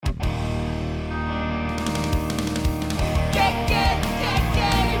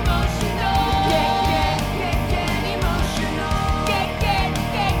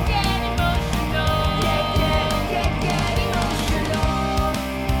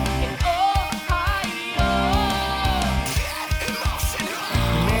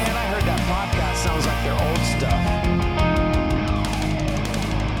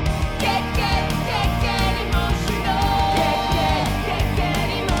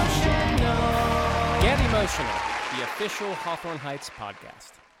Emotional, the official Hawthorne Heights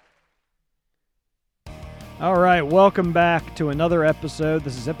podcast. All right, welcome back to another episode.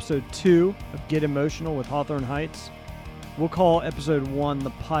 This is episode 2 of Get Emotional with Hawthorne Heights. We'll call episode 1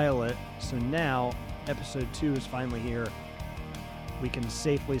 the pilot, so now episode 2 is finally here. We can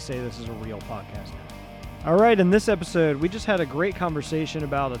safely say this is a real podcast now. All right, in this episode, we just had a great conversation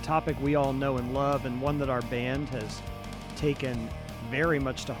about a topic we all know and love, and one that our band has taken very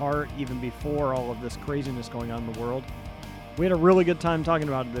much to heart, even before all of this craziness going on in the world. We had a really good time talking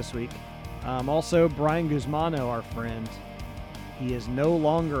about it this week. Also, Brian Guzmano, our friend, he is no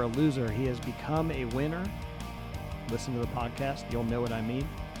longer a loser. He has become a winner. Listen to the podcast. You'll know what I mean.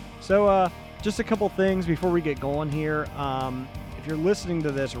 So just a couple things before we get going here. If you're listening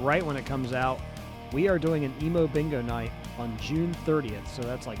to this right when it comes out, we are doing an Emo Bingo night on June 30th. So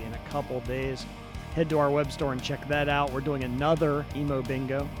that's like in a couple days. Head to our web store and check that out. We're doing another Emo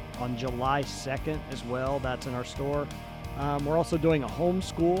Bingo on July 2nd as well. That's in our store. We're also doing a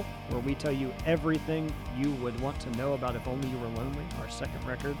homeschool where we tell you everything you would want to know about If Only You Were Lonely, our second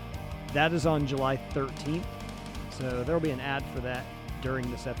record. That is on July 13th. So there will be an ad for that during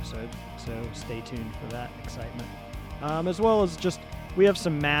this episode. So stay tuned for that excitement. As well as just, we have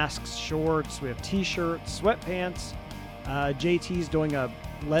some masks, shorts, we have t-shirts, sweatpants. JT's doing a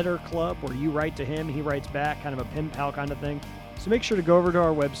letter club where you write to him, he writes back, kind of a pen pal kind of thing. So make sure to go over to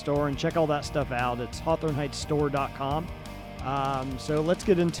our web store and check all that stuff out. It's hawthorneheightsstore.com. So let's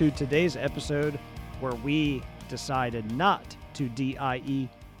get into today's episode where we decided not to DIE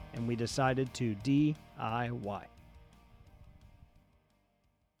and we decided to DIY.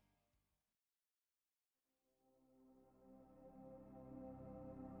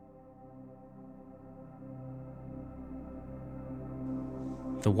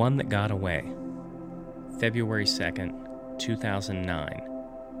 The One That Got Away, February 2nd, 2009,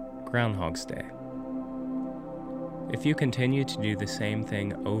 Groundhog's Day. If you continue to do the same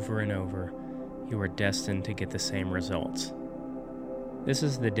thing over and over, you are destined to get the same results. This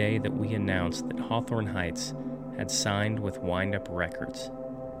is the day that we announced that Hawthorne Heights had signed with Wind Up Records.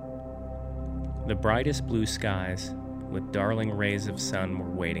 The brightest blue skies with darling rays of sun were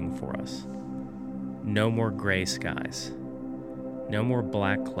waiting for us. No more gray skies. No more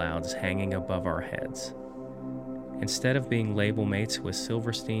black clouds hanging above our heads. Instead of being label mates with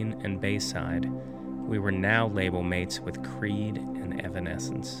Silverstein and Bayside, we were now label mates with Creed and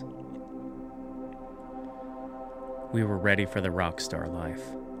Evanescence. We were ready for the rock star life.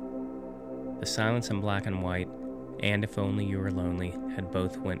 The Silence in Black and White and If Only You Were Lonely had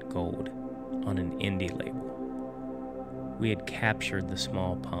both went gold on an indie label. We had captured the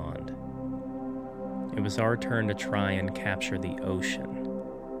small pond. It was our turn to try and capture the ocean.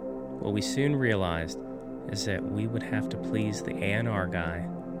 What we soon realized is that we would have to please the A&R guy,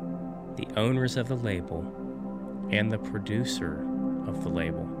 the owners of the label, and the producer of the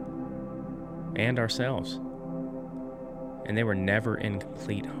label, and ourselves. And they were never in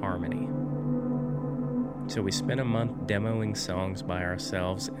complete harmony. So we spent a month demoing songs by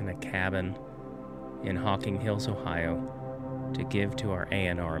ourselves in a cabin in Hocking Hills, Ohio, to give to our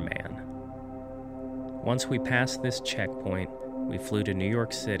A&R man. Once we passed this checkpoint, we flew to New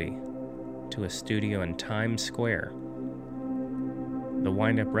York City, to a studio in Times Square, the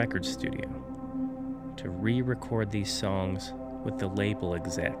Wind Up Records studio, to re-record these songs with the label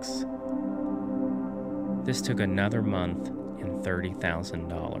execs. This took another month and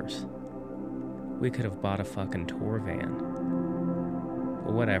 $30,000. We could have bought a fucking tour van.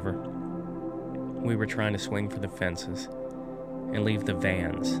 But whatever. We were trying to swing for the fences and leave the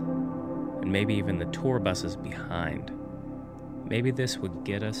vans and maybe even the tour buses behind. Maybe this would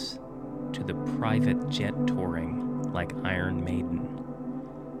get us to the private jet touring like Iron Maiden.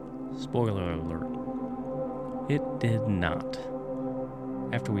 Spoiler alert. It did not.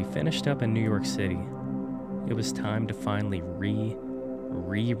 After we finished up in New York City, it was time to finally re-record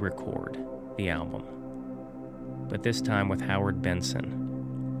the album. But this time with Howard Benson.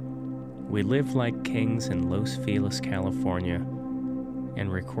 We lived like kings in Los Feliz, California,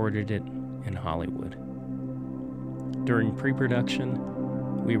 and recorded it in Hollywood. During pre-production,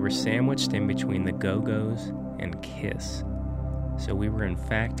 we were sandwiched in between the Go-Go's and Kiss, so we were in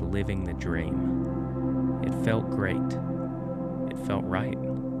fact living the dream. It felt great. It felt right.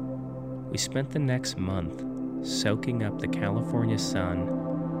 We spent the next month soaking up the California sun,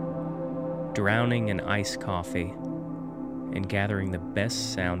 drowning in iced coffee, and gathering the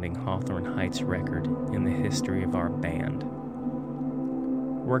best-sounding Hawthorne Heights record in the history of our band.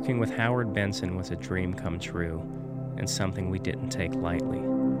 Working with Howard Benson was a dream come true, and something we didn't take lightly.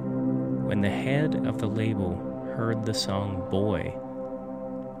 When the head of the label heard the song Boy,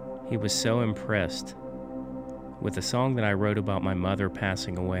 he was so impressed with a song that I wrote about my mother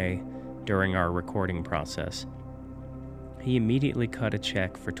passing away during our recording process. He immediately cut a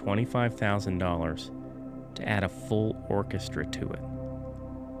check for $25,000 to add a full orchestra to it.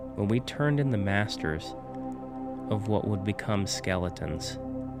 When we turned in the masters of what would become Skeletons,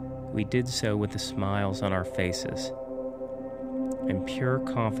 we did so with the smiles on our faces and pure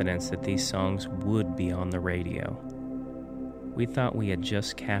confidence that these songs would be on the radio. We thought we had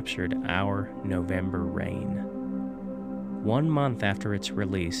just captured our November Rain. 1 month after its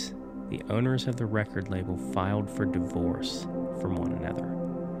release, the owners of the record label filed for divorce from one another.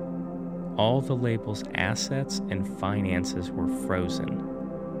 All the label's assets and finances were frozen,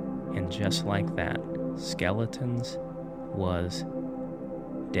 and just like that, Skeletons was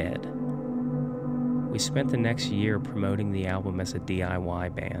dead. We spent the next year promoting the album as a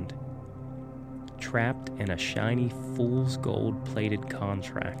DIY band. Trapped in a shiny fool's gold-plated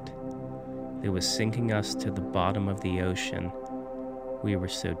contract that was sinking us to the bottom of the ocean we were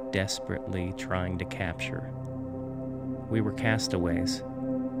so desperately trying to capture. We were castaways.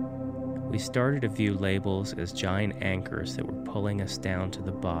 We started to view labels as giant anchors that were pulling us down to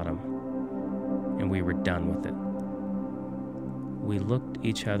the bottom, and we were done with it. We looked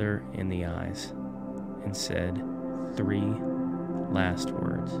each other in the eyes and said 3 last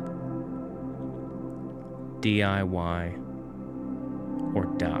words: DIY or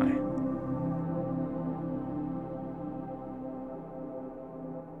die.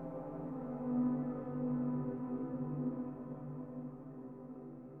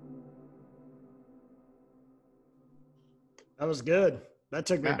 That was good. That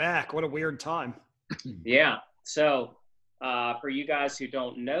took me back. What a weird time. Yeah. So for you guys who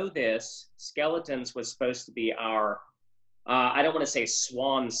don't know this, Skeletons was supposed to be our, I don't want to say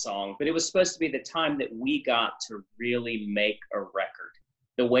swan song, but it was supposed to be the time that we got to really make a record,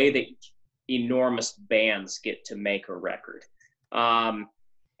 the way that enormous bands get to make a record. And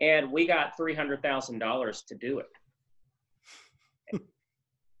we got $300,000 to do it.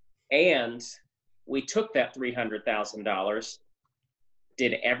 And we took that $300,000,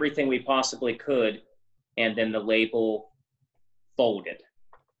 did everything we possibly could, and then the label folded.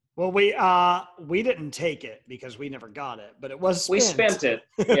 Well, we didn't take it because we never got it, but it was spent. We spent it.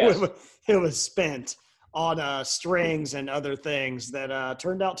 Yes. It was spent on strings and other things that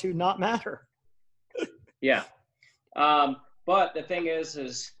turned out to not matter. Yeah. But the thing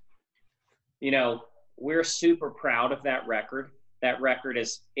is, you know, we're super proud of that record. That record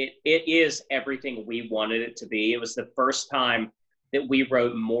is, it is everything we wanted it to be. It was the first time that we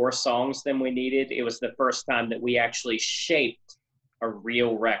wrote more songs than we needed. It was the first time that we actually shaped a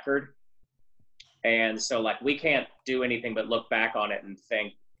real record. And so like, we can't do anything but look back on it and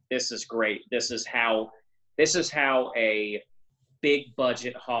think, this is great. This is how a big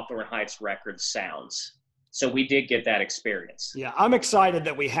budget Hawthorne Heights record sounds. So we did get that experience. Yeah. I'm excited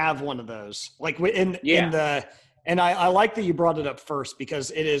that we have one of those. Like and I like that you brought it up first, because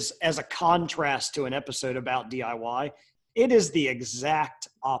it is, as a contrast to an episode about DIY, it is the exact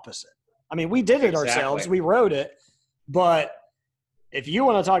opposite. I mean, we did it ourselves. We wrote it. But if you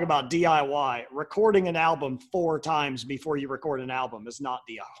want to talk about DIY, recording an album 4 times before you record an album is not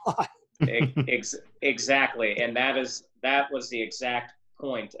DIY. Exactly. And that was the exact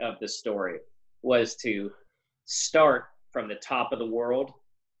point of the story, was to start from the top of the world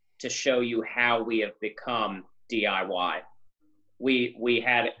to show you how we have become DIY. We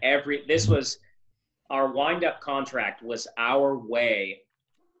had this was our wind-up contract, was our way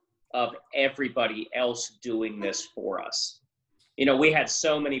of everybody else doing this for us. You know, we had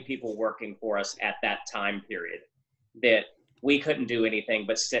so many people working for us at that time period that we couldn't do anything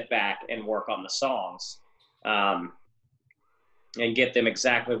but sit back and work on the songs and get them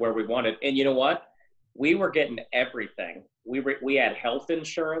exactly where we wanted. And you know what? We were getting everything. We had health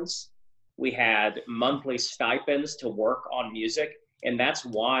insurance. We had monthly stipends to work on music. And that's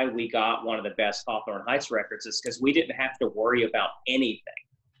why we got one of the best Hawthorne Heights records, is because we didn't have to worry about anything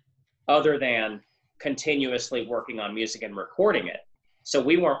other than continuously working on music and recording it. So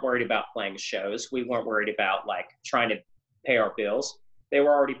we weren't worried about playing shows. We weren't worried about like trying to pay our bills. They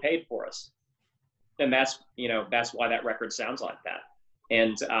were already paid for us. And that's why that record sounds like that.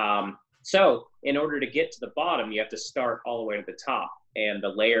 And so in order to get to the bottom, you have to start all the way to the top. And the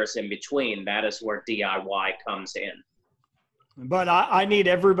layers in between, that is where DIY comes in. But I need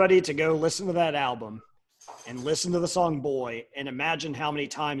everybody to go listen to that album and listen to the song Boy, and imagine how many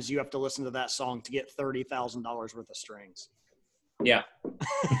times you have to listen to that song to get $30,000 worth of strings. Yeah.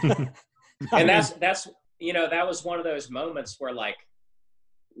 And that's, that was one of those moments where like,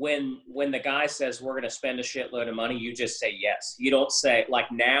 when the guy says we're going to spend a shitload of money, you just say yes. You don't say, like,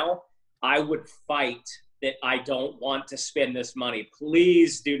 now I would fight that I don't want to spend this money.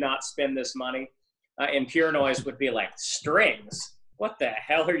 Please do not spend this money. And Pure Noise would be like, strings? What the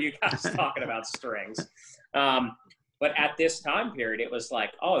hell are you guys talking about, strings? But at this time period, it was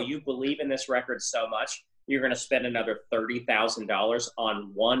like, oh, you believe in this record so much, you're going to spend another $30,000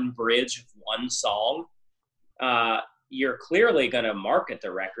 on one bridge of one song. You're clearly going to market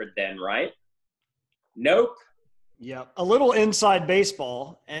the record then, right? Nope. Yeah, a little inside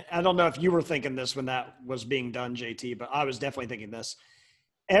baseball. And I don't know if you were thinking this when that was being done, JT, but I was definitely thinking this.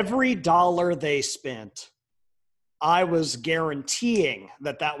 Every dollar they spent, I was guaranteeing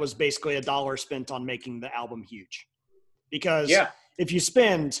that was basically a dollar spent on making the album huge. Because if you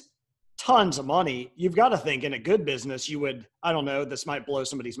spend tons of money, you've got to think in a good business, you would, I don't know, this might blow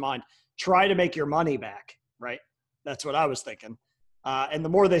somebody's mind, try to make your money back, right? That's what I was thinking. And the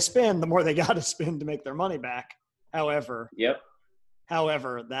more they spend, the more they got to spend to make their money back. However,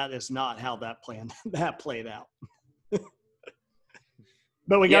 that is not how that played out.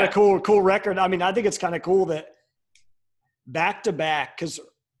 But we got a cool record. I mean, I think it's kind of cool that back to back, because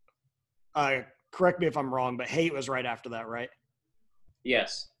correct me if I'm wrong, but Hate was right after that, right?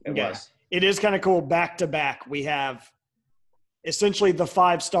 Yes, it was. It is kind of cool. Back to back, we have essentially the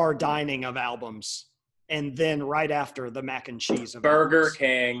 5-star dining of albums. And then right after the mac and cheese of Burger albums.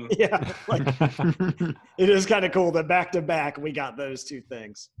 King. Yeah. Like, it is kind of cool that back to back we got those two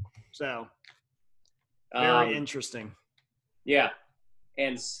things. So very interesting. Yeah.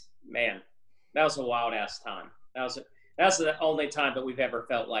 And man, that was a wild ass time. That's the only time that we've ever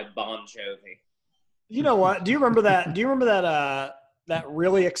felt like Bon Jovi. You know what? Do you remember that? That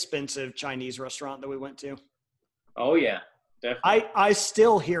really expensive Chinese restaurant that we went to? Oh yeah. Definitely. I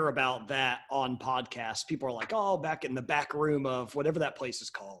still hear about that on podcasts. People are like, oh, back in the back room of whatever that place is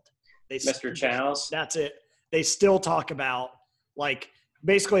called. Mr. Chow's. That's it. They still talk about like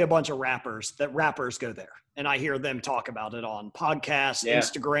basically a bunch of rappers go there. And I hear them talk about it on podcasts,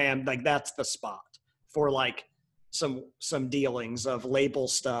 Instagram. Like that's the spot for like some dealings of label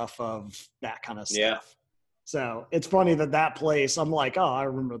stuff, of that kind of stuff. Yeah. So it's funny that place, I'm like, oh, I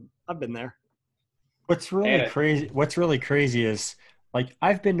remember, I've been there. What's really crazy is like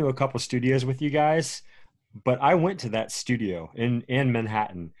I've been to a couple studios with you guys, but I went to that studio in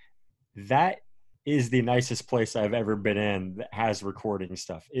Manhattan. That is the nicest place I've ever been in that has recording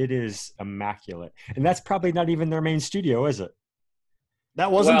stuff. It is immaculate. And that's probably not even their main studio, is it?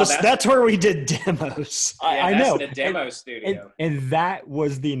 That wasn't that's where we did demos. I know. The demo studio. And that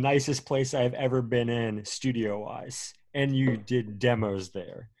was the nicest place I've ever been in studio-wise. And you did demos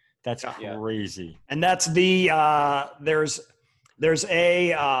there. That's crazy. And that's the there's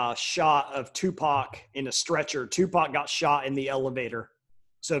a shot of Tupac in a stretcher. Tupac got shot in the elevator.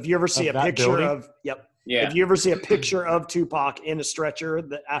 So if you ever see a picture if you ever see a picture of Tupac in a stretcher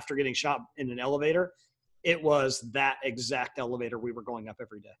that after getting shot in an elevator, it was that exact elevator we were going up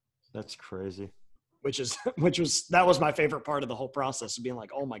every day. That's crazy. That was my favorite part of the whole process, of being like,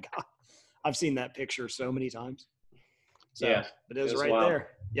 oh my God, I've seen that picture so many times. So, yeah, but it was right there.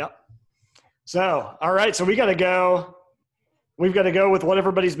 Yep. So, all right. So we've got to go with what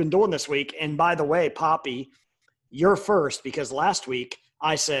everybody's been doing this week. And by the way, Poppy, you're first, because last week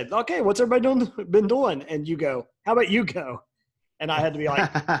I said, okay, what's everybody been doing? And you go, how about you go? And I had to be like,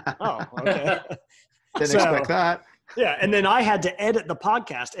 oh, okay. Didn't expect that. Yeah. And then I had to edit the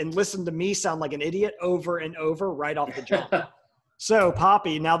podcast and listen to me sound like an idiot over and over right off the jump. So,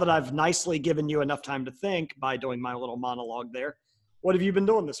 Poppy, now that I've nicely given you enough time to think by doing my little monologue there, what have you been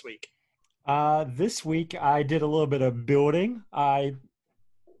doing this week? This week I did a little bit of building. I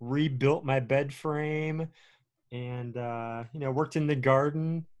rebuilt my bed frame and, worked in the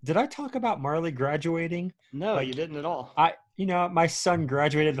garden. Did I talk about Marley graduating? No, you didn't at all. My son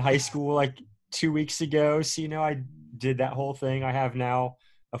graduated high school like 2 weeks ago. So, I did that whole thing. I have now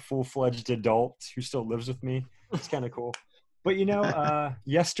a full-fledged adult who still lives with me. It's kind of cool. But,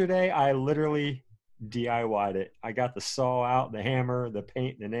 yesterday I literally DIY'd it. I got the saw out, the hammer, the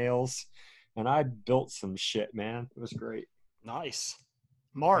paint, the nails, and I built some shit, man. It was great. Nice.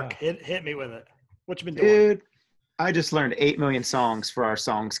 Mark, hit me with it. What you been doing? Dude, I just learned 8 million songs for our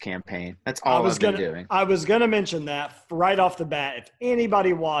songs campaign. That's all I've been doing. I was going to mention that right off the bat. If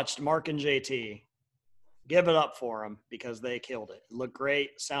anybody watched Mark and JT, give it up for them because they killed it. It looked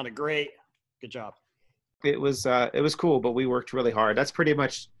great. Sounded great. Good job. It was cool, but we worked really hard. That's pretty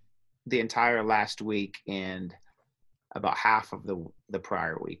much the entire last week, and about half of the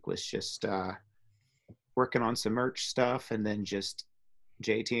prior week was just working on some merch stuff, and then just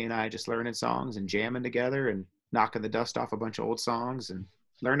JT and I just learning songs and jamming together and knocking the dust off a bunch of old songs and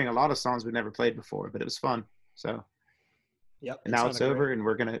learning a lot of songs we've never played before, but it was fun. So Yep. And now it's over, and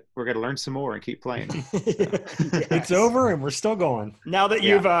we're gonna learn some more and keep playing. It's over, and we're still going. Now that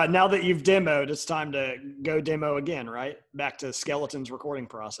you've demoed, it's time to go demo again, right? Back to Skeleton's recording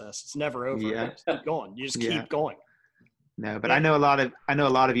process. It's never over. Yeah. Just keep going. You just keep going. No, but I know a lot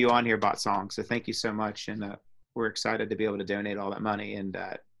of you on here bought songs, so thank you so much, and we're excited to be able to donate all that money, and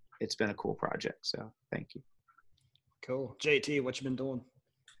it's been a cool project. So thank you. Cool. JT, what you been doing?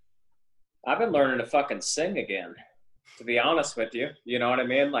 I've been learning to fucking sing again, to be honest with you. You know what I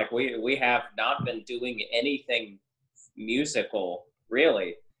mean? Like we have not been doing anything musical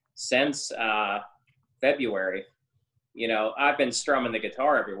really since February. You know, I've been strumming the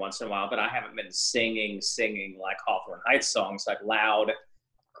guitar every once in a while, but I haven't been singing like Hawthorne Heights songs, like loud,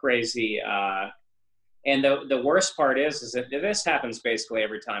 crazy. And the worst part is that this happens basically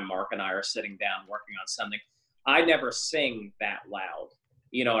every time Mark and I are sitting down working on something. I never sing that loud.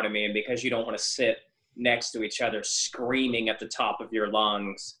 You know what I mean? Because you don't want to sit next to each other screaming at the top of your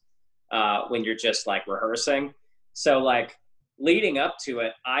lungs when you're just like rehearsing. So like leading up to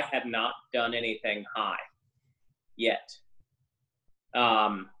it, I had not done anything high yet.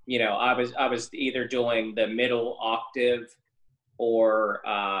 You know, I was either doing the middle octave or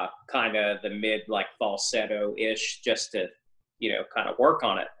kind of the mid like falsetto-ish just to, you know, kind of work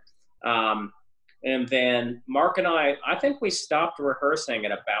on it. And then Mark and I think we stopped rehearsing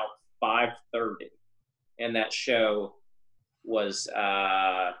at about 5:30, and that show was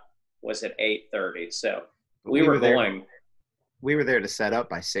at 8:30. So we were going. We were there to set up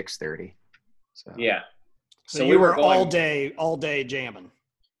by 6:30. So yeah. So we were all day jamming.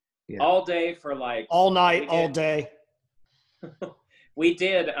 Yeah. All day for like all night, all day. We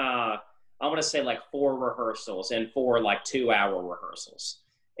did I want to say like 4 rehearsals and 4 like 2-hour rehearsals.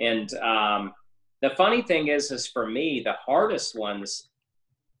 And the funny thing is for me, the hardest ones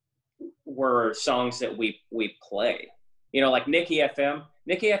were songs that we play. You know, like Nicky FM.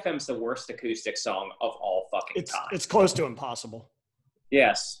 Nicky FM's the worst acoustic song of all fucking time. It's close to impossible.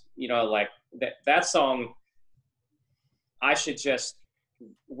 Yes. You know, like that song,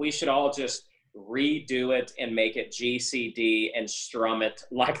 we should all just redo it and make it GCD and strum it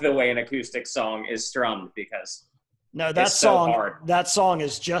like the way an acoustic song is strummed, because no, that song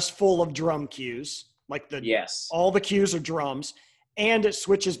is just full of drum cues. Like all the cues are drums, and it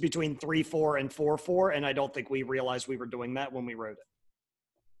switches between 3/4 and 4/4. And I don't think we realized we were doing that when we wrote it.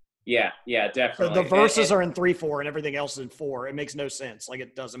 Yeah, definitely. So the verses are in 3/4 and everything else is in 4. It makes no sense. Like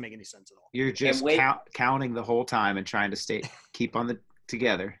it doesn't make any sense at all. You're just counting the whole time and trying to keep on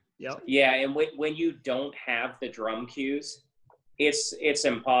together. Yep. Yeah, and when you don't have the drum cues, it's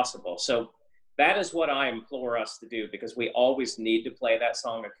impossible. So that is what I implore us to do, because we always need to play that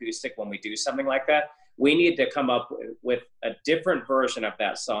song acoustic when we do something like that. We need to come up with a different version of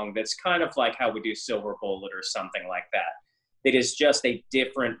that song that's kind of like how we do Silver Bullet or something like that. It is just a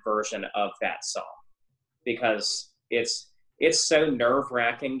different version of that song, because it's so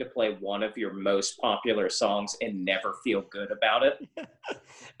nerve-wracking to play one of your most popular songs and never feel good about it.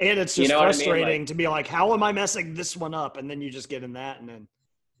 And it's just frustrating to be like, how am I messing this one up? And then you just get in that, and then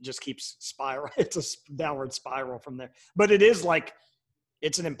it just keeps spiraling. It's a downward spiral from there. But it is like,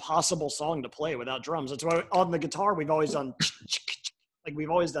 it's an impossible song to play without drums. That's why on the guitar, we've always done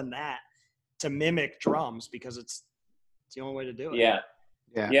that to mimic drums, because it's the only way to do it. Yeah.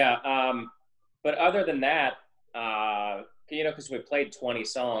 But other than that, you know, because we played 20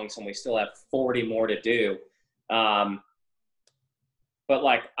 songs and we still have 40 more to do. But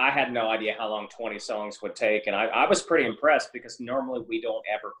like, I had no idea how long 20 songs would take. And I was pretty impressed, because normally we don't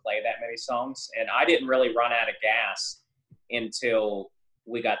ever play that many songs. And I didn't really run out of gas until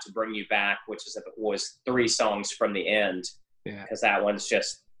we got to Bring You Back, which was 3 songs from the end. Yeah. Because that one's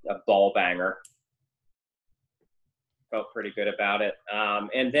just a ball banger. Felt pretty good about it.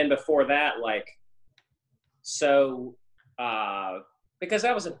 And then before that, because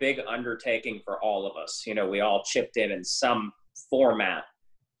that was a big undertaking for all of us. You know, we all chipped in some format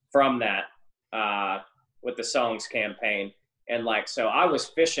from that with the songs campaign. And so I was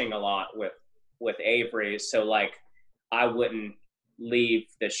fishing a lot with Avery. So I wouldn't leave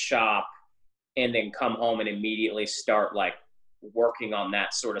the shop and then come home and immediately start working on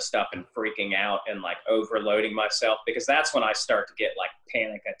that sort of stuff and freaking out and overloading myself, because that's when I start to get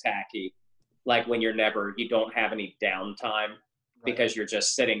panic attacky, when you don't have any downtime, because you're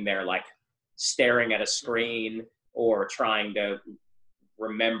just sitting there staring at a screen or trying to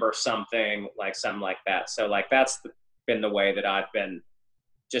remember something like that. So that's been the way that I've been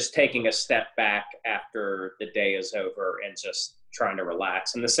just taking a step back after the day is over and just trying to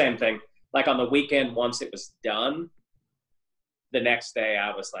relax. And the same thing, on the weekend, once it was done, the next day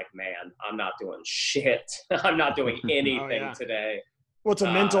I was like, man, I'm not doing shit. I'm not doing anything today. Well,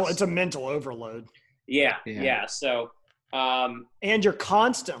 it's a mental overload. Yeah. So, and you're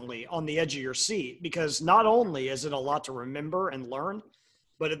constantly on the edge of your seat, because not only is it a lot to remember and learn,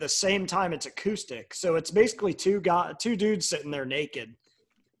 but at the same time it's acoustic. So it's basically two dudes sitting there naked,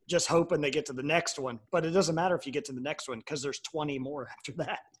 just hoping they get to the next one. But it doesn't matter if you get to the next one, because there's 20 more after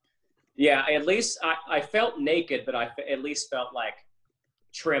that. Yeah, at least I felt naked, but I at least felt like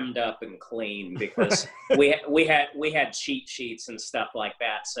trimmed up and clean, because we had cheat sheets and stuff like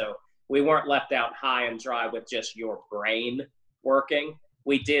that. So we weren't left out high and dry with just your brain working.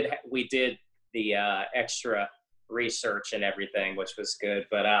 We did the extra research and everything, which was good.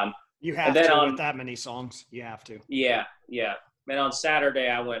 But you have to with that many songs. You have to. Yeah. And on Saturday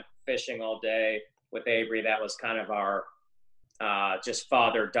I went fishing all day with Avery. That was kind of our just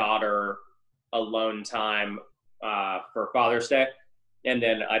father-daughter alone time for Father's Day. And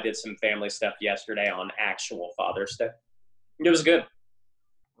then I did some family stuff yesterday on actual Father's Day. It was good.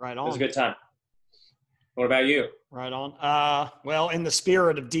 Right on. It was a good time. What about you? Right on. Well, in the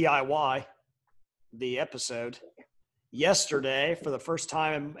spirit of DIY, the episode, yesterday, for the first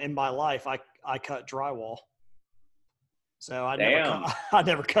time in my life, I cut drywall. So I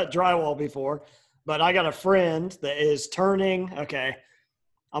never cut drywall before. But I got a friend that is turning, okay,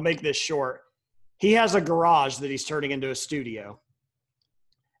 I'll make this short. He has a garage that he's turning into a studio.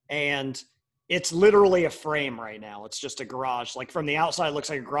 And it's literally a frame right now. It's just a garage. Like from the outside, it looks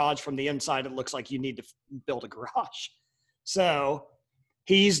like a garage. From the inside, it looks like you need to build a garage. So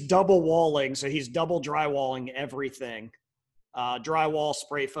he's double walling. So he's double drywalling everything. Drywall,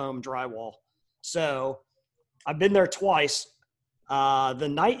 spray foam, drywall. So I've been there twice.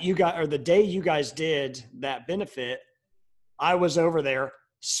 The day you guys did that benefit, I was over there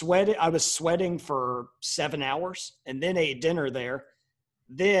sweating. I was sweating for 7 hours, and then ate dinner there.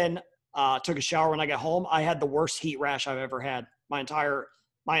 Then took a shower when I got home. I had the worst heat rash I've ever had. My entire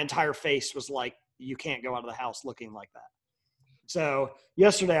face was like, you can't go out of the house looking like that. So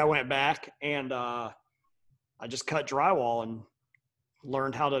yesterday I went back and I just cut drywall and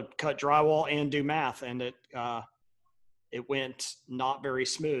learned how to cut drywall and do math, and it went not very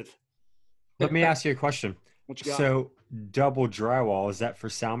smooth. Let me ask you a question. What you got? So double drywall, is that for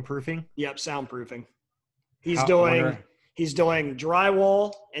soundproofing? Yep, soundproofing. He's doing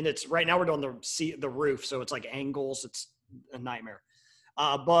drywall, and it's right now we're doing the roof, so it's like angles. It's a nightmare.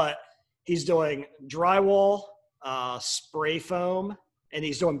 But he's doing drywall, spray foam, and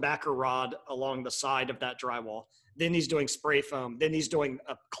he's doing backer rod along the side of that drywall. Then he's doing spray foam. Then he's doing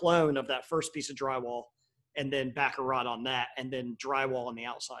a clone of that first piece of drywall, and then backer rod on that, and then drywall on the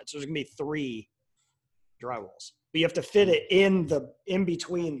outside. So there's gonna be 3 drywalls, but you have to fit it in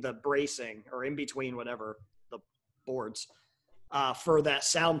between the bracing, or in between whatever the boards for that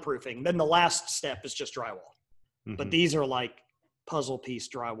soundproofing. Then the last step is just drywall. Mm-hmm. But these are like puzzle piece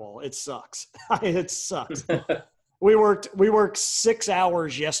drywall. It sucks. It sucks. We worked 6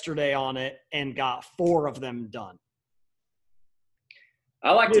 hours yesterday on it and got 4 of them done.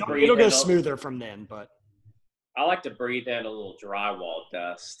 I like to breathe. It'll go smoother from then, but I like to breathe in a little drywall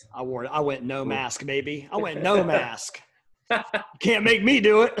dust. I went no mask, baby. I went no mask. Can't make me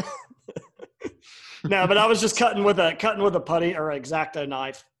do it. No, but I was just cutting with a putty or X-Acto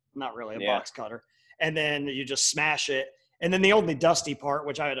knife, not really a box cutter, and then you just smash it. And then the only dusty part,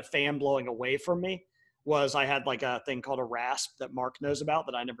 which I had a fan blowing away from me, was I had like a thing called a rasp that Mark knows about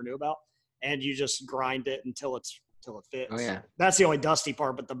that I never knew about, and you just grind it until it fits. Oh yeah, that's the only dusty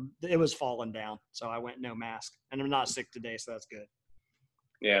part, but it was falling down, so I went no mask, and I'm not sick today, so that's good.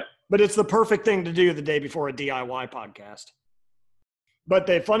 Yeah, but it's the perfect thing to do the day before a DIY podcast. But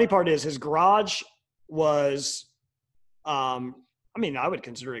the funny part is his garage was, I would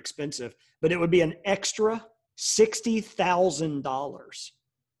consider it expensive, but it would be an extra $60,000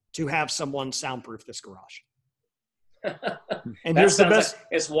 to have someone soundproof this garage. And here's the best.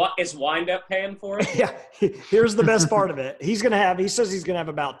 Like, is Wind Up paying for it? Yeah. Here's the best part of it. He says he's going to have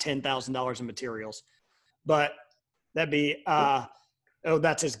about $10,000 in materials, but that'd be,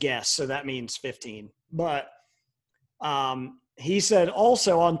 that's his guess. So that means 15, but, he said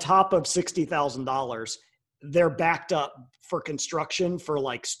also on top of $60,000, they're backed up for construction for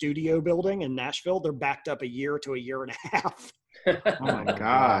like studio building in Nashville. They're backed up a year to a year and a half. Oh my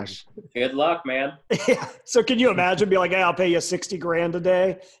gosh. Good luck, man. Yeah. So can you imagine be like, hey, I'll pay you $60,000 a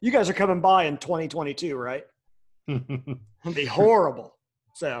day. You guys are coming by in 2022, right? It'd be horrible.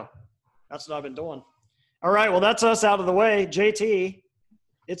 So that's what I've been doing. All right. Well, that's us out of the way. JT,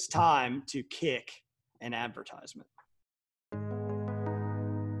 it's time to kick an advertisement.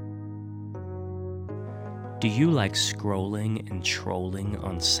 Do you like scrolling and trolling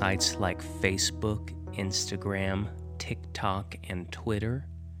on sites like Facebook, Instagram, TikTok, and Twitter?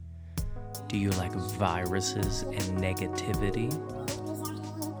 Do you like viruses and negativity?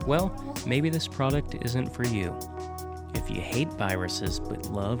 Well, maybe this product isn't for you. If you hate viruses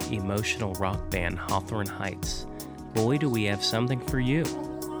but love emotional rock band Hawthorne Heights, boy do we have something for you.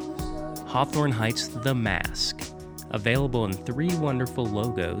 Hawthorne Heights The Mask, available in 3 wonderful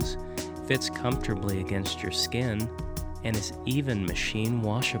logos, fits comfortably against your skin, and is even machine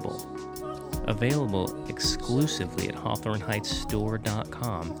washable. Available exclusively at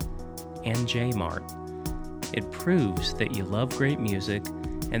HawthorneHeightsStore.com and Jmart. It proves that you love great music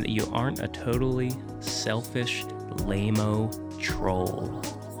and that you aren't a totally selfish, lame-o troll.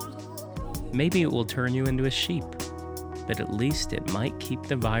 Maybe it will turn you into a sheep, but at least it might keep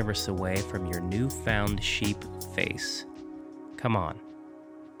the virus away from your newfound sheep face. Come on,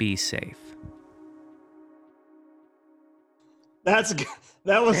 be safe. That's good.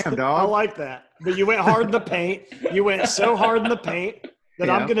 That was. Damn, I dog. like that. But you went hard in the paint. You went so hard in the paint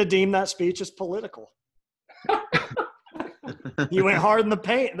that I'm Yeah. going to deem that speech as political. You went hard in the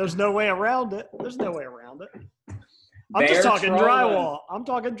paint. There's no way around it. There's no way around it. I'm just They're talking trolling. drywall. I'm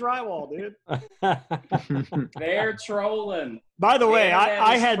talking drywall, dude. They're trolling. By the way,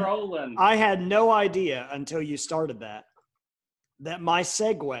 I is had trolling. I had no idea until you started that my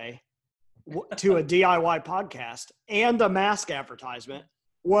segue to a DIY podcast and a mask advertisement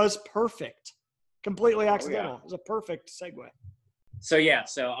was perfect. Completely accidental. It was a perfect segue. So yeah,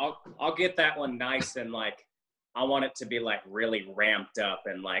 so I'll get that one nice and like I want it to be like really ramped up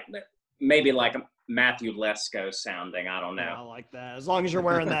and like maybe like Matthew Lesko sounding. I don't Yeah, I know. like that. As long as you're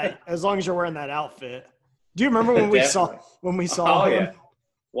wearing that, outfit. Do you remember when we saw Oh him? yeah,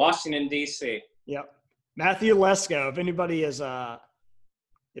 Washington D.C. Yep. Matthew Lesko. If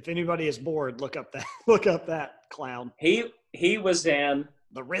anybody is bored, look up that clown. He was in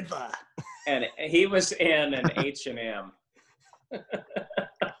The Riddler. and he was in an H&M.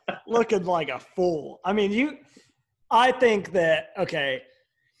 Looking like a fool. I mean, I think that, okay,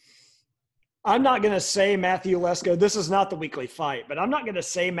 I'm not going to say Matthew Lesko. This is not the weekly fight, but I'm not going to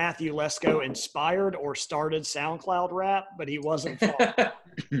say Matthew Lesko inspired or started SoundCloud rap, but he wasn't far.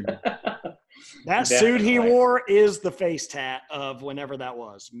 That suit he Definitely. wore is the face tat of whenever that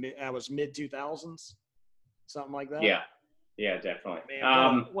was. That was mid 2000s, something like that. Yeah, definitely.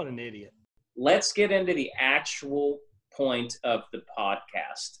 Man, what an idiot. Let's get into the actual point of the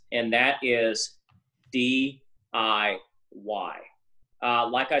podcast, and that is DIY.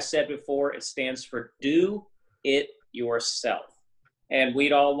 Like I said before, it stands for Do It Yourself. And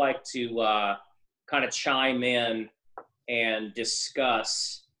we'd all like to kind of chime in and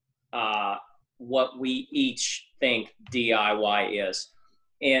discuss what we each think DIY is.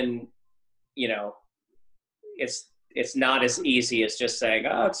 And, you know, it's not as easy as just saying,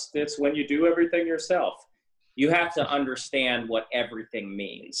 oh, it's when you do everything yourself. You have to understand what everything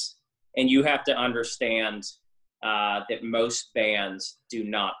means. And you have to understand that most bands do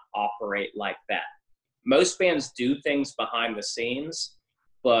not operate like that. Most bands do things behind the scenes,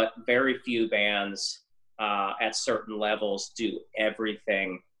 but very few bands at certain levels do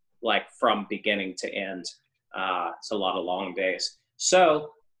everything like from beginning to end. It's a lot of long days. So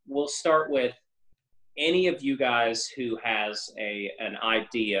we'll start with any of you guys who has an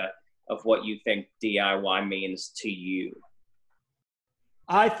idea of what you think DIY means to you.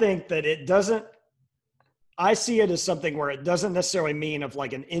 I think that it doesn't, I see it as something where it doesn't necessarily mean of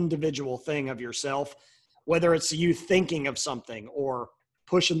like an individual thing of yourself, whether it's you thinking of something or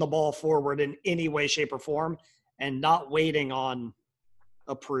pushing the ball forward in any way, shape, or form and not waiting on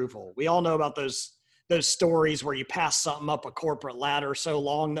approval. We all know about those stories where you pass something up a corporate ladder so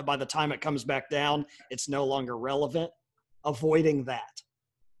long that by the time it comes back down, it's no longer relevant. Avoiding that.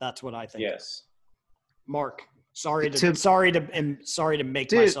 That's what I think. Yes. Mark, sorry to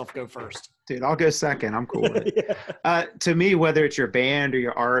make myself go first. Dude, I'll go second. I'm cool with it. Yeah. To me, whether it's your band or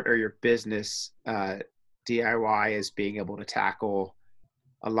your art or your business, DIY is being able to tackle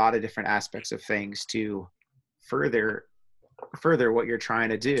a lot of different aspects of things to further what you're trying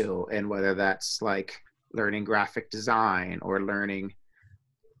to do. And whether that's like learning graphic design or learning,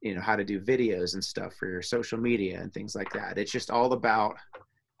 how to do videos and stuff for your social media and things like that. It's just all about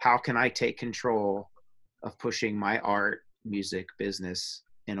how can I take control of pushing my art, music, business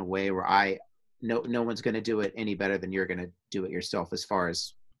in a way where no one's going to do it any better than you're going to do it yourself as far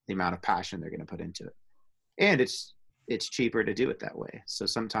as the amount of passion they're going to put into it. And it's cheaper to do it that way. So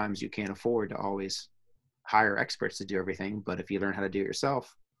sometimes you can't afford to always hire experts to do everything, but if you learn how to do it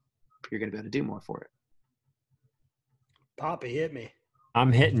yourself, you're going to be able to do more for it. Poppy hit me.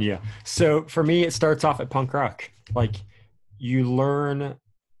 I'm hitting you. So for me, it starts off at punk rock. Like you learn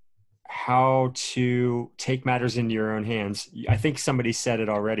how to take matters into your own hands. I think somebody said it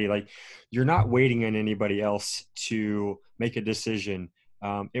already. Like you're not waiting on anybody else to make a decision.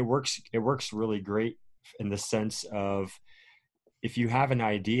 It works really great in the sense of if you have an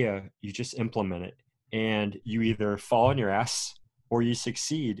idea, you just implement it, and you either fall on your ass or you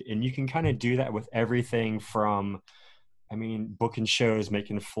succeed. And you can kind of do that with everything from, I mean, booking shows,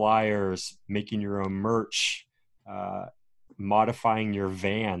 making flyers, making your own merch, uh, modifying your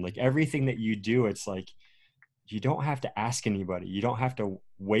van, like everything that you do. It's like you don't have to ask anybody. You don't have to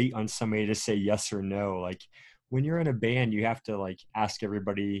wait on somebody to say yes or no. Like when you're in a band, you have to like ask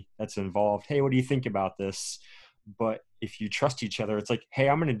everybody that's involved, hey, what do you think about this? But if you trust each other, it's like, hey,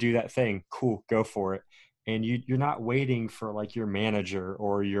 I'm going to do that thing. Cool, go for it. And you're not waiting for like your manager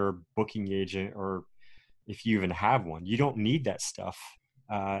or your booking agent, or if you even have one. You don't need that stuff.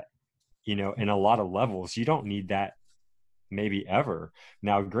 In a lot of levels, you don't need that maybe ever.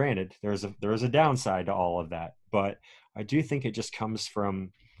 Now, granted, there's a downside to all of that, but I do think it just comes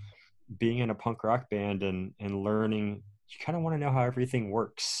from being in a punk rock band and learning. You kind of want to know how everything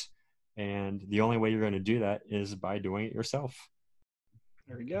works, and the only way you're going to do that is by doing it yourself.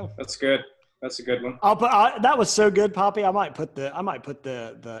 There you go. That's good. That's a good one. That was so good, Poppy. I might put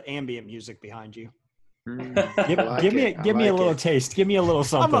the ambient music behind you. Give me a little taste. Give me a little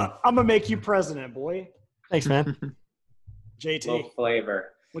something. I'm gonna make you president, boy. Thanks, man. JT, little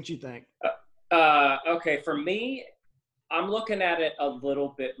flavor. What you think? Okay, for me, I'm looking at it a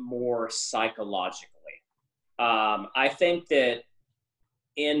little bit more psychologically. I think that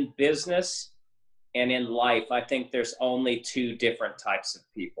in business and in life, I think there's only two different types of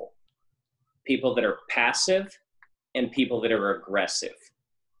people. People that are passive and people that are aggressive.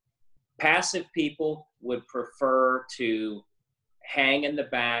 Passive people would prefer to hang in the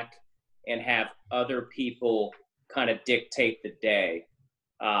back and have other people kind of dictate the day.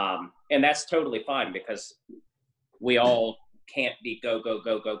 And that's totally fine because we all can't be go, go,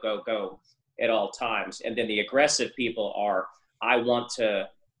 go, go, go, go at all times. And then the aggressive people are, I want to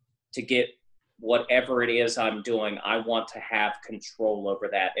get whatever it is I'm doing, I want to have control over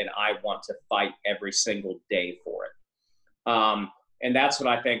that, and I want to fight every single day for it. And that's what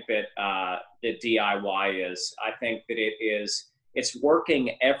I think that the DIY is. I think that it's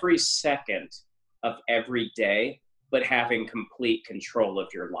working every second of every day, but having complete control of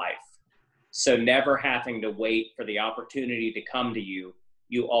your life. So never having to wait for the opportunity to come to you.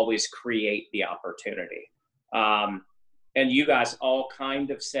 You always create the opportunity. And you guys all kind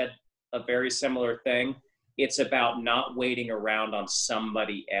of said a very similar thing. It's about not waiting around on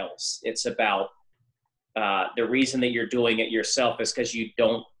somebody else. It's about the reason that you're doing it yourself is because you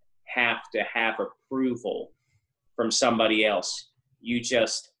don't have to have approval from somebody else. You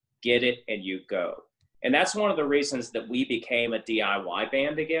just get it and you go. And that's one of the reasons that we became a DIY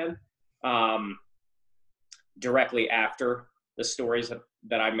band again, directly after the stories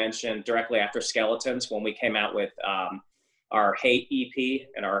that I mentioned, directly after Skeletons, when we came out with our Hate EP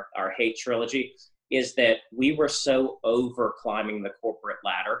and our Hate trilogy, is that we were so over climbing the corporate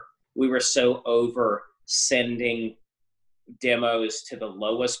ladder. We were so over sending demos to the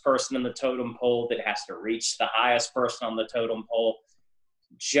lowest person in the totem pole that has to reach the highest person on the totem pole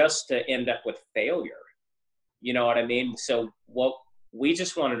just to end up with failure. You know what I mean? So what we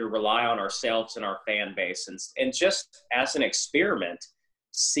just wanted to rely on ourselves and our fan base and just as an experiment,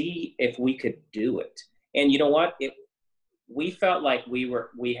 see if we could do it. And you know what? We felt like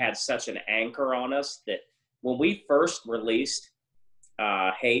we had such an anchor on us that when we first released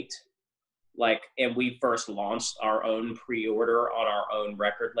Hate, and we first launched our own pre-order on our own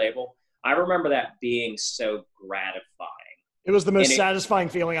record label, I remember that being so gratifying. It was the most satisfying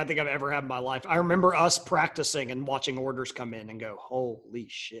feeling I think I've ever had in my life. I remember us practicing and watching orders come in and go, holy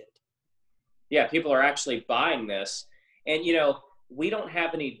shit. Yeah, people are actually buying this. And, we don't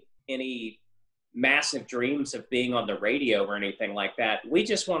have any massive dreams of being on the radio or anything like that. We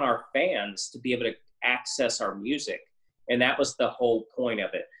just want our fans to be able to access our music. And that was the whole point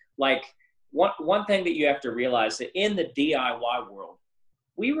of it. One thing that you have to realize that in the DIY world,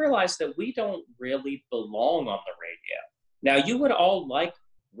 we realize that we don't really belong on the radio. Now, you would all like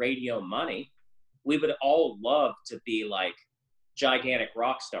radio money. We would all love to be like gigantic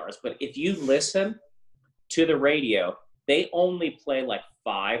rock stars. But if you listen to the radio, they only play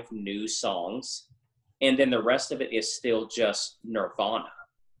 5 new songs. And then the rest of it is still just Nirvana.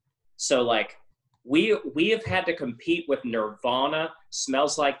 So we have had to compete with Nirvana,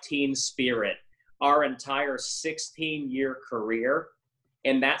 Smells Like Teen Spirit, our entire 16-year career.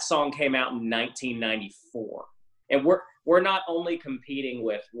 And that song came out in 1994. And we're not only competing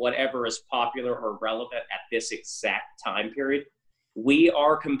with whatever is popular or relevant at this exact time period, we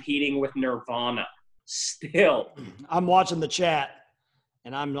are competing with Nirvana still. I'm watching the chat,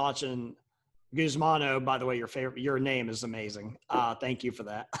 and I'm watching Guzmano. By the way, your name is amazing. Thank you for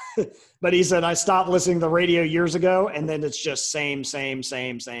that. But he said, I stopped listening to the radio years ago, and then it's just same. It's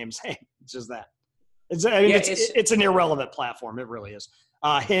just that. It's an irrelevant platform. It really is.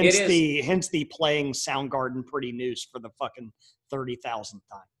 Hence the playing Soundgarden Pretty News for the fucking 30,000th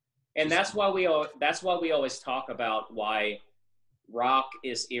time. And that's why we always talk about why rock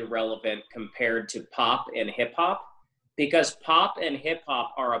is irrelevant compared to pop and hip hop, because pop and hip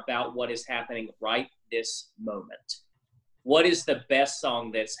hop are about what is happening right this moment. What is the best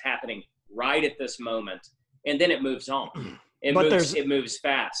song that's happening right at this moment? And then it moves on. It moves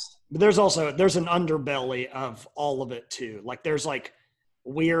fast. But there's an underbelly of all of it too. Like there's like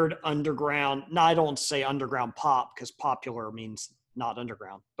weird underground. No, I don't say underground pop because popular means not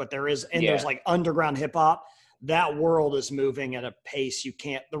underground. But there's like underground hip hop. That world is moving at a pace you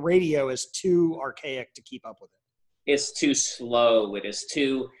can't. The radio is too archaic to keep up with it. It's too slow. It's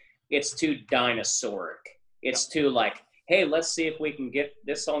too dinosauric. It's too like, hey, let's see if we can get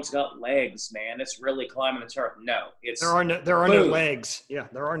this song's got legs, man. It's really climbing the chart. No, there are no legs. Yeah,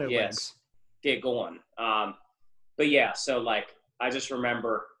 there are no legs. Get going. But yeah, so like I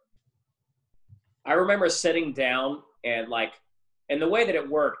remember sitting down and the way that it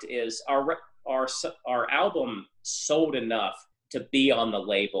worked is our album sold enough to be on the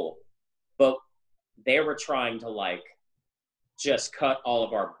label, but they were trying to like just cut all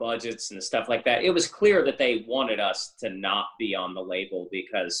of our budgets and stuff like that. It was clear that they wanted us to not be on the label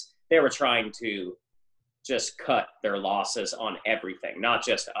because they were trying to just cut their losses on everything, not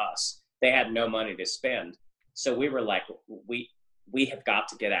just us. They had no money to spend. So we were like, we have got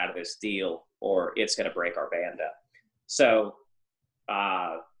to get out of this deal or it's going to break our band up. So,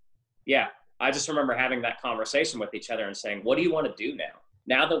 yeah, I just remember having that conversation with each other and saying, what do you want to do now?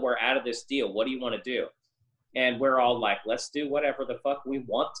 Now that we're out of this deal, what do you want to do? And we're all like, let's do whatever the fuck we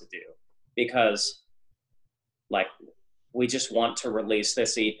want to do because like, we just want to release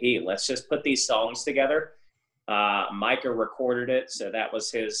this EP. Let's just put these songs together. Micah recorded it. So that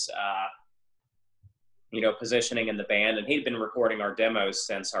was his, positioning in the band. And he'd been recording our demos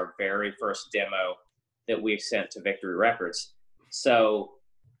since our very first demo that we sent to Victory Records. So,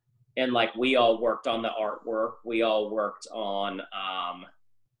 and like, we all worked on the artwork. We all worked on,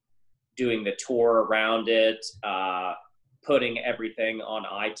 doing the tour around it, putting everything on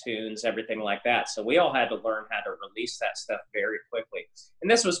iTunes, everything like that. So we all had to learn how to release that stuff very quickly.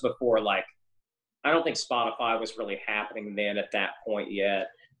 And this was before, like, I don't think Spotify was really happening then at that point yet.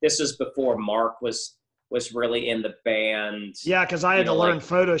 This was before Mark was really in the band. Yeah, because I had to learn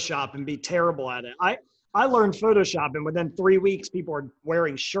Photoshop and be terrible at it. I learned Photoshop, and within 3 weeks, people were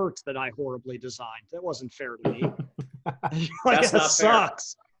wearing shirts that I horribly designed. That wasn't fair to me. That's not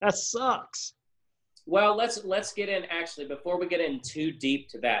sucks. That sucks. Well, let's get in actually before we get in too deep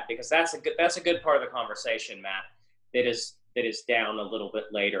to that, because that's a good part of the conversation, Matt. That is down a little bit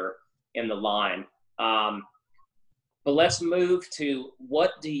later in the line. But let's move to,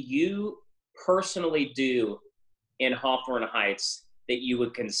 what do you personally do in Hawthorne Heights that you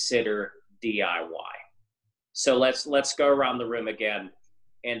would consider DIY? So let's go around the room again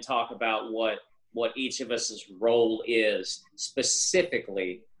and talk about what each of us's role is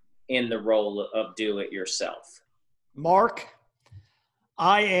specifically in the role of do-it-yourself. Mark,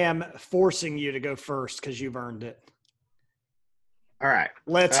 I am forcing you to go first because you've earned it. All right.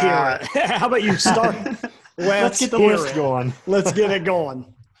 Let's hear it. How about you start? Let's get the list going. Let's get it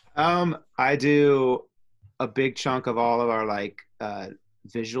going. I do a big chunk of all of our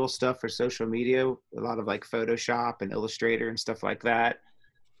visual stuff for social media, a lot of like Photoshop and Illustrator and stuff like that.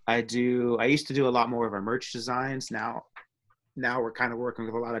 I used to do a lot more of our merch designs. Now we're kind of working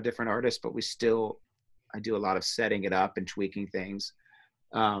with a lot of different artists, but I do a lot of setting it up and tweaking things.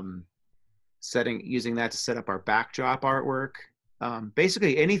 Using that to set up our backdrop artwork.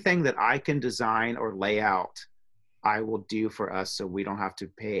 Basically anything that I can design or lay out, I will do for us so we don't have to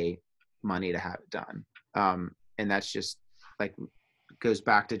pay money to have it done. And that's just like, goes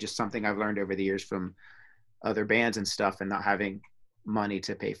back to just something I've learned over the years from other bands and stuff, and not having money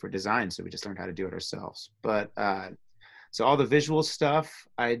to pay for design. So we just learned how to do it ourselves. But so all the visual stuff,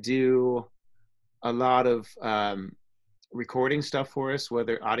 I do a lot of recording stuff for us,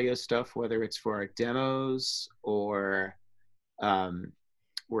 whether audio stuff, whether it's for our demos or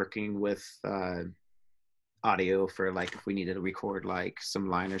working with audio for like if we needed to record like some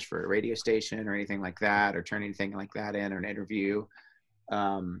liners for a radio station or anything like that, or turn anything like that in, or an interview.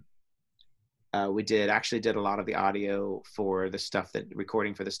 We actually did a lot of the audio for the stuff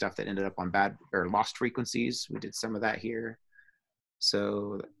recording for the stuff that ended up on bad or lost frequencies. We did some of that here.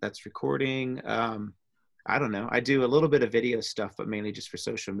 So that's recording. I don't know. I do a little bit of video stuff, but mainly just for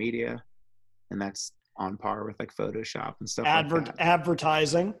social media. And that's on par with like Photoshop and stuff like that.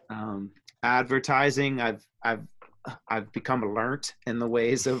 Advertising. Advertising. I've become learnt in the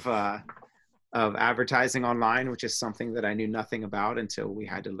ways of advertising online, which is something that I knew nothing about until we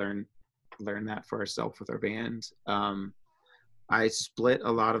had to learn that for ourselves with our band. I split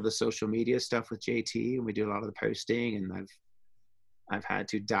a lot of the social media stuff with JT, and we do a lot of the posting, and I've had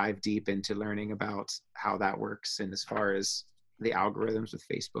to dive deep into learning about how that works, and as far as the algorithms with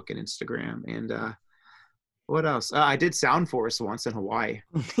Facebook and Instagram. And what else? I did Soundforce once in Hawaii.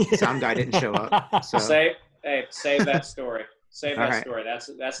 Sound guy didn't show up. So. Save that story. Save that story. That's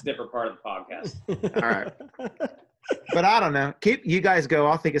a different part of the podcast. All right. But I don't know. Keep you guys go.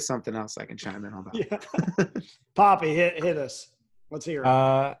 I'll think of something else I can chime in on about. Yeah. Poppy, hit us. Let's hear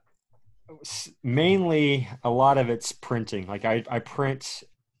it. Mainly, a lot of it's printing. Like I print.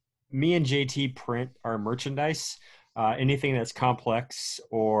 Me and JT print our merchandise. Anything that's complex,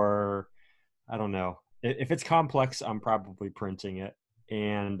 or I don't know. If it's complex, I'm probably printing it,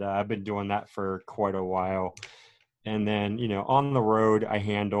 and I've been doing that for quite a while. And then, on the road, I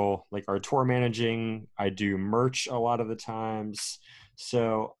handle like our tour managing. I do merch a lot of the times.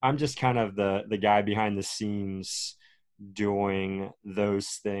 So I'm just kind of the guy behind the scenes doing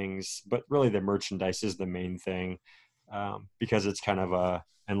those things. But really the merchandise is the main thing, because it's kind of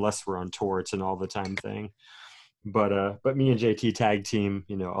unless we're on tour, it's an all the time thing. But me and JT tag team,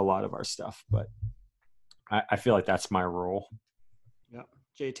 a lot of our stuff. But I feel like that's my role. Yeah.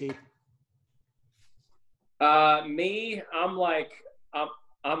 JT. Me, I'm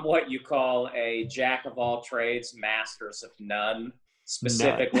what you call a jack of all trades, masters of none.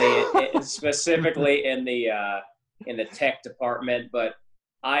 Specifically in the tech department. But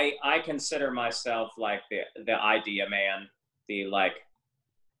I consider myself like the idea man.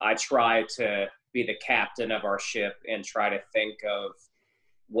 I try to be the captain of our ship and try to think of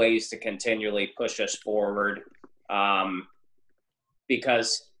ways to continually push us forward.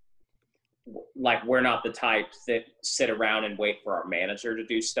 Because we're not the type that sit around and wait for our manager to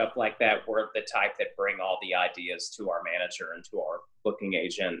do stuff like that. We're the type that bring all the ideas to our manager and to our booking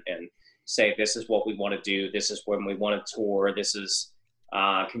agent and say, this is what we want to do. This is when we want to tour. This is,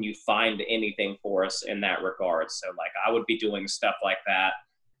 can you find anything for us in that regard? So I would be doing stuff like that.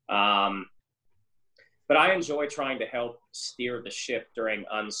 But I enjoy trying to help steer the ship during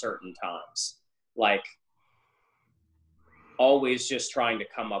uncertain times. Always just trying to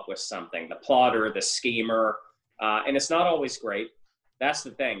come up with something, the plotter, the schemer, and it's not always great. That's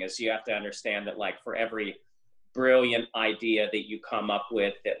the thing, is you have to understand that for every brilliant idea that you come up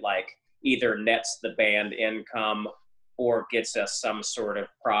with that either nets the band income or gets us some sort of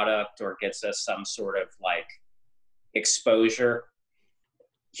product or gets us some sort of exposure,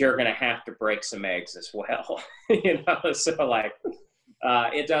 you're going to have to break some eggs as well. So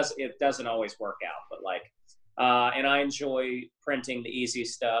it doesn't always work out, but and I enjoy printing the easy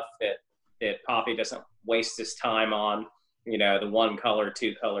stuff that Poppy doesn't waste his time on, the 1 color,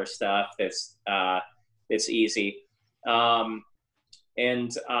 2 color stuff that's easy.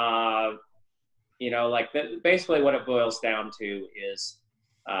 Basically what it boils down to is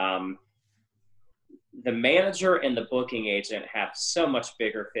the manager and the booking agent have so much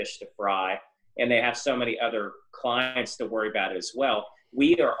bigger fish to fry, and they have so many other clients to worry about as well.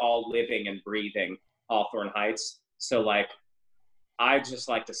 We are all living and breathing Hawthorne Heights. So I just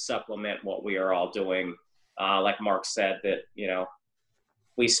like to supplement what we are all doing. Like Mark said, that,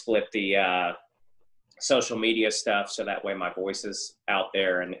 we split the social media stuff. So that way my voice is out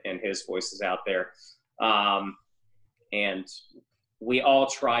there and his voice is out there. And we all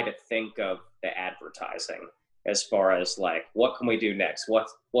try to think of the advertising as far as what can we do next? What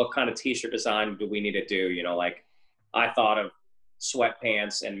kind of t-shirt design do we need to do? I thought of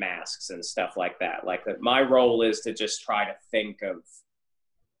sweatpants and masks and stuff like that. My role is to just try to think of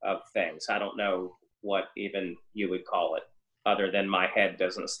things. I don't know what even you would call it, other than my head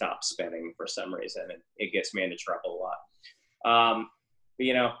doesn't stop spinning for some reason, and it gets me into trouble a lot.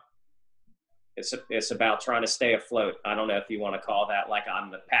 But it's about trying to stay afloat. I don't know if you want to call that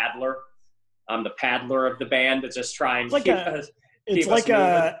I'm the paddler. I'm the paddler of the band to just try and keep us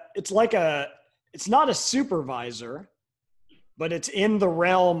moving. It's not a supervisor, but it's in the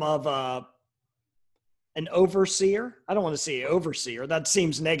realm of an overseer. I don't want to say overseer. That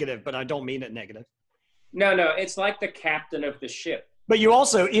seems negative, but I don't mean it negative. No, it's like the captain of the ship. But you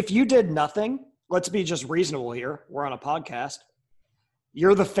also, if you did nothing, let's be just reasonable here. We're on a podcast.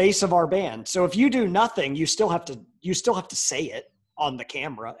 you're the face of our band. So if you do nothing, you still have to say it on the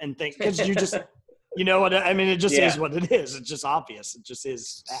camera and think, because you just, you know what I mean? It just is what it is. It's just obvious. It just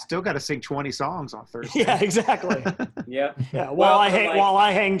is. Still got to sing 20 songs on Thursday. Yeah, exactly. Yeah. Yeah. While I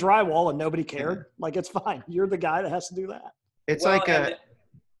hang drywall and nobody cared, like, it's fine. You're the guy that has to do that. It's like a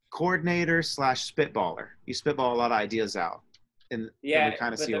coordinator / spitballer. You spitball a lot of ideas out, and we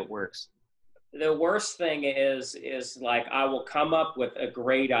kind of see what works. The worst thing is like, I will come up with a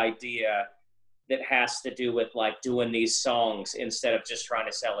great idea that has to do with like doing these songs instead of just trying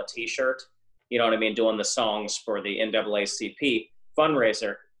to sell a t-shirt. You know what I mean? Doing the songs for the NAACP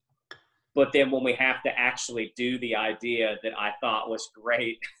fundraiser. But then when we have to actually do the idea that I thought was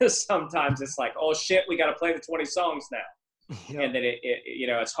great, sometimes it's like, oh shit, we got to play the 20 songs now. Yeah. And then it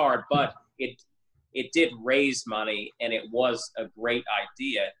it's hard, but it did raise money and it was a great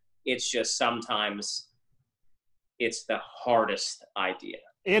idea. It's just sometimes it's the hardest idea.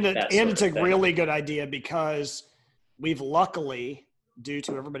 And it's a really good idea because we've luckily, due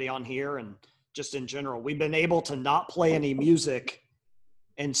to everybody on here and just in general, we've been able to not play any music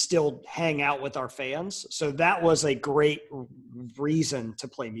and still hang out with our fans. So that was a great reason to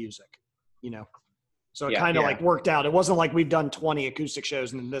play music, you know? So it kind of like worked out. It wasn't like we've done 20 acoustic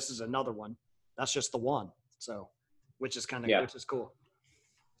shows and then this is another one. That's just the one. So, which is kind of, which is cool.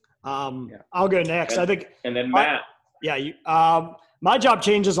 I'll go next. I think, and then Matt. My job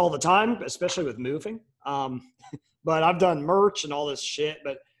changes all the time, especially with moving. But I've done merch and all this shit.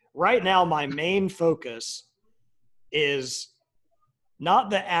 But right now, my main focus is not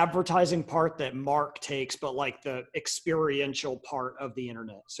the advertising part that Mark takes, but like the experiential part of the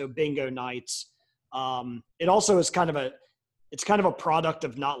internet. So bingo nights. It also is kind of a product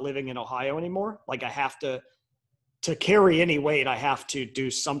of not living in Ohio anymore. Like, I have to carry any weight, I have to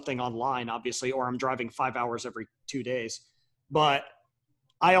do something online, obviously, or I'm driving 5 hours every 2 days. But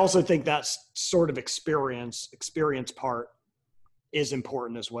I also think that sort of experience part is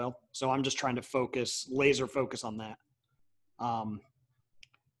important as well. So I'm just trying to laser focus on that.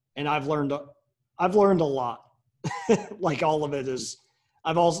 And I've learned a lot. Like, all of it is,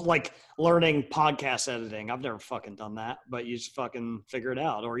 I've also like learning podcast editing. I've never fucking done that, but you just fucking figure it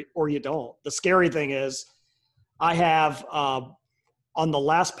out or you don't. The scary thing is, I have, on the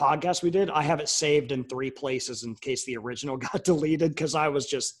last podcast we did, I have it saved in 3 places in case the original got deleted because I was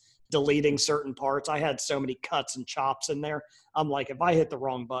just deleting certain parts. I had so many cuts and chops in there. I'm like, if I hit the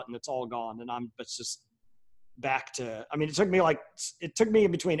wrong button, it's all gone. And it's just back to, I mean, it took me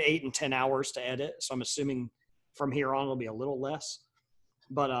between 8 and 10 hours to edit. So I'm assuming from here on it'll be a little less.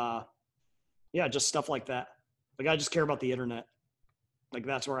 But just stuff like that. Like, I just care about the internet. Like,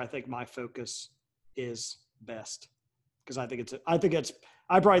 that's where I think my focus is best, because I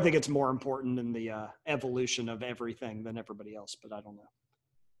probably think it's more important in the evolution of everything than everybody else, but I don't know.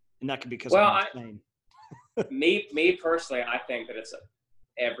 And that could be because I'm insane. me personally, I think that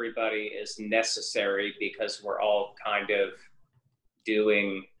everybody is necessary because we're all kind of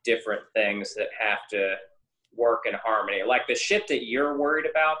doing different things that have to work in harmony. Like the shit that you're worried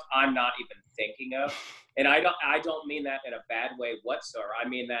about, I'm not even thinking of. And I don't mean that in a bad way whatsoever. I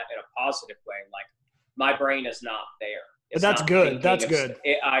mean that in a positive way. Like, my brain is not there. But that's good. That's good.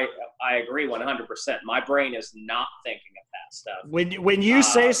 I agree 100%. My brain is not thinking of that stuff. When you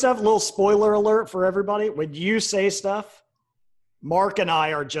say stuff, little spoiler alert for everybody, when you say stuff, Mark and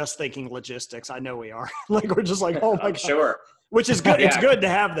I are just thinking logistics. I know we are. Like, we're just like, oh my God. Sure. Which is good. It's good to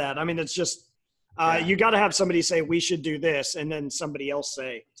have that. I mean, it's just, you got to have somebody say, we should do this. And then somebody else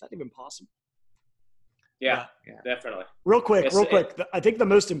say, is that even possible? Yeah, definitely. Real quick. I think the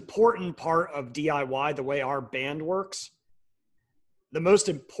most important part of DIY, the way our band works, the most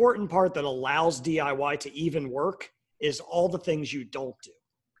important part that allows DIY to even work is all the things you don't do.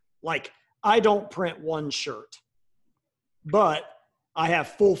 Like, I don't print one shirt, but I have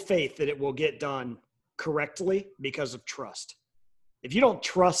full faith that it will get done correctly because of trust. If you don't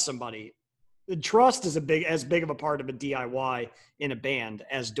trust somebody, the trust is as big of a part of a DIY in a band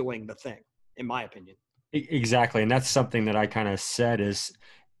as doing the thing, in my opinion. Exactly. And that's something that I kind of said is,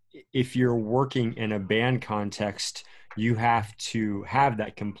 if you're working in a band context, you have to have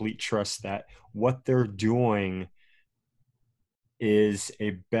that complete trust that what they're doing is a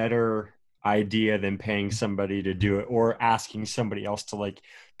better idea than paying somebody to do it or asking somebody else to like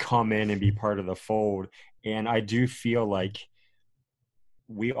come in and be part of the fold. And I do feel like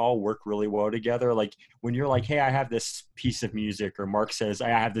we all work really well together. Like, when you're like, hey, I have this piece of music, or Mark says, I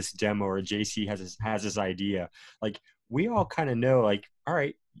have this demo, or JC has this idea. Like, we all kind of know, like, all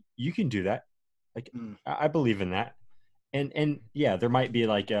right, you can do that. Like, I believe in that. And yeah, there might be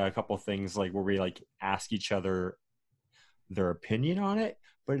like a couple things like where we like ask each other their opinion on it.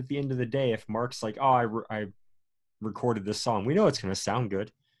 But at the end of the day, if Mark's like, oh, I recorded this song, we know it's going to sound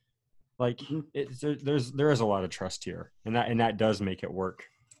good. Like there is a lot of trust here, and that does make it work.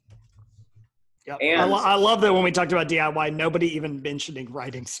 Yep. And I love that when we talked about DIY, nobody even mentioning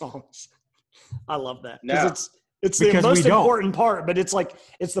writing songs. I love that because it's the Because most we don't. important part, but it's like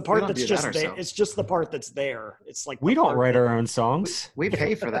it's the part don't that's do just that there. ourselves. It's just the part that's there. It's like We the don't part write that- our own songs. We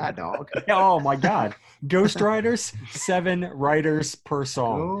pay for that, dog. Oh my God. Ghostwriters, 7 writers per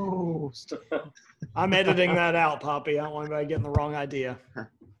song. Oh, I'm editing that out, Poppy. I don't want anybody getting the wrong idea.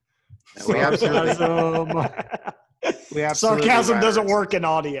 we absolutely, we absolutely Sarcasm write doesn't our- work in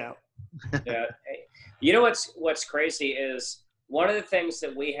audio. Yeah. You know what's crazy is one of the things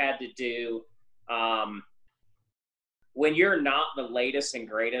that we had to do when you're not the latest and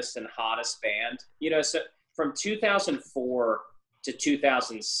greatest and hottest band, so from 2004 to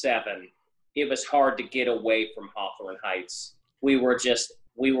 2007, it was hard to get away from Hawthorne Heights. We were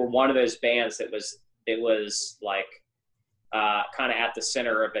one of those bands that was like kind of at the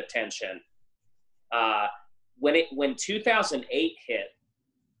center of attention. When 2008 hit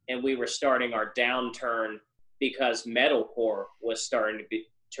and we were starting our downturn because metalcore was starting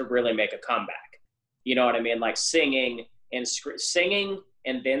to really make a comeback. You know what I mean? Like singing and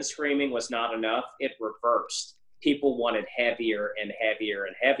then screaming was not enough. It reversed. People wanted heavier and heavier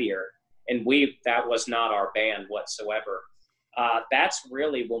and heavier. And that was not our band whatsoever. That's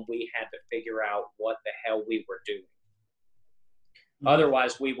really when we had to figure out what the hell we were doing.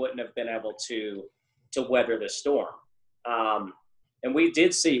 Otherwise, we wouldn't have been able to weather the storm. And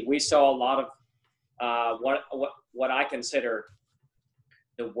we saw a lot of what I consider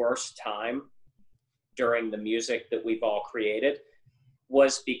the worst time during the music that we've all created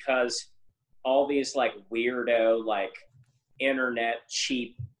was because all these like weirdo, like internet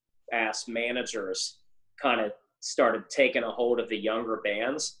cheap ass managers kind of started taking a hold of the younger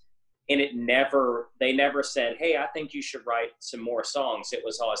bands. And they never said, hey, I think you should write some more songs. It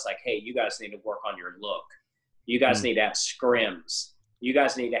was always like, hey, you guys need to work on your look. You guys need to have scrims. You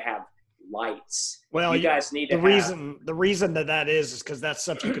guys need to have lights. Well, you guys need to the reason that is because that's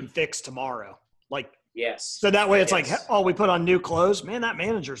stuff you can fix tomorrow. Like, yes. so that way it's Yes. like, oh, we put on new clothes. Man, that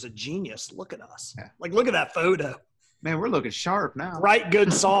manager's a genius. Look at us. Yeah. Like, look at that photo. Man, we're looking sharp now. Write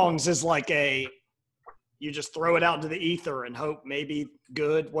good songs is like you just throw it out into the ether and hope maybe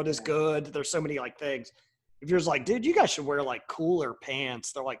good. What is good? There's so many like things. If you're just like, dude, you guys should wear like cooler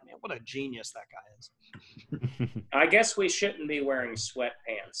pants. They're like, man, what a genius that guy is. I guess we shouldn't be wearing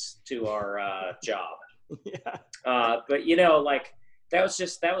sweatpants to our job. Yeah. But like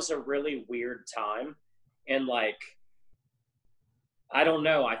that was a really weird time. And like, I don't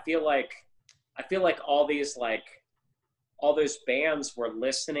know. I feel like all those bands were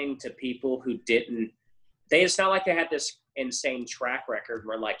listening to people who it's not like they had this insane track record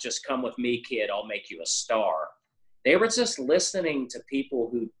where like, just come with me, kid, I'll make you a star. They were just listening to people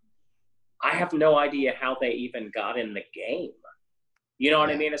who I have no idea how they even got in the game. You know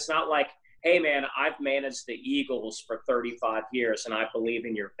what I mean? It's not like, hey man, I've managed the Eagles for 35 years and I believe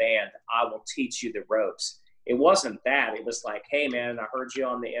in your band. I will teach you the ropes. It wasn't that. It was like, hey man, I heard you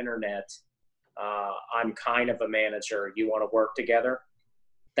on the internet. I'm kind of a manager. You want to work together?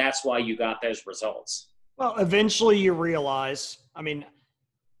 That's why you got those results. Well, eventually you realize, I mean,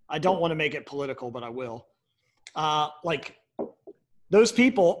 I don't want to make it political, but I will. Like those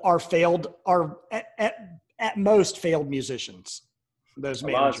people are at most failed musicians. Those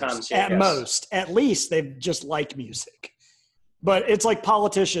managers, lot of times, at yes. most, at least they just like music. But it's like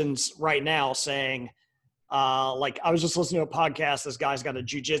politicians right now saying, like I was just listening to a podcast. This guy's got a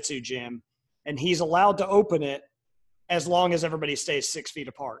jiu-jitsu gym and he's allowed to open it as long as everybody stays 6 feet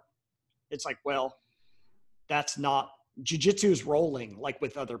apart. It's like, well, that's not jiu-jitsu is rolling like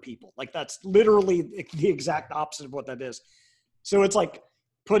with other people. Like that's literally the exact opposite of what that is. So it's like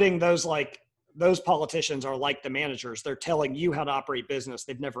putting those politicians are like the managers. They're telling you how to operate business.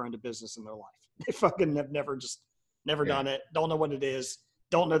 They've never owned a business in their life. They fucking have never done it. Don't know what it is.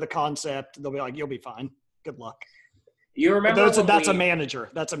 Don't know the concept. They'll be like, you'll be fine. Good luck. You remember That's a manager.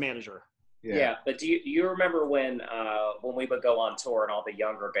 That's a manager. Yeah, but do you remember when we would go on tour and all the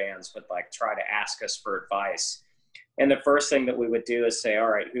younger bands would like try to ask us for advice, and the first thing that we would do is say, all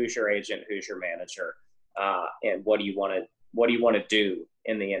right, who's your agent, who's your manager, and what do you want to do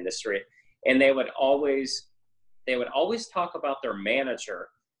in the industry? And they would always talk about their manager,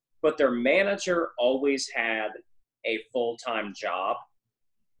 but their manager always had a full-time job,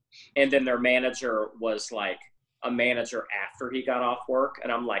 and then their manager was like a manager after he got off work,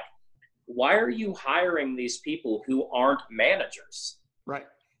 and I'm like, why are you hiring these people who aren't managers? Right.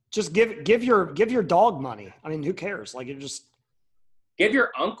 Just give your dog money. I mean, who cares? Like, you just give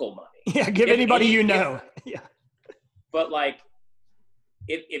your uncle money. Yeah, give anybody you know. Yeah. But like,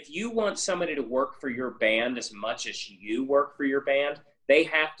 if you want somebody to work for your band as much as you work for your band, they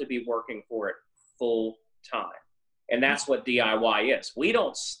have to be working for it full time. And that's what DIY is. We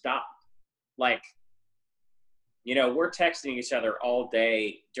don't stop. Like, you know, we're texting each other all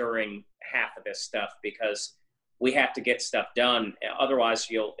day during half of this stuff because we have to get stuff done. Otherwise,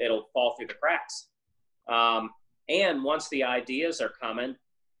 it'll fall through the cracks. And once the ideas are coming,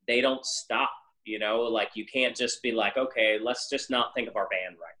 they don't stop. You know, like you can't just be like, okay, let's just not think of our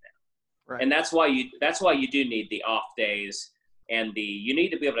band right now. Right. And that's why you do need the off days, and you need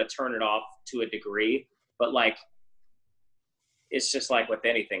to be able to turn it off to a degree. But like, it's just like with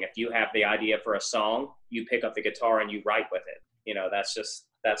anything. If you have the idea for a song, you pick up the guitar and you write with it. You know,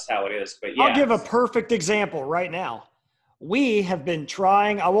 that's how it is. But yeah, I'll give a perfect example right now. We have been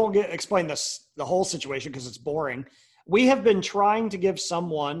trying. I won't explain the whole situation because it's boring. We have been trying to give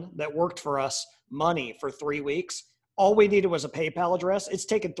someone that worked for us money for 3 weeks. All we needed was a PayPal address. It's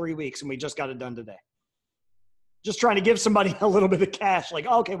taken 3 weeks, and we just got it done today. Just trying to give somebody a little bit of cash. Like,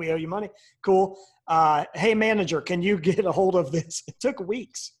 oh, okay, we owe you money. Cool. Hey, manager, can you get a hold of this? It took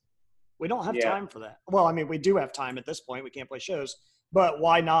weeks. We don't have time for that. Well, I mean, we do have time at this point. We can't play shows. But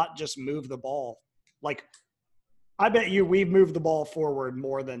why not just move the ball? Like, I bet you we've moved the ball forward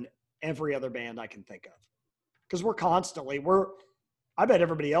more than every other band I can think of. Because I bet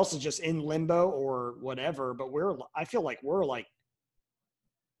everybody else is just in limbo or whatever, but I feel like we're like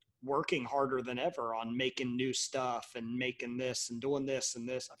working harder than ever on making new stuff and making this and doing this and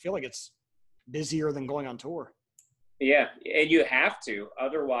this. I feel like it's busier than going on tour. Yeah, and you have to,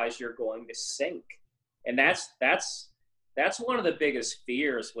 otherwise you're going to sink. And that's one of the biggest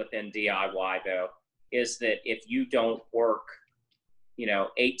fears within DIY though, is that if you don't work,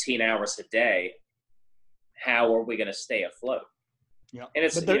 18 hours a day, how are we going to stay afloat? Yeah. And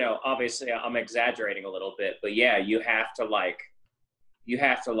it's, obviously I'm exaggerating a little bit, but yeah, you have to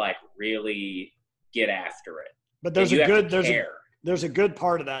really get after it. But there's a good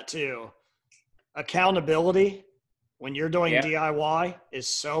part of that too. Accountability when you're doing DIY is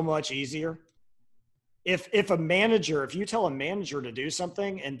so much easier. If you tell a manager to do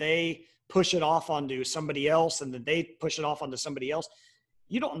something and they push it off onto somebody else and then they push it off onto somebody else,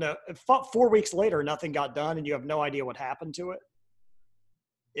 you don't know. 4 weeks later, nothing got done and you have no idea what happened to it.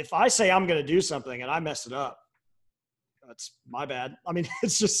 If I say I'm going to do something and I mess it up, that's my bad. I mean,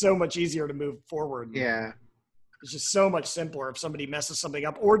 it's just so much easier to move forward. Yeah. It's just so much simpler if somebody messes something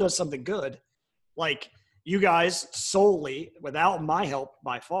up or does something good. Like you guys solely, without my help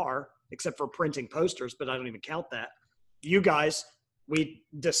by far, except for printing posters, but I don't even count that. You guys, we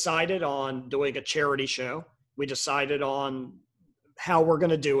decided on doing a charity show. We decided on how we're going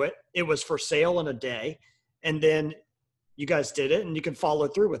to do it. It was for sale in a day. And then you guys did it and you can follow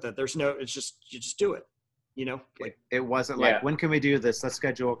through with it. You just do it, like it wasn't like, when can we do this? Let's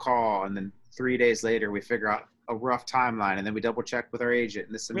schedule a call. And then 3 days later, we figure out a rough timeline and then we double check with our agent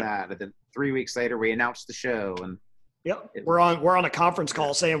and this and that. And then 3 weeks later, we announce the show and we're on a conference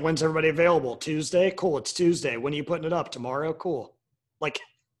call saying, when's everybody available? Tuesday? Cool. It's Tuesday. When are you putting it up? Tomorrow? Cool. Like,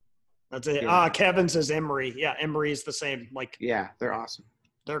 that's it. Yeah. Kevin says Emory. Yeah, Emory's the same. Like, yeah, they're awesome.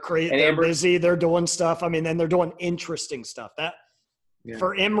 They're crazy. They're busy. They're doing stuff. I mean, then they're doing interesting stuff.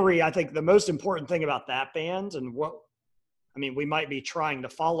 For Emory, I think the most important thing about that band and we might be trying to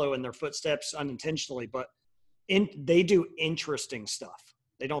follow in their footsteps unintentionally, but they do interesting stuff.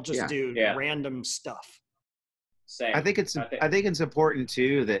 They don't just do random stuff. Same. I think it's important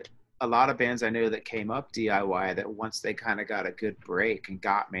too that a lot of bands I know that came up DIY, that once they kind of got a good break and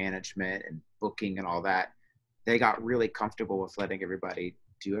got management and booking and all that, they got really comfortable with letting everybody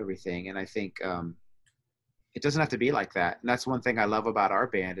do everything. And I think it doesn't have to be like that. And that's one thing I love about our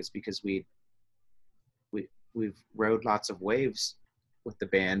band is because we've rode lots of waves with the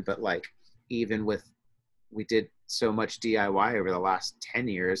band, but like we did so much DIY over the last 10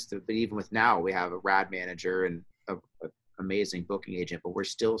 years, but even with now we have a rad manager and a amazing booking agent, but we're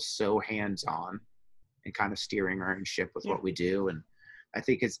still so hands-on and kind of steering our own ship with what we do. And I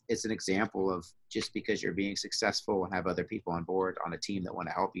think it's an example of just because you're being successful and have other people on board on a team that want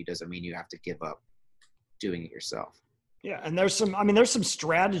to help you doesn't mean you have to give up doing it yourself. Yeah. And there's some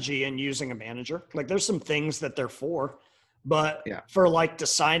strategy in using a manager. Like there's some things that they're for, but for like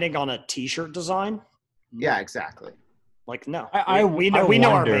deciding on a t-shirt design. Yeah, exactly. Like, no, we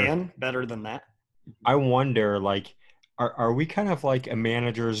know our band better than that. I wonder, like, are we kind of like a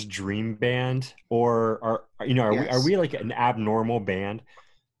manager's dream band, or are we like an abnormal band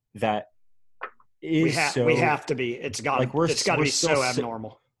that is we have to be? It's got to be so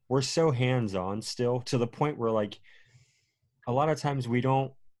abnormal. we're so hands-on still, to the point where like a lot of times we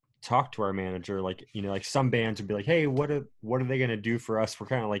don't talk to our manager. Like, you know, like some bands would be like, hey, what are they going to do for us? We're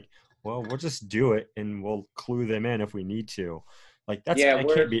kind of like, well, we'll just do it and we'll clue them in if we need to. Like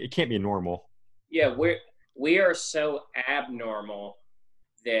it can't be normal. Yeah, we are so abnormal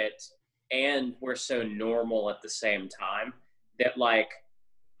and we're so normal at the same time that like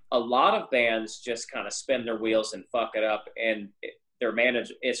a lot of bands just kind of spin their wheels and fuck it up, and their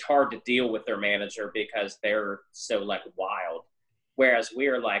manager, it's hard to deal with their manager because they're so like wild. Whereas we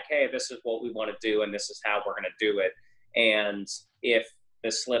are like, hey, this is what we want to do and this is how we're going to do it. And if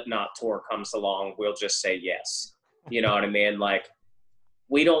the Slipknot tour comes along, we'll just say yes. You know what I mean? Like,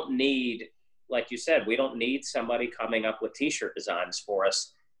 we don't need, like you said, we don't need somebody coming up with t-shirt designs for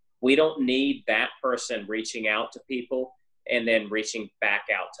us. We don't need that person reaching out to people and then reaching back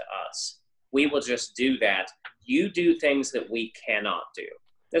out to us. We will just do that. You do things that we cannot do.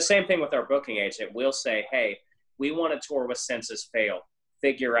 The same thing with our booking agent. We'll say, hey, we want to tour with Senses Fail.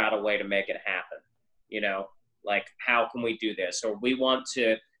 Figure out a way to make it happen. You know, like, how can we do this? Or we want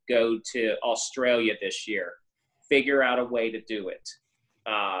to go to Australia this year. Figure out a way to do it.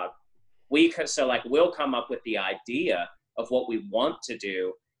 We'll come up with the idea of what we want to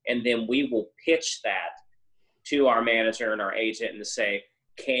do, and then we will pitch that to our manager and our agent and say,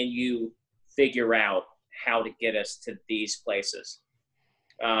 can you figure out how to get us to these places?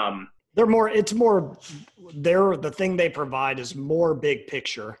 The thing they provide is more big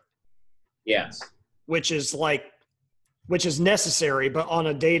picture. Yes. Which is necessary, but on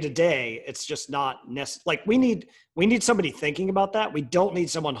a day-to-day, it's just not necessary. Like, we need somebody thinking about that. We don't need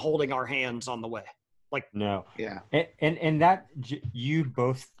someone holding our hands on the way. Like, no. Yeah. And that, you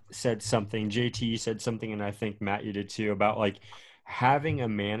both said something, JT said something, and I think Matt, you did too, about like having a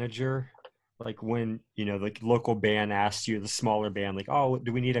manager. Like, when, you know, the local band asks you, the smaller band, like, oh,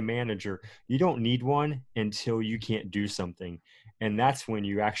 do we need a manager? You don't need one until you can't do something. And that's when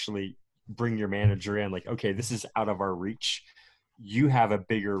you actually bring your manager in, like, okay, this is out of our reach. You have a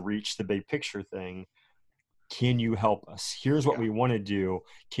bigger reach, the big picture thing. Can you help us? Here's what we want to do.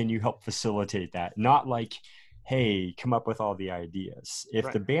 Can you help facilitate that? Not like, hey, come up with all the ideas.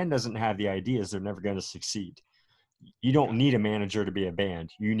 If the band doesn't have the ideas, they're never going to succeed. You don't need a manager to be a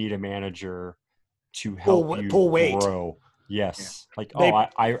band. You need a manager to help you grow. Yes. Yeah.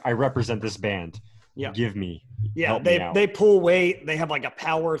 Like, I represent this band. Yeah. Give me. Yeah. Help me out. They pull weight. They have like a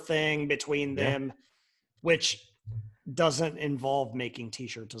power thing between them, which doesn't involve making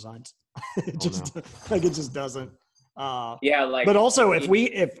t-shirt designs. It just doesn't. But also if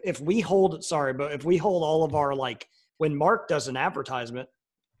we hold all of our, like, when Mark does an advertisement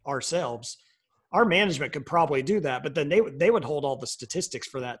ourselves, our management could probably do that, but then they would hold all the statistics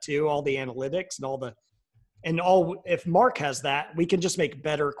for that too, all the analytics and if Mark has that, we can just make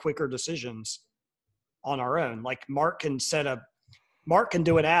better, quicker decisions on our own. Like, Mark can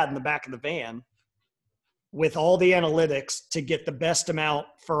do an ad in the back of the van with all the analytics to get the best amount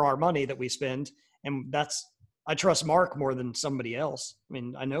for our money that we spend. And I trust Mark more than somebody else. I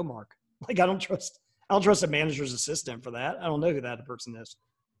mean, I know Mark. Like, I don't trust a manager's assistant for that. I don't know who that person is.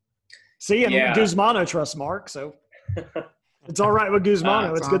 See, and Guzmano trusts Mark, so it's all right with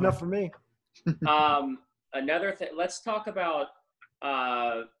Guzmano. It's good enough for me. Another thing, let's talk about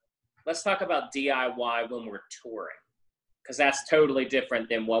DIY when we're touring, because that's totally different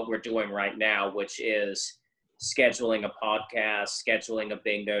than what we're doing right now, which is scheduling a podcast, scheduling a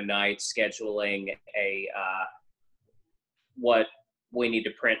bingo night, scheduling what we need to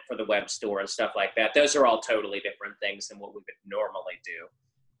print for the web store and stuff like that. Those are all totally different things than what we would normally do.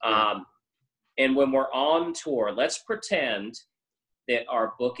 And when we're on tour, let's pretend that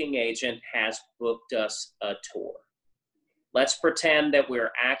our booking agent has booked us a tour. Let's pretend that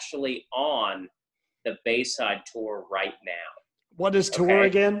we're actually on the Bayside tour right now. What is tour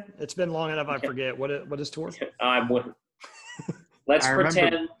again? It's been long enough I forget. What is tour? Let's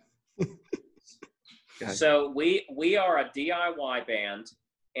pretend. So we are a DIY band,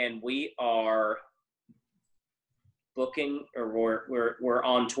 and we are booking, or we're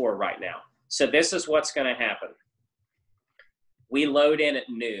on tour right now. So this is what's going to happen. We load in at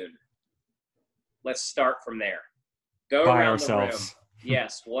noon. Let's start from there. Go by around ourselves. the room.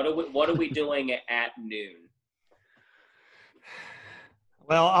 Yes. What are we doing at noon?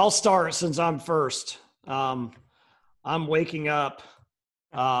 Well, I'll start since I'm first. I'm waking up.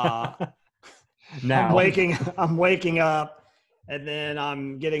 Now I'm waking up, and then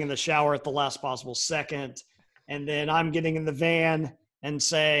I'm getting in the shower at the last possible second, and then I'm getting in the van and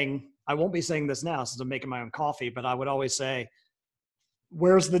saying, I won't be saying this now since I'm making my own coffee, but I would always say,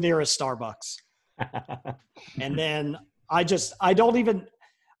 where's the nearest Starbucks? And then I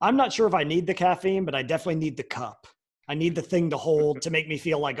I'm not sure if I need the caffeine, but I definitely need the cup. I need the thing to hold to make me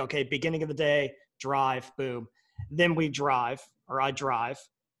feel like, okay, beginning of the day, drive, boom. Then we drive, or I drive,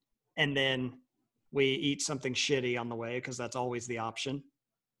 and then we eat something shitty on the way because that's always the option.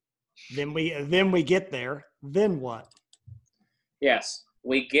 Then we get there. Then what? Yes,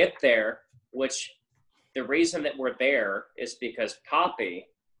 we get there, which the reason that we're there is because Poppy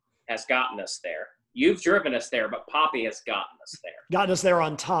has gotten us there. You've driven us there, but Poppy has gotten us there. Gotten us there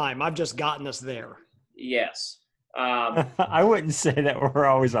on time. I've just gotten us there. Yes. I wouldn't say that we're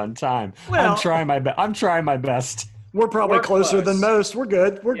always on time. Well- I'm trying my best. We're probably We're closer close. than most. We're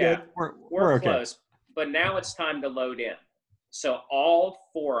good. We're Yeah. good. We're okay. close. But now it's time to load in. So all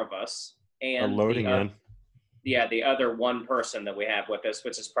four of us Are and loading the, in. Yeah, the other one person that we have with us,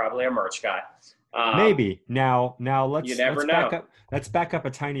 which is probably a merch guy. Maybe. Now let's you never back know. up. Let's back up a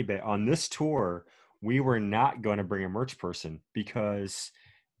tiny bit. On this tour, we were not going to bring a merch person because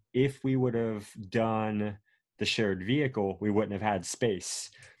if we would have done the shared vehicle, we wouldn't have had space.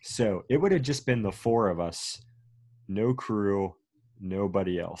 So it would have just been the four of us, no crew,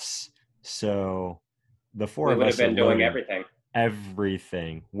 nobody else. So the four We of would us have been are doing loading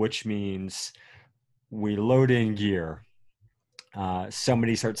everything, which means we load in gear.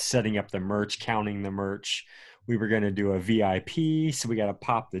 Somebody starts setting up the merch, counting the merch. We were going to do a VIP, so we got to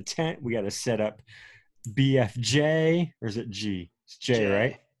pop the tent. We got to set up BFJ, or is it G? It's J, J.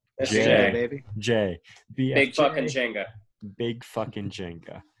 right? That's J. Jay. baby. J. BFJ. Big fucking Jenga. Big fucking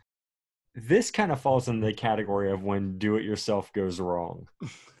Jenga. This kind of falls in the category of when do-it-yourself goes wrong.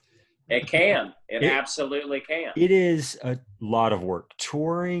 It can. It It- absolutely can. It is a lot of work.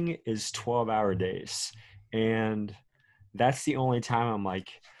 Touring is 12-hour days. And that's the only time I'm like,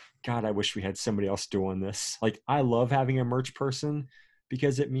 God, I wish we had somebody else doing this. Like, I love having a merch person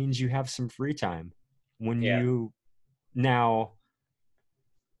because it means you have some free time. When Yeah. now,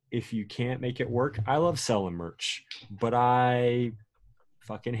 if you can't make it work, I love selling merch, but I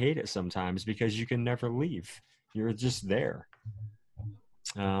fucking hate it sometimes because you can never leave. You're just there.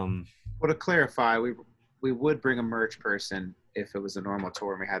 Well, to clarify, we would bring a merch person if it was a normal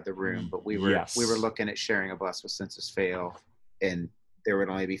tour and we had the room, but we were Yes. looking at sharing a bus with Census Fail, and there would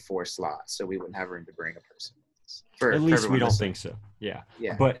only be 4 slots, so we wouldn't have room to bring a person. For At least we everyone don't listening. think so. Yeah.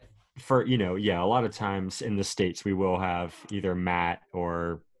 Yeah. But for, a lot of times in the States, we will have either Matt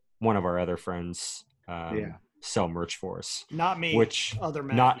or one of our other friends sell merch for us. Not me. Which Other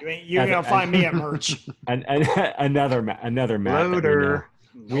Matt. not- You ain't gonna find me at merch. And another Matt that Loader.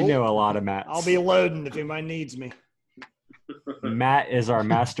 we know a lot of Matts. I'll be loading if anybody needs me. Matt is our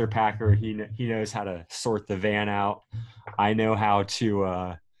master packer. He knows how to sort the van out. I know how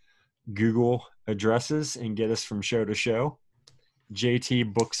to Google addresses and get us from show to show. JT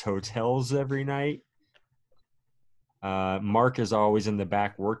books hotels every night. Mark is always in the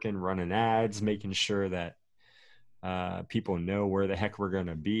back working, running ads, making sure that people know where the heck we're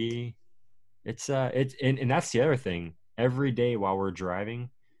gonna be. And that's the other thing. Every day while we're driving,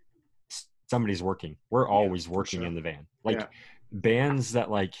 somebody's working. We're always working sure. in the van. Bands that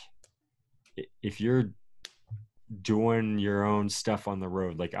if you're doing your own stuff on the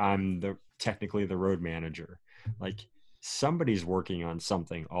road, like I'm technically the road manager, somebody's working on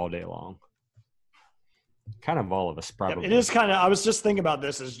something all day long. Kind of all of us probably. It is kind of, I was just thinking about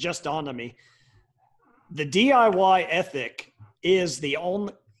this, it's just dawned on me. The DIY ethic is the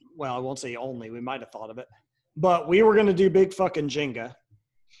only, well, I won't say only, we might have thought of it, but we were going to do big fucking Jenga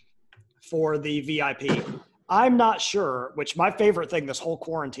for the VIP. I'm not sure, which my favorite thing this whole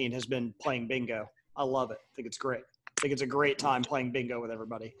quarantine has been playing bingo. I love it. I think it's great. I think it's a great time playing bingo with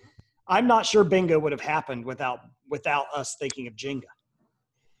everybody. I'm not sure bingo would have happened without us thinking of Jenga.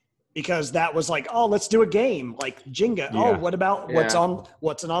 Because that was like, oh, let's do a game like Jenga. Yeah. Oh, what about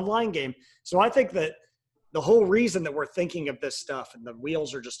what's an online game? So I think that the whole reason that we're thinking of this stuff and the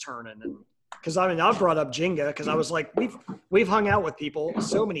wheels are just turning, and because I brought up Jenga because I was like, we've hung out with people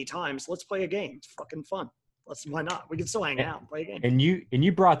so many times. Let's play a game. It's fucking fun. Why not? We can still hang out and play a game. And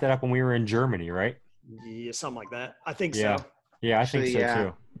you brought that up when we were in Germany, right? Yeah, something like that. I think Yeah. so. Yeah, I think Actually, so yeah.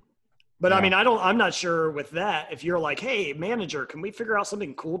 too. But Yeah. I mean, I'm not sure with that. If you're like, hey, manager, can we figure out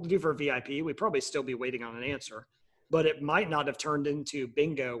something cool to do for VIP? We'd probably still be waiting on an answer. But it might not have turned into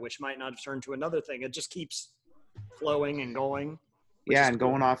bingo, which might not have turned to another thing. It just keeps flowing and going. Yeah, is and cool.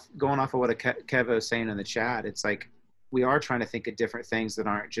 going off of what Kevo was saying in the chat, it's like we are trying to think of different things that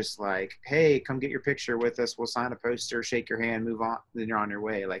aren't just like, hey, come get your picture with us, we'll sign a poster, shake your hand, move on, then you're on your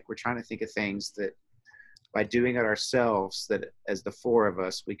way. Like, we're trying to think of things that by doing it ourselves, that as the 4 of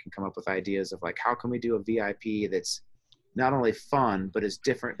us, we can come up with ideas of like, how can we do a VIP that's not only fun but is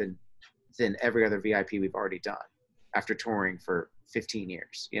different than every other VIP we've already done after touring for 15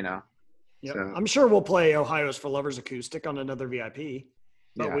 years, you know? Yep. So, I'm sure we'll play Ohio's for Lovers acoustic on another VIP,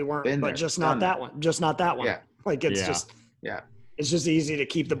 but yeah, we weren't, been but there, just done not that one. Just not that one. Yeah. Like it's Yeah. just, Yeah. it's just easy to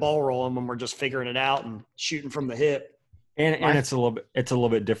keep the ball rolling when we're just figuring it out and shooting from the hip. And it's a little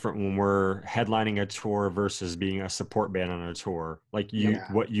bit different when we're headlining a tour versus being a support band on a tour. Like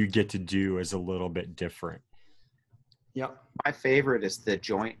what you get to do is a little bit different. Yep. My favorite is the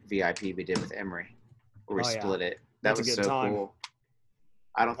joint VIP we did with Emory, where we split it. That That's a was good so time. cool.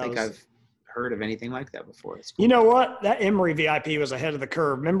 I don't think I've heard of anything like that before. It's cool. You know what? That Emory VIP was ahead of the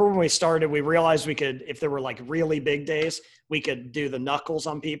curve. Remember when we started, we realized we could, if there were like really big days, we could do the knuckles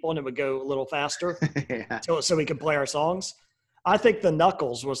on people and it would go a little faster Yeah. so we could play our songs. I think the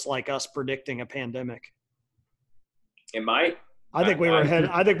knuckles was like us predicting a pandemic. It might. I think we were ahead.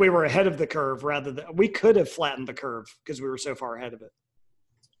 I think we were ahead of the curve rather than we could have flattened the curve because we were so far ahead of it.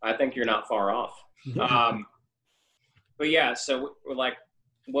 I think you're not far off. But yeah, so we're like,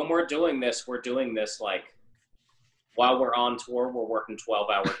 when we're doing this like while we're on tour, we're working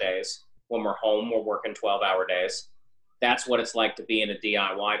 12-hour days. When we're home, we're working 12-hour days. That's what it's like to be in a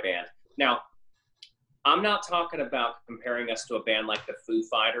DIY band. Now, I'm not talking about comparing us to a band like the Foo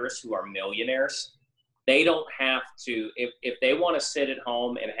Fighters, who are millionaires. They don't have to, if they want to sit at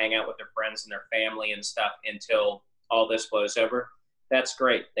home and hang out with their friends and their family and stuff until all this blows over, that's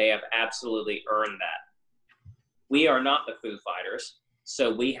great. They have absolutely earned that. We are not the Foo Fighters,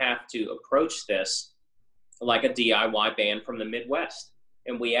 so we have to approach this like a DIY band from the Midwest.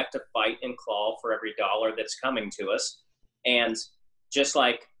 And we have to fight and claw for every dollar that's coming to us. And just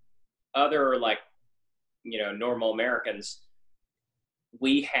like other, like, normal Americans,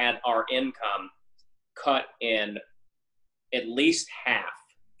 we had our income cut in at least half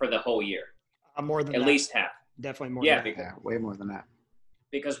for the whole year. More than at that. least half. Definitely more. Yeah, than that. Yeah, way more than that.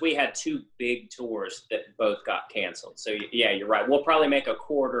 Because we had 2 big tours that both got canceled. So yeah, you're right. We'll probably make a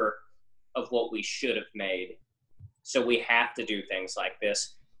quarter of what we should have made. So we have to do things like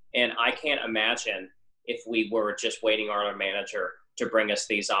this. And I can't imagine if we were just waiting on our manager to bring us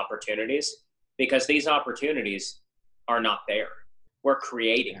these opportunities, because these opportunities are not there. We're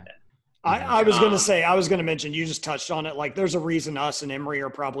creating them. I was going to mention, you just touched on it. Like there's a reason us and Emory are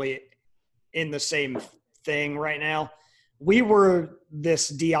probably in the same thing right now. We were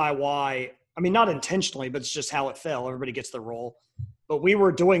this DIY. I mean, not intentionally, but it's just how it fell. Everybody gets the role. But we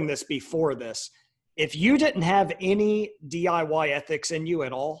were doing this before this. If you didn't have any DIY ethics in you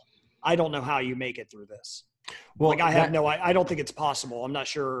at all, I don't know how you make it through this. Well, like I don't think it's possible. I'm not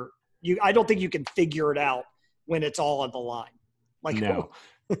sure. I don't think you can figure it out when it's all on the line. Like no.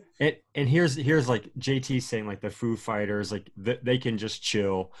 And here's like JT saying, like the Foo Fighters, like they can just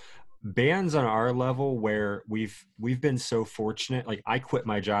chill. Bands on our level where we've been so fortunate. Like I quit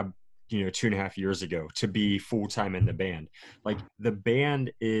my job, 2.5 years ago to be full-time in the band. Like the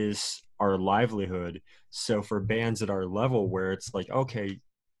band is our livelihood. So for bands at our level where it's like, okay,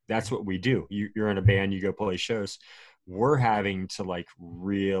 that's what we do. You're in a band, you go play shows. We're having to like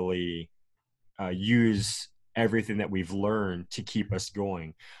really use everything that we've learned to keep us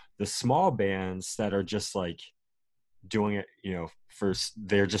going. The small bands that are just like doing it,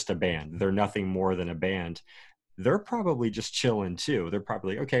 they're just a band. They're nothing more than a band. They're probably just chilling too. They're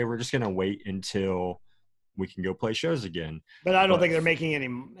probably, okay, we're just going to wait until we can go play shows again. But I don't think they're making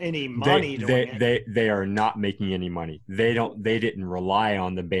any money doing it. They are not making any money. They didn't rely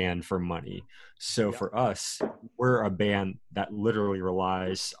on the band for money. So for us, we're a band that literally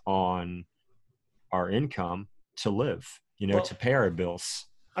relies on our income to live, to pay our bills.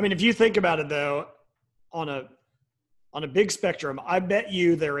 I mean, if you think about it though, on a big spectrum, I bet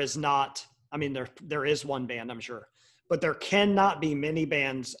you there is not, I mean, there is one band, I'm sure, but there cannot be many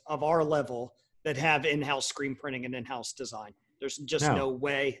bands of our level that have in-house screen printing and in-house design. There's just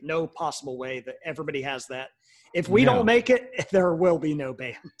no possible way that everybody has that. If we don't make it, there will be no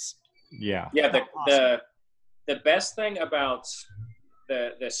bands. Yeah. Yeah. The best thing about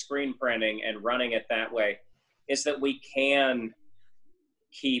the screen printing and running it that way is that we can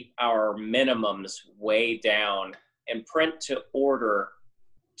keep our minimums way down and print to order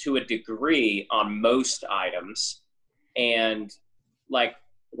to a degree on most items. And like,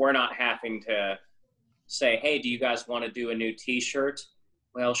 we're not having to say, hey, do you guys want to do a new t-shirt?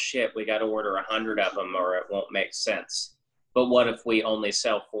 Well, shit, we got to order 100 of them or it won't make sense. But what if we only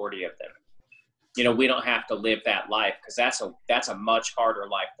sell 40 of them? We don't have to live that life, because that's a much harder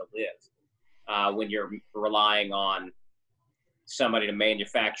life to live when you're relying on somebody to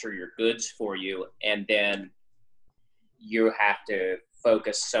manufacture your goods for you, and then you have to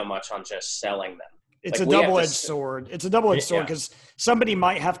focus so much on just selling them. It's like a double-edged sword. It's a double-edged sword because somebody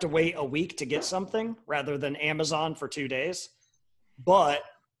might have to wait a week to get something rather than Amazon for 2 days. but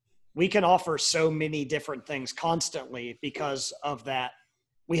we can offer so many different things constantly because of that.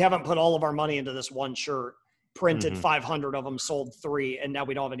 We haven't put all of our money into this one shirt, printed 500 of them, sold 3, and now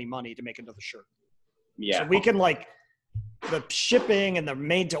we don't have any money to make another shirt. Yeah. So we can the shipping and the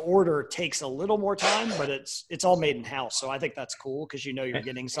made to order takes a little more time, but it's all made in house. So I think that's cool because you're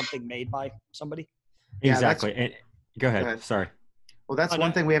getting something made by somebody. Yeah, Exactly. And go ahead. Sorry. Well, that's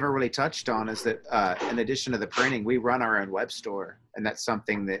one thing we haven't really touched on is that in addition to the printing, we run our own web store. And that's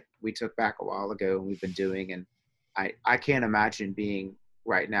something that we took back a while ago and we've been doing. And I can't imagine being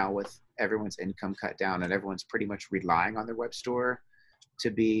right now with everyone's income cut down and everyone's pretty much relying on their web store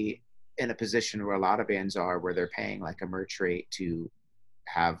to be in a position where a lot of bands are, where they're paying like a merch rate to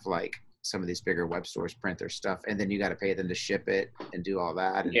have like some of these bigger web stores print their stuff. And then you got to pay them to ship it and do all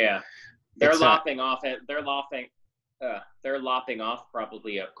that. And yeah. They're lopping off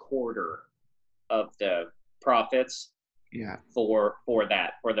probably a quarter of the profits. Yeah. For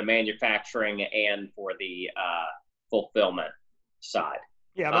the manufacturing and for the fulfillment side.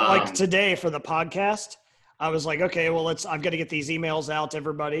 Yeah, but like today for the podcast, I was like, okay, well, I've got to get these emails out to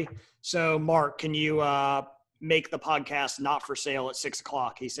everybody. So Mark, can you make the podcast not for sale at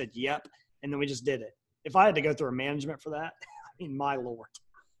 6:00? He said, yep. And then we just did it. If I had to go through a management for that, I mean, my Lord.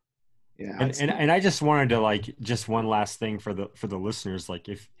 Yeah. And I just wanted to just one last thing for the listeners, like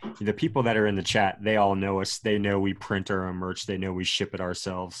if the people that are in the chat, they all know us, they know we print our own merch, they know we ship it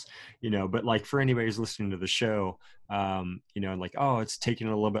ourselves, but like for anybody who's listening to the show, like, oh, it's taking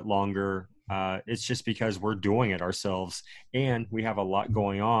a little bit longer. It's just because we're doing it ourselves and we have a lot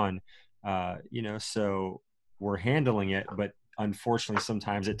going on, so we're handling it, but unfortunately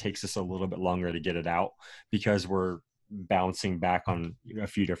sometimes it takes us a little bit longer to get it out because we're bouncing back on a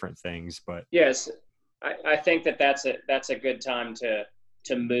few different things. But yes, I think that's a good time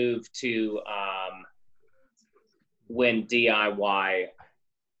to move to when DIY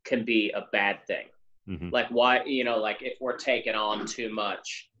can be a bad thing. Like why, like if we're taking on too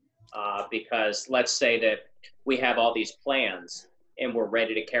much, because let's say that we have all these plans and we're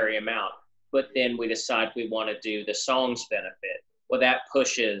ready to carry them out, but then we decide we want to do the songs benefit. Well, that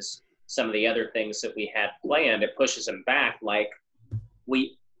pushes some of the other things that we had planned. It pushes them back. Like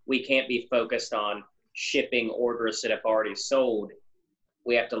we can't be focused on shipping orders that have already sold.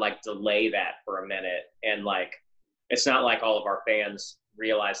 We have to like delay that for a minute. And like, it's not like all of our fans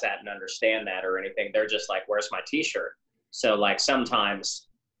realize that and understand that or anything. They're just like, where's my t-shirt? So like sometimes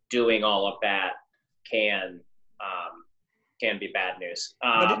doing all of that can be bad news.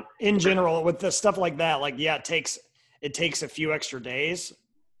 But in general, with the stuff like that, like, yeah, it takes a few extra days,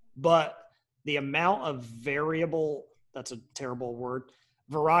 but the amount of that's a terrible word,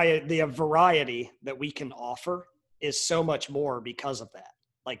 variety that we can offer is so much more because of that.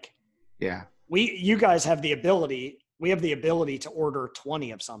 Like, yeah, you guys have the ability, we have the ability to order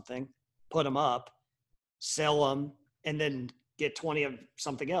 20 of something, put them up, sell them, and then get 20 of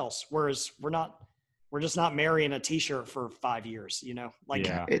something else. Whereas we're just not marrying a t-shirt for 5 years,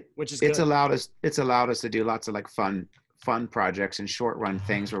 which is good. It's allowed us to do lots of like fun projects and short run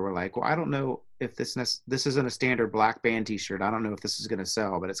things where we're like, well, I don't know if this isn't a standard black band t-shirt. I don't know if this is going to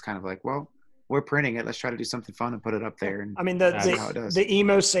sell, but it's kind of like, well, we're printing it. Let's try to do something fun and put it up there. And I mean, the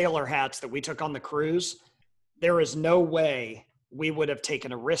emo sailor hats that we took on the cruise, there is no way we would have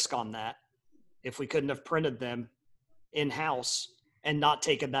taken a risk on that if we couldn't have printed them in-house and not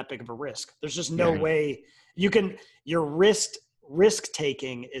taken that big of a risk. There's just no way your risk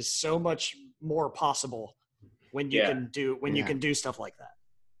taking is so much more possible when you can do stuff like that.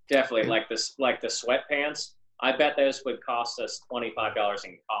 Definitely. Like the sweatpants, I bet those would cost us $25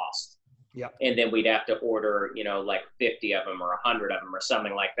 in cost. Yeah. And then we'd have to order, like 50 of them or 100 of them or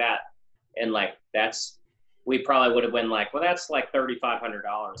something like that. And like, we probably would have been like, well, that's like $3,500.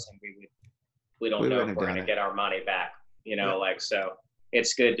 And we don't know if we're going to get our money back, so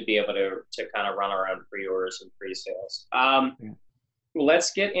it's good to be able to kind of run our own pre-orders and pre-sales.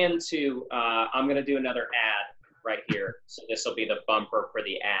 Let's get into, I'm going to do another ad right here. So this will be the bumper for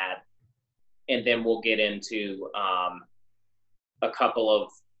the ad. And then we'll get into a couple of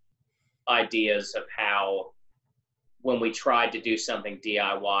ideas of how when we tried to do something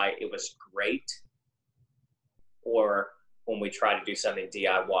DIY, it was great. Or when we tried to do something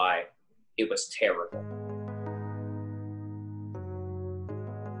DIY, it was terrible.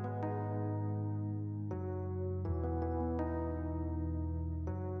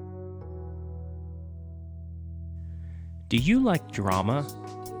 Do you like drama?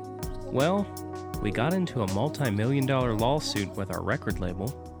 Well, we got into a multi-million-dollar lawsuit with our record label.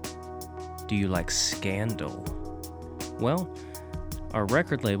 Do you like scandal? Well, Our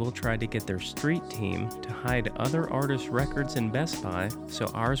record label tried to get their street team to hide other artists' records in Best Buy so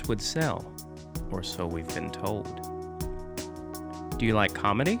ours would sell, or so we've been told. Do you like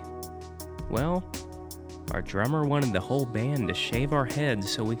comedy? Well, our drummer wanted the whole band to shave our heads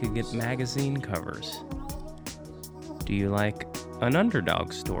so we could get magazine covers. Do you like an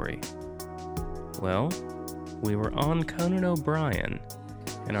underdog story? Well, we were on Conan O'Brien,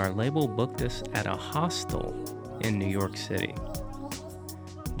 and our label booked us at a hostel in New York City.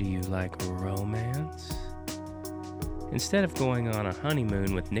 Do you like romance? Instead of going on a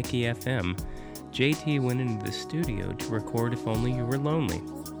honeymoon with Nikki FM, JT went into the studio to record If Only You Were Lonely.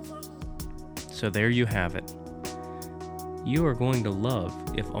 So there you have it. You are going to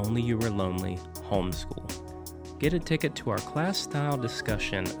love If Only You Were Lonely Homeschool. Get a ticket to our class-style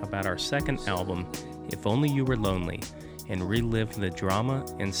discussion about our second album, If Only You Were Lonely, and relive the drama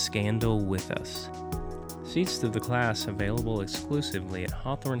and scandal with us. Seats to the class available exclusively at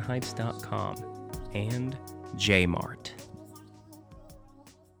hawthorneheights.com and Jmart.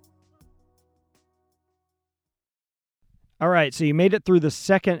 All right, so you made it through the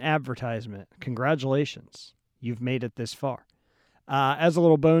second advertisement. Congratulations. You've made it this far. As a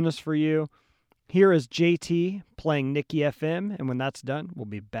little bonus for you, here is JT playing Nikki FM, and when that's done, we'll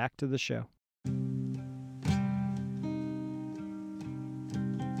be back to the show.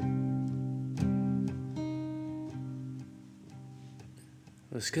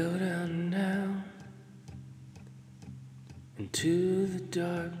 Let's go down now into the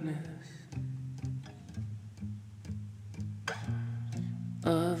darkness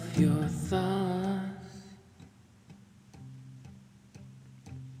of your thoughts.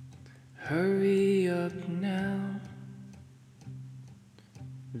 Hurry up now,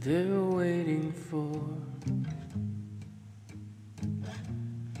 they're waiting for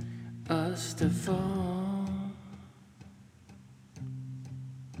us to fall.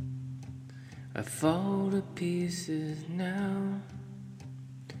 I fall to pieces now,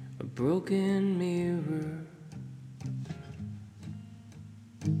 a broken mirror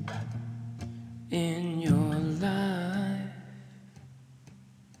in your life.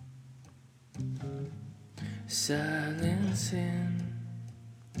 Silence in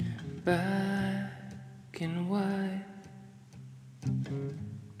black and white,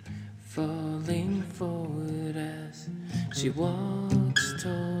 falling forward as she walks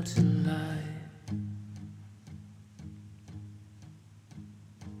towards the light.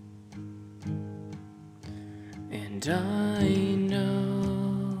 And I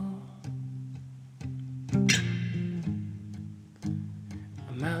know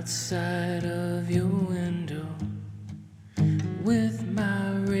I'm outside of your window with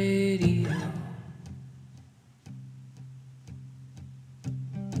my radio.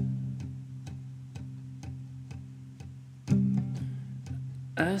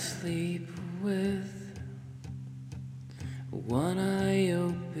 I sleep with one eye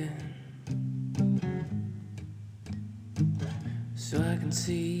open so I can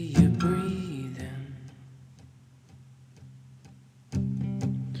see you breathing.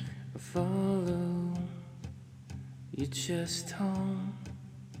 Follow you just home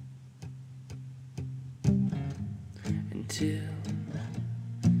until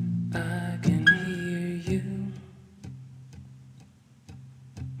I can hear you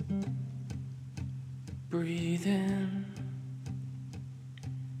breathe in,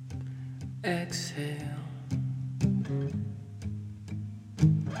 exhale.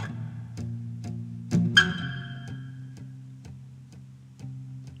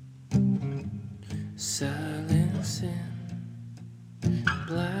 Silence in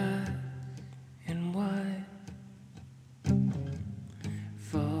black and white,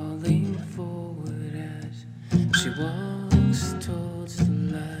 falling forward as she walks towards the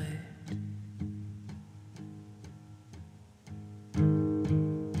light.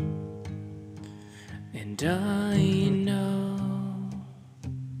 And I know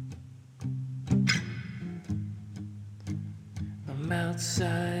I'm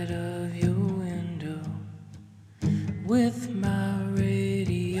outside of your window with my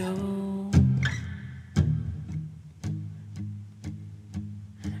radio,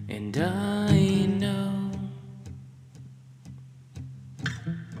 and I know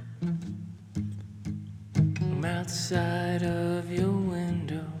I'm outside of your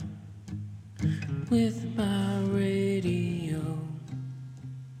window with my radio.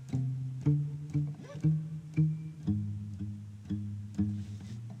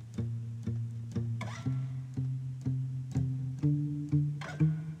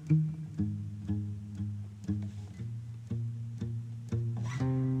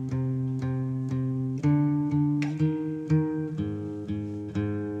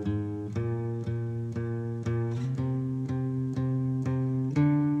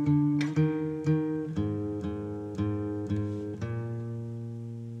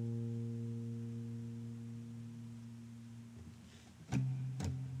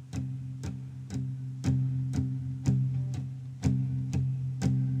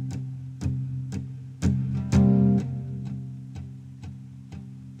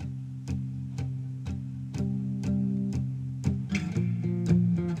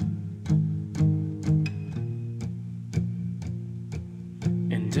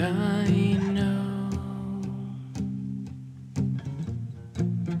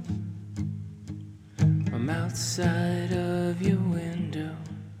 outside of your window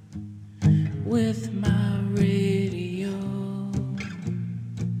with my radio,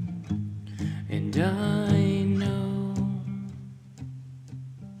 and I know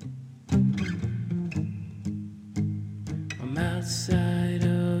I'm outside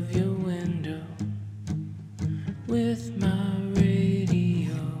of your window with my radio.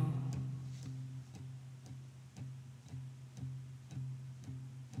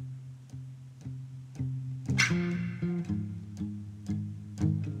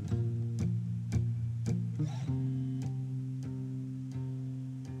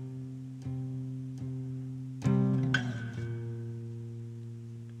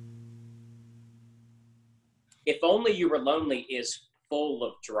 If Only You Were Lonely is full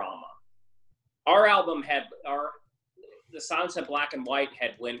of drama. Our album had the Silence of Black and White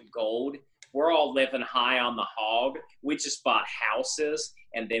had went gold. We're all living high on the hog. We just bought houses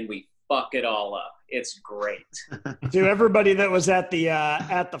and then we fuck it all up. It's great. To everybody that was at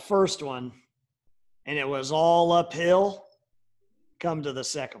the first one and it was all uphill, come to the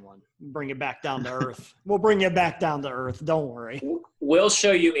second one. Bring it back down to earth. We'll bring it back down to earth. Don't worry. We'll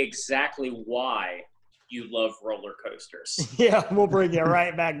show you exactly why you love roller coasters. Yeah, we'll bring you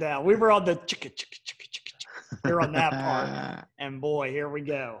right back down. We were on the chicka. We were on that part, and boy, here we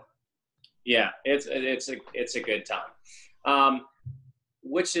go. Yeah, it's a good time.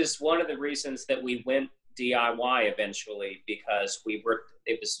 Which is one of the reasons that we went DIY eventually, because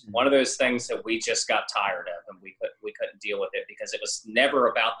it was one of those things that we just got tired of, and we couldn't deal with it because it was never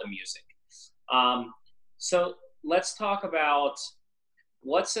about the music. So let's talk about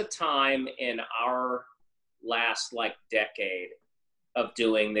what's a time in our last decade of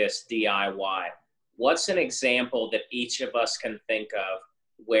doing this DIY. What's an example that each of us can think of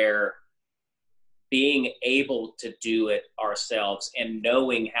where being able to do it ourselves and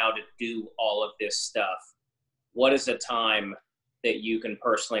knowing how to do all of this stuff, what is a time that you can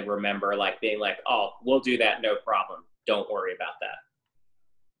personally remember being like, oh, we'll do that, no problem, don't worry about that?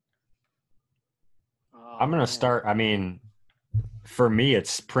 I'm going to start. I mean, for me,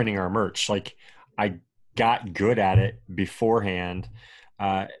 it's printing our merch. I got good at it beforehand.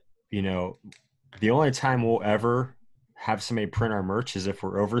 The only time we'll ever have somebody print our merch is if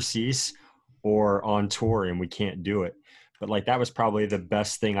we're overseas or on tour and we can't do it. But that was probably the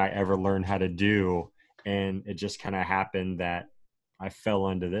best thing I ever learned how to do. And it just kind of happened that I fell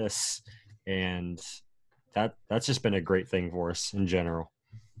into this, and that's just been a great thing for us in general.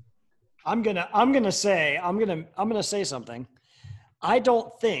 I'm gonna say something. I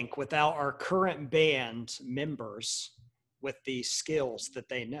don't think without our current band members with the skills that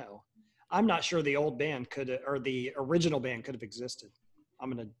they know, I'm not sure the old band or the original band could have existed.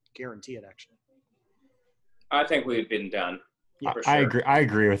 I'm going to guarantee it, actually. I think we've been done. Yeah, for sure. I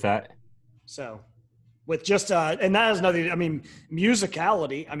agree with that. So with just, and that has nothing,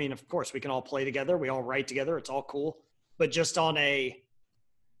 musicality, of course we can all play together. We all write together. It's all cool. But just on the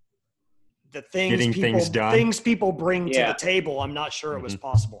things people bring to the table, I'm not sure it was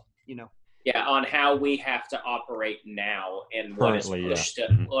possible, Yeah, on how we have to operate now and what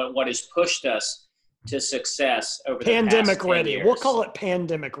has pushed us to success over the pandemic past 10 ready. years. We'll call it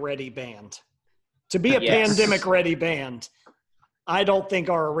pandemic ready band. To be a pandemic ready band, I don't think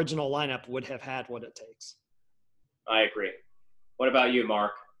our original lineup would have had what it takes. I agree. What about you,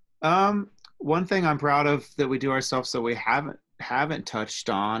 Mark? One thing I'm proud of that we do ourselves that we haven't touched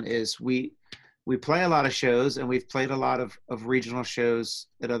on is we play a lot of shows, and we've played a lot of regional shows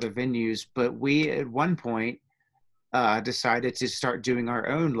at other venues, but we at one point decided to start doing our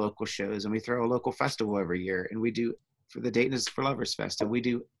own local shows, and we throw a local festival every year, and we do for the Dayton is for Lovers Fest, and we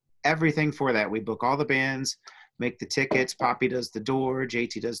do everything for that. We book all the bands, make the tickets, Poppy does the door,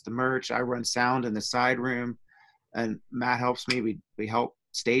 JT does the merch, I run sound in the side room, and Matt helps me. We help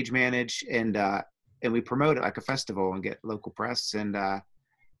stage manage, and we promote it like a festival and get local press, and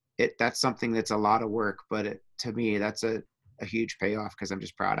that's something that's a lot of work, but to me that's a huge payoff because I'm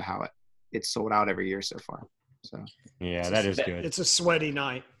just proud of how it's sold out every year so far. So yeah, that is good. It's a sweaty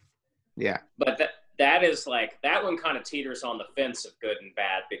night. Yeah, but that is that one kind of teeters on the fence of good and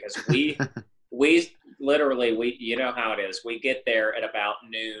bad, because we literally you know how it is. We get there at about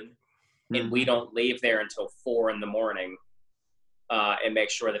noon, and we don't leave there until 4 a.m. And make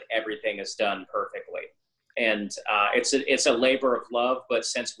sure that everything is done perfectly. And it's a labor of love, but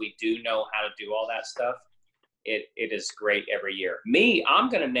since we do know how to do all that stuff, it is great every year. I'm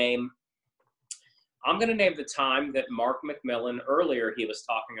gonna name the time that Mark McMillan, earlier he was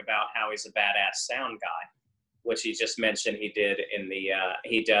talking about how he's a badass sound guy, which he just mentioned he did in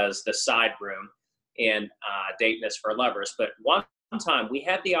he does the side room in Dayton is for Lovers. But one time we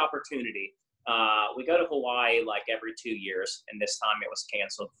had the opportunity We go to Hawaii like every 2 years, and this time it was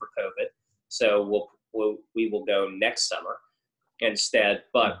canceled for COVID. So we will go next summer instead.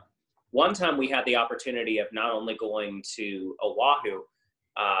 But one time we had the opportunity of not only going to Oahu,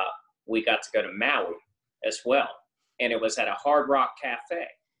 we got to go to Maui as well. And it was at a Hard Rock Cafe.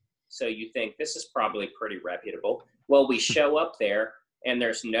 So you think this is probably pretty reputable. Well, we show up there and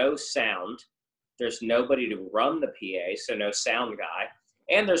there's no sound. There's nobody to run the PA, so no sound guy.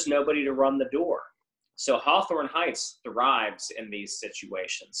 And there's nobody to run the door. So Hawthorne Heights thrives in these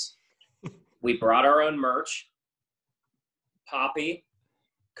situations. We brought our own merch. Poppy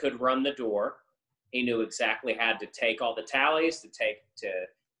could run the door. He knew exactly how to take all the tallies, to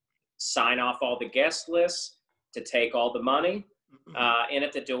sign off all the guest lists, to take all the money in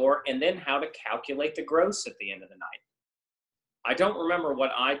at the door, and then how to calculate the gross at the end of the night. I don't remember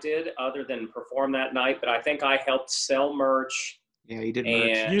what I did other than perform that night, but I think I helped sell merch. Yeah, you did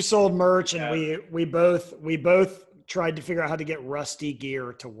merch. You sold merch, and we both tried to figure out how to get Rusty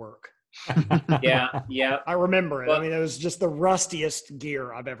gear to work. Yeah. I remember it. But, I mean, it was just the rustiest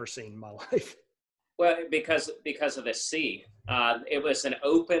gear I've ever seen in my life. Well, because of the sea, it was an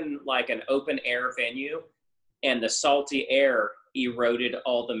open air venue, and the salty air eroded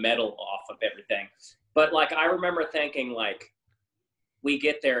all the metal off of everything. But like, I remember thinking, like, we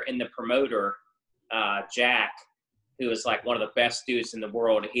get there and the promoter, Jack, who is like one of the best dudes in the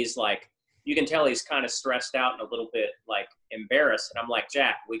world, he's like, you can tell he's kind of stressed out and a little bit like embarrassed. And I'm like,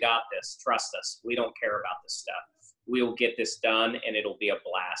 Jack, we got this. Trust us. We don't care about this stuff. We will get this done and it'll be a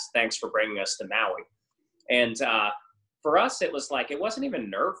blast. Thanks for bringing us to Maui. And for us, it was like, it wasn't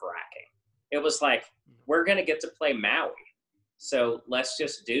even nerve wracking. It was like, we're going to get to play Maui. So let's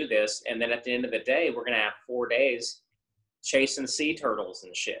just do this. And then at the end of the day, we're going to have 4 days chasing sea turtles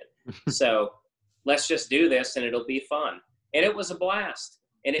and shit. So let's just do this and it'll be fun. And it was a blast.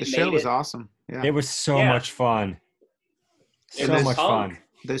 And The show was awesome. Yeah. It was so much fun. So much fun.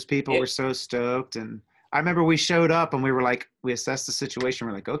 Those people were so stoked. And I remember we showed up and we were like, we assessed the situation.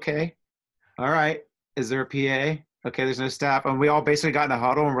 We're like, okay, all right. Is there a PA? Okay, there's no staff. And we all basically got in a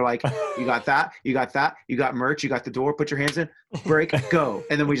huddle and we're like, you got that, you got that, you got merch, you got the door, put your hands in, break, go.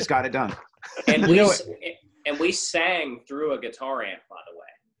 And then we just got it done. And we sang through a guitar amp, by the way.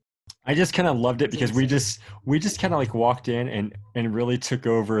 I just kind of loved it because we just kind of like walked in and really took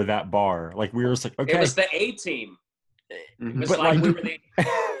over that bar. Like we were just like, okay. It was the A-team. It was But like like- we were the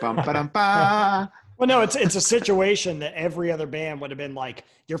Bum-ba-dum-ba. Well, no, it's a situation that every other band would have been like,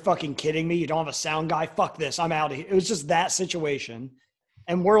 you're fucking kidding me. You don't have a sound guy. Fuck this. I'm out of here. It was just that situation.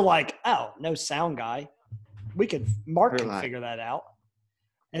 And we're like, oh, no sound guy. Mark can figure that out.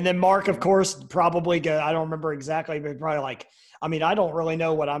 And then Mark, of course, probably I don't remember exactly, but probably like, I mean, I don't really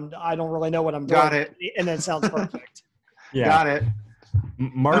know what I'm doing. Got it. And then it sounds perfect. Yeah. Got it.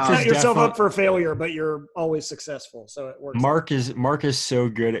 Mark Set is yourself definitely- up for failure, but you're always successful. So it works. Mark is so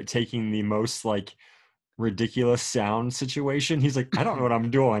good at taking the most like ridiculous sound situation. He's like, I don't know what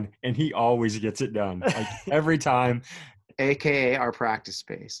I'm doing, and he always gets it done. Like every time. AKA our practice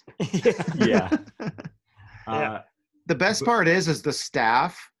space. Yeah. Yeah. The best part is the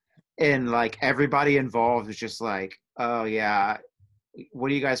staff and like everybody involved is just like, oh yeah, what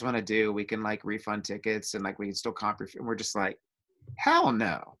do you guys want to do? We can like refund tickets and like we can still comp. And we're just like, hell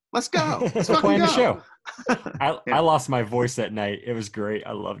no, let's go. Let's We're playing the fucking show. I lost my voice that night. It was great.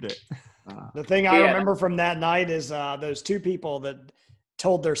 I loved it. The thing I remember from that night is those two people that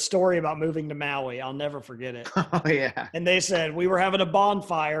told their story about moving to Maui. I'll never forget it. Oh yeah. And they said, we were having a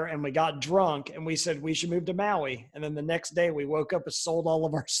bonfire and we got drunk and we said we should move to Maui. And then the next day we woke up and sold all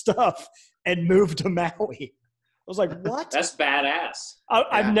of our stuff and moved to Maui. I was like, what? That's badass.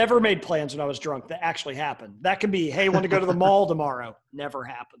 I've never made plans when I was drunk. That actually happened. That can be, hey, want to go to the mall tomorrow? Never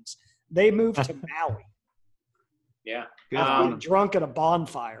happens. They moved to Maui. Yeah. Being drunk at a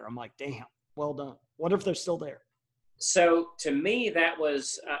bonfire. I'm like, damn, well done. What if they're still there? So to me, that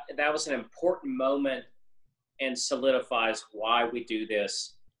was an important moment and solidifies why we do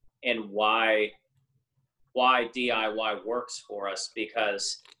this and why DIY works for us.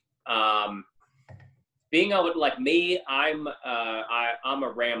 Because being able to, like me, I'm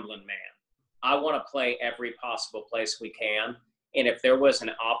a rambling man. I want to play every possible place we can. And if there was an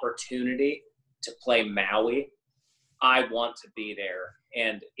opportunity to play Maui, I want to be there.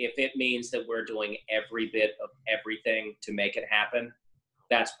 And if it means that we're doing every bit of everything to make it happen,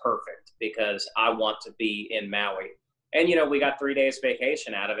 that's perfect because I want to be in Maui. And, you know, we got 3 days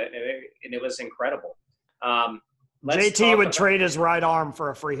vacation out of it and it was incredible. JT would trade his right arm for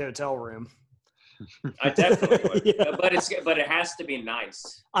a free hotel room. I definitely would. Yeah. But it has to be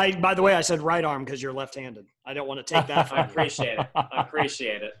nice. By the way, I said right arm because you're left-handed. I don't want to take that from I you.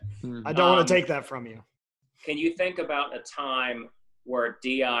 appreciate it. I don't want to take that from you. Can you think about a time where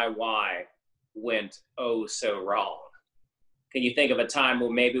DIY went oh so wrong? Can you think of a time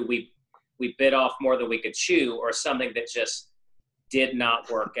where maybe we bit off more than we could chew, or something that just did not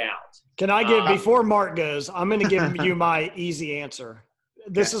work out? Can I give, before Mark goes, I'm going to give you my easy answer.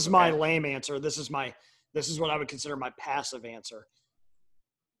 This is my lame answer. This is what I would consider my passive answer.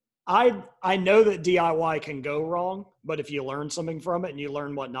 I know that DIY can go wrong, but if you learn something from it and you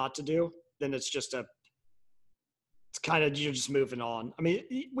learn what not to do, then it's kind of, you're just moving on. I mean,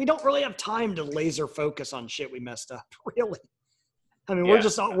 we don't really have time to laser focus on shit we messed up, really. I mean,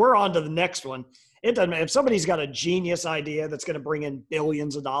 we're on to the next one. It doesn't matter. If somebody's got a genius idea that's going to bring in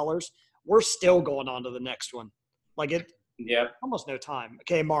billions of dollars, we're still going on to the next one. Like almost no time.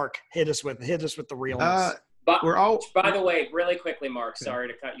 Okay, Mark, hit us with the realness. But by the way, really quickly, Mark, sorry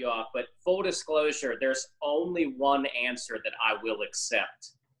to cut you off, but full disclosure, there's only one answer that I will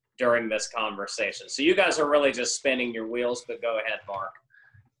accept during this conversation. So you guys are really just spinning your wheels, but go ahead, Mark.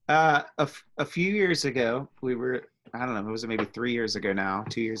 A few years ago, we were, I don't know, it was maybe 3 years ago now,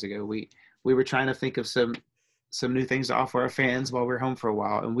 2 years ago, we were trying to think of some new things to offer our fans while we were home for a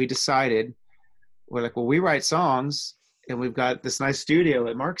while. And we decided, we're like, well, we write songs and we've got this nice studio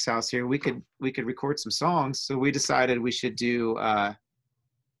at Mark's house here. We could record some songs. So we decided we should do,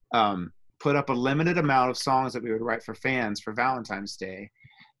 put up a limited amount of songs that we would write for fans for Valentine's Day.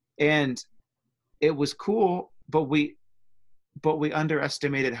 And it was cool, but we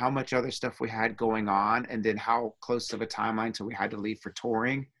underestimated how much other stuff we had going on, and then how close of a timeline till we had to leave for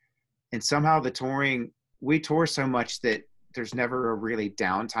touring. And somehow we tour so much that there's never a really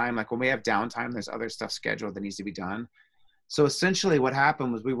downtime. Like when we have downtime, there's other stuff scheduled that needs to be done. So essentially what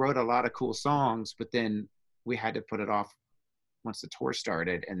happened was we wrote a lot of cool songs, but then we had to put it off once the tour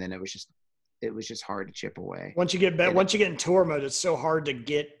started. And then it was just hard to chip away. Once you get in tour mode, it's so hard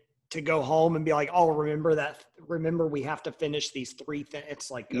to go home and be like, oh, remember we have to finish these 3 things. It's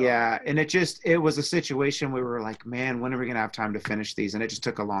like, yeah. And it was a situation where we were like, man, when are we going to have time to finish these? And it just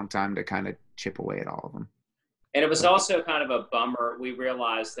took a long time to kind of chip away at all of them. And it was also kind of a bummer. We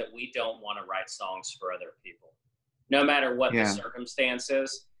realized that we don't want to write songs for other people, no matter what the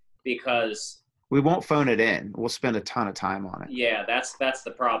circumstances, because we won't phone it in. We'll spend a ton of time on it. Yeah. That's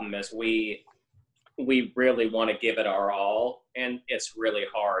the problem, is we really want to give it our all, and it's really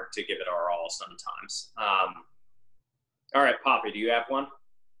hard to give it our all sometimes. All right, Poppy, do you have one?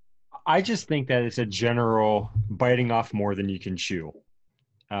 I just think that it's a general biting off more than you can chew.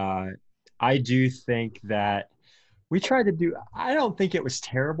 I do think that we tried to do, I don't think it was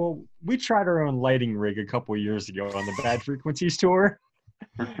terrible. We tried our own lighting rig a couple of years ago on the Bad Frequencies tour,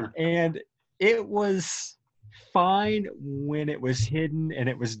 and it was fine when it was hidden and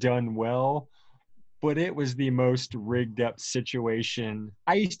it was done well. But it was the most rigged up situation.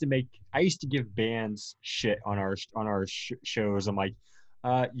 I used to give bands shit on our shows. I'm like,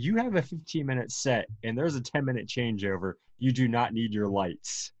 you have a 15-minute set and there's a 10-minute changeover. You do not need your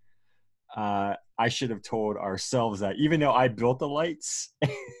lights. I should have told ourselves that, even though I built the lights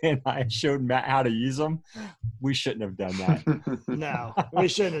and I showed Matt how to use them, we shouldn't have done that. No, we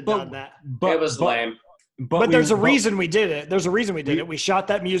shouldn't have done that. It was lame. But there's a reason we did it. There's a reason we did it. We shot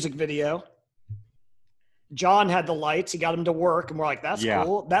that music video. John had the lights. He got them to work, and we're like, "That's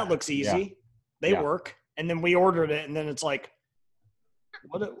cool. That looks easy. They work." And then we ordered it, and then it's like,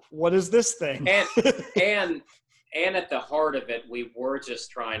 "What is this thing?" And at the heart of it, we were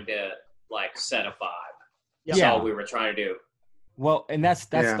just trying to like set a vibe. That's all we were trying to do. Well, and that's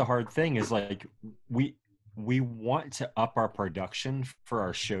the hard thing, is like we want to up our production for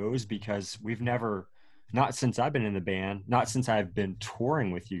our shows, because we've never. Not since I've been in the band, not since I've been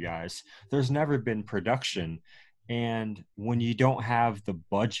touring with you guys, there's never been production. And when you don't have the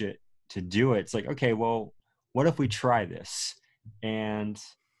budget to do it, it's like, okay, well, what if we try this? And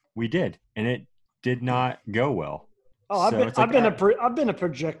we did, and it did not go well. Oh, I've been a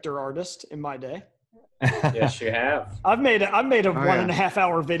projector artist in my day. Yes, you have. I've made a 1.5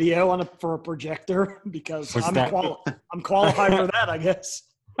 hour video for a projector, because I'm qualified for that, I guess.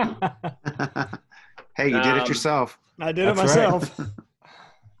 Hey, you did it yourself. I did it myself. Right.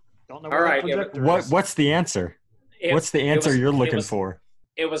 Don't know what what's the answer? What's the answer you're looking for?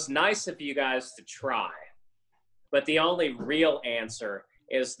 It was nice of you guys to try, but the only real answer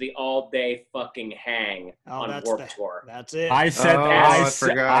is the all-day fucking hang on Warped Tour. That's it. I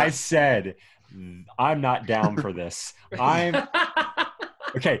said, I'm not down for this.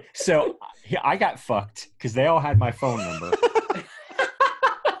 Okay, so I got fucked because they all had my phone number.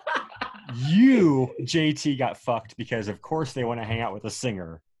 You, JT, got fucked because, of course, they want to hang out with a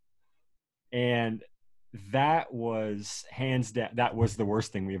singer. And that was hands down. That was the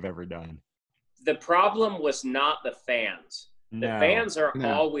worst thing we've ever done. The problem was not the fans. The No. fans are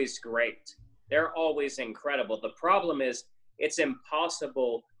No. always great. They're always incredible. The problem is it's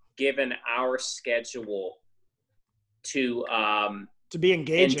impossible given our schedule to be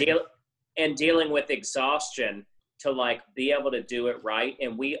engaging. and dealing with exhaustion to like be able to do it right.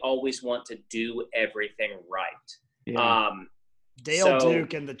 And we always want to do everything right. Yeah. Dale so-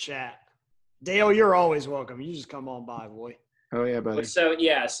 Duke in the chat. Dale, you're always welcome. You just come on by, boy. Oh yeah, buddy. So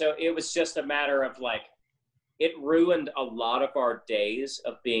it was just a matter of like, it ruined a lot of our days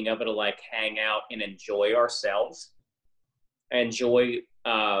of being able to like hang out and enjoy ourselves, enjoy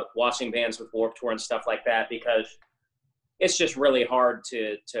watching bands with Warped Tour and stuff like that, because it's just really hard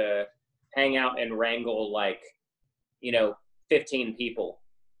to hang out and wrangle like, 15 people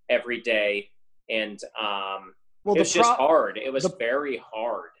every day. And Well, it was just hard. It was very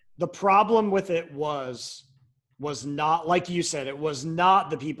hard. The problem with it was not, like you said, it was not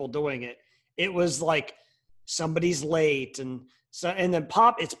the people doing it. It was like somebody's late, and then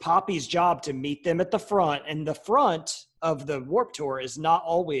it's Poppy's job to meet them at the front, and the front of the Warped Tour is not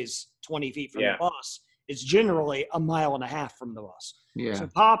always 20 feet from the bus. It's generally a mile and a half from the bus. Yeah. So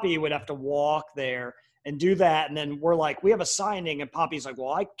Poppy would have to walk there and do that, and then we're like, we have a signing, and Poppy's like,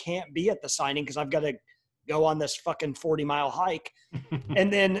 well, I can't be at the signing because I've got to go on this fucking 40-mile hike.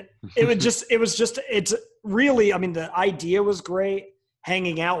 And then it's really, I mean, the idea was great.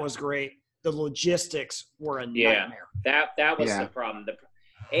 Hanging out was great. The logistics were a nightmare. That was the problem.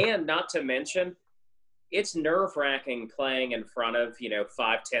 And not to mention, it's nerve-wracking playing in front of,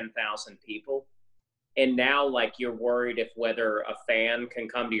 5,000-10,000 people. And now, like, you're worried if whether a fan can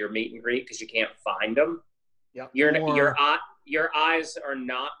come to your meet and greet because you can't find them. Yep. Your eyes are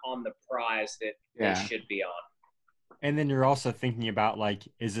not on the prize that they should be on. And then you're also thinking about, like,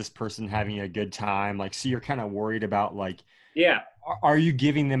 is this person having a good time? Like, so you're kind of worried about, like, are you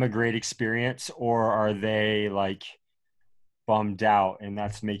giving them a great experience, or are they, like, bummed out? And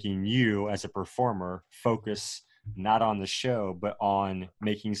that's making you, as a performer, focus not on the show, but on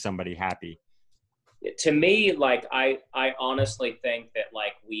making somebody happy. To me, like, I honestly think that,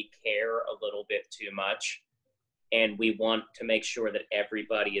 like, we care a little bit too much. And we want to make sure that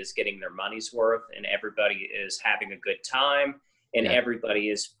everybody is getting their money's worth, and everybody is having a good time, and everybody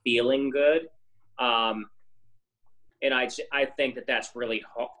is feeling good. And I think that that's really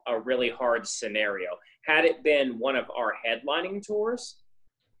a really hard scenario. Had it been one of our headlining tours,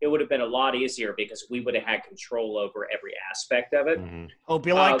 it would have been a lot easier because we would have had control over every aspect of it. Mm-hmm. Hope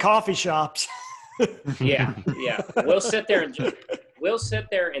you like coffee shops. Yeah. We'll sit there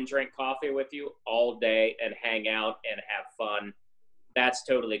and drink coffee with you all day and hang out and have fun. That's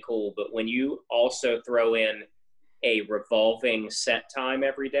totally cool. But when you also throw in a revolving set time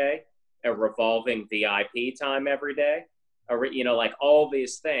every day, a revolving VIP time every day, like all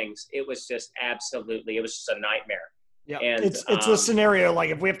these things, it was just a nightmare. Yeah, and it's a scenario like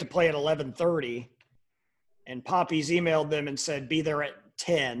if we have to play at 11:30, and Poppy's emailed them and said be there at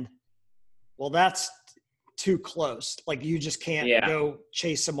 10. Well, that's too close. Like you just can't go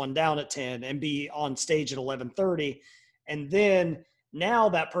chase someone down at 10 and be on stage at 11:30, and then now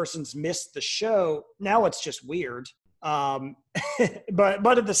that person's missed the show. Now it's just weird. But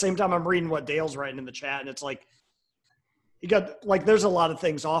at the same time, I'm reading what Dale's writing in the chat, and it's like you got like there's a lot of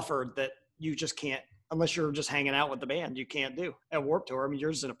things offered that you just can't unless you're just hanging out with the band. You can't do at Warped Tour. I mean,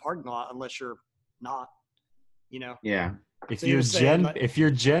 you're just in a parking lot unless you're not. Yeah. If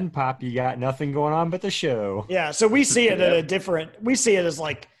you're Gen Pop, you got nothing going on but the show. Yeah, so we see it we see it as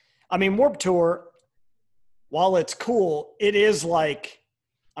like, I mean, Warped Tour, while it's cool, it is like,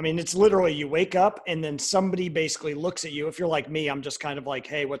 I mean, it's literally you wake up and then somebody basically looks at you. If you're like me, I'm just kind of like,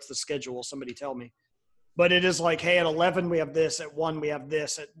 hey, what's the schedule? Somebody tell me. But it is like, hey, at 11 we have this, at 1 we have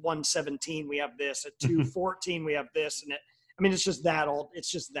this, at 1:17 we have this, at 2:14 we have this, and it's just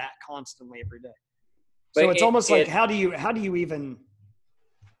that constantly every day. So it's almost like how do you even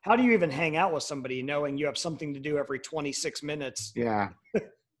hang out with somebody knowing you have something to do every 26 minutes? Yeah.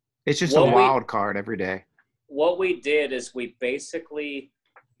 It's just a wild card every day. What we did is we basically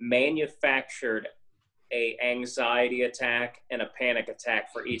manufactured a anxiety attack and a panic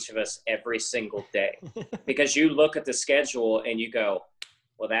attack for each of us every single day. Because you look at the schedule and you go,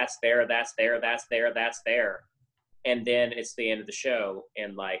 well, that's there, that's there, that's there, that's there. And then it's the end of the show.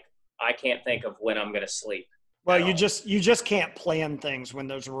 And like, I can't think of when I'm going to sleep. Well, you just can't plan things when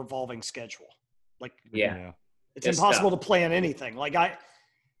there's a revolving schedule. Like, it's impossible to plan anything. Like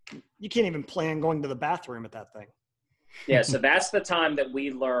you can't even plan going to the bathroom at that thing. Yeah. So that's the time that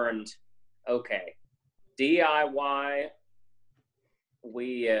we learned, okay, DIY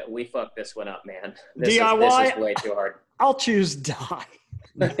we fucked this one up, man. This DIY? Is way too hard. I'll choose die.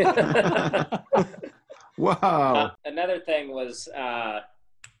 Whoa. Another thing was,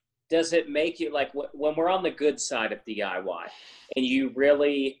 does it make you like when we're on the good side of DIY and you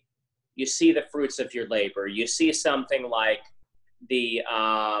see the fruits of your labor, you see something like the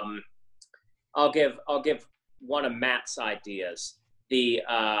I'll give one of Matt's ideas. The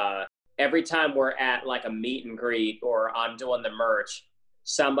every time we're at like a meet and greet or I'm doing the merch,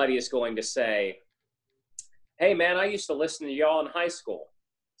 somebody is going to say, "Hey man, I used to listen to y'all in high school."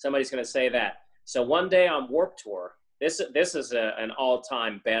 Somebody's going to say that. So one day on Warped Tour, this is an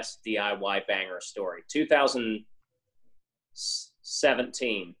all-time best DIY banger story.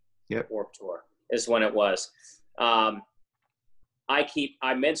 2017 Warped Tour is when it was. I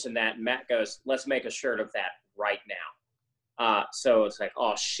mentioned that, and Matt goes, "Let's make a shirt of that right now." So it's like,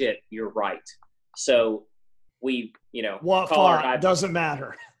 oh shit, you're right. So we, what call our font guy, doesn't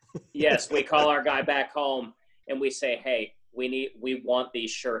matter. Yes, we call our guy back home and we say, "Hey, we want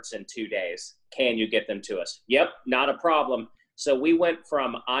these shirts in 2 days. Can you get them to us?" Yep, not a problem. So we went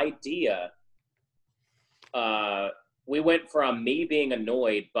from idea. We went from me being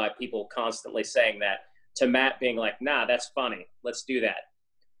annoyed by people constantly saying that to Matt being like, "Nah, that's funny. Let's do that."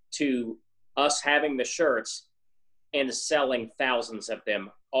 To us having the shirts and selling thousands of them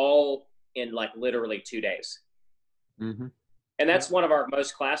all in like literally 2 days. Mm-hmm. And that's one of our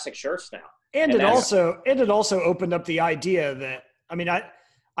most classic shirts now. And it also opened up the idea that, I mean, I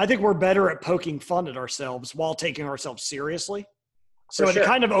think we're better at poking fun at ourselves while taking ourselves seriously. So it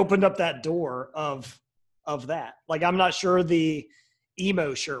kind of opened up that door of that. Like, I'm not sure the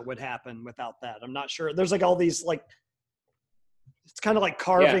emo shirt would happen without that. I'm not sure. There's like all these, like, it's kind of like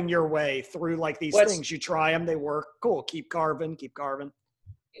carving your way through like these things. You try them, they work. Cool. Keep carving.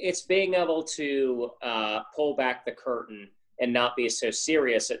 It's being able to pull back the curtain and not be so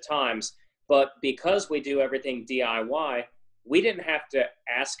serious at times. But because we do everything DIY, we didn't have to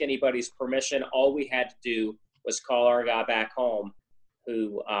ask anybody's permission. All we had to do was call our guy back home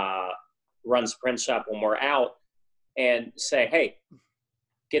who runs the print shop when we're out and say, "Hey,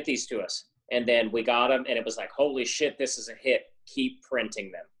 get these to us." And then we got them, and it was like, holy shit, this is a hit. Keep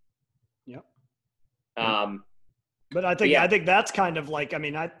printing them. Yep. But I think that's kind of like, I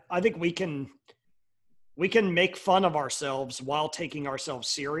mean, I think we can make fun of ourselves while taking ourselves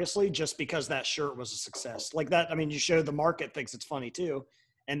seriously just because that shirt was a success. Like that, I mean, you show the market thinks it's funny too.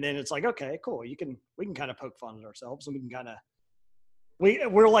 And then it's like, okay, cool. We can kind of poke fun at ourselves, and we can kind of,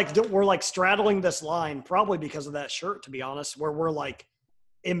 we're like straddling this line probably because of that shirt, to be honest, where we're like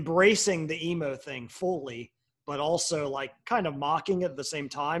embracing the emo thing fully, but also like kind of mocking it at the same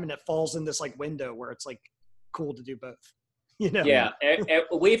time. And it falls in this like window where it's like cool to do both, Yeah.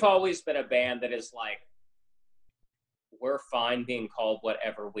 We've always been a band that is like, we're fine being called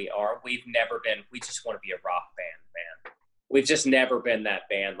whatever we are. We just want to be a rock band, man. We've just never been that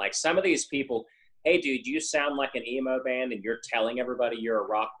band. Like some of these people, "Hey dude, you sound like an emo band and you're telling everybody you're a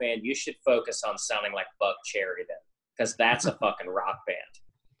rock band. You should focus on sounding like Buck Cherry then, because that's a fucking rock band."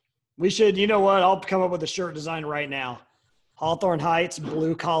 We should, you know what? I'll come up with a shirt design right now. Hawthorne Heights,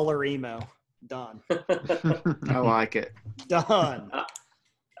 blue collar emo. Done. I like it. Done.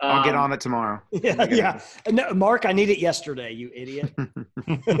 I'll get on it tomorrow. Yeah. No, Mark, I need it yesterday, you idiot.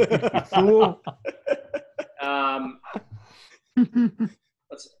 Fool.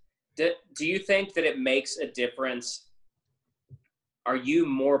 Do you think that it makes a difference? Are you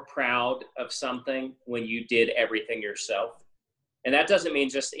more proud of something when you did everything yourself? And that doesn't mean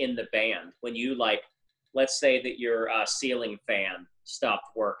just in the band. When you, like, let's say that your ceiling fan stopped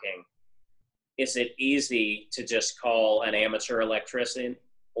working. Is it easy to just call an amateur electrician?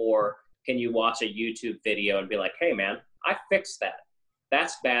 Or can you watch a YouTube video and be like, "Hey man, I fixed that.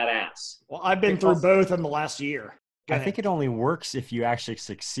 That's badass"? Well, I've been through both in the last year. I think it only works if you actually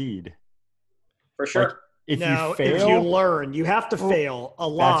succeed. For sure. Like, if you if fail, you learn, you have to fail a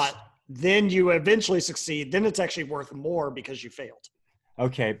lot. Then you eventually succeed. Then it's actually worth more because you failed.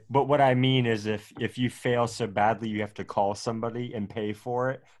 Okay, but what I mean is if you fail so badly you have to call somebody and pay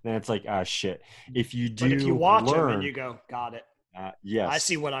for it, then it's like, shit. If you do, but if you watch them and you go, got it. Yes. I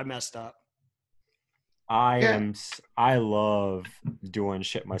see what I messed up. I love doing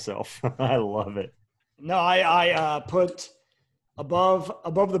shit myself. I love it. No, I put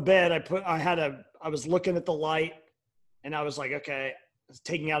above the bed. I was looking at the light, and I was like, okay, I was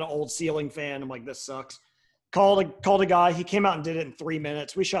taking out an old ceiling fan. I'm like, this sucks. Called a guy. He came out and did it in 3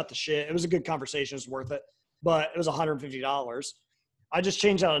 minutes. We shot the shit. It was a good conversation. It was worth it, but it was $150. I just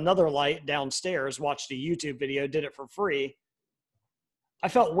changed out another light downstairs, watched a YouTube video, did it for free. I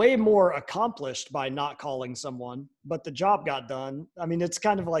felt way more accomplished by not calling someone, but the job got done. I mean, it's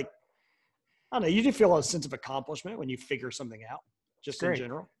kind of like, I don't know, you do feel a sense of accomplishment when you figure something out, just in Great.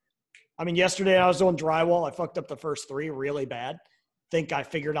 general. I mean, yesterday I was doing drywall. I fucked up the first 3 really bad. Think I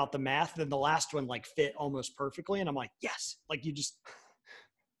figured out the math. Then the last one like fit almost perfectly. And I'm like, yes, like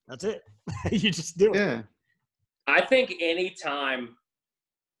that's it. You just do it. Yeah. I think anytime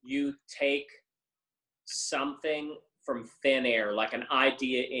you take something from thin air, like an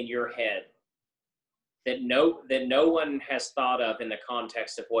idea in your head that no one has thought of in the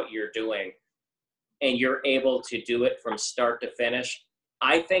context of what you're doing, and you're able to do it from start to finish,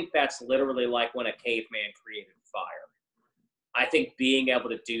 I think that's literally like when a caveman created fire. I think being able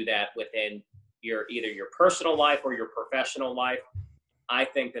to do that within either your personal life or your professional life, I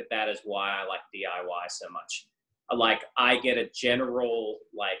think that is why I like DIY so much. Like I get a general,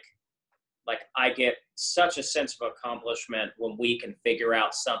 like I get such a sense of accomplishment when we can figure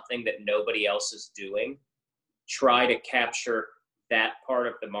out something that nobody else is doing, try to capture that part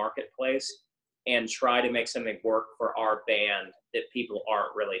of the marketplace, and try to make something work for our band that people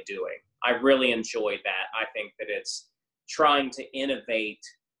aren't really doing. I really enjoy that. I think that it's trying to innovate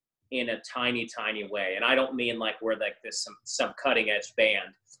in a tiny, tiny way. And I don't mean like we're like this some cutting edge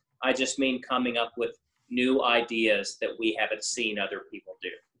band. I just mean coming up with new ideas that we haven't seen other people do.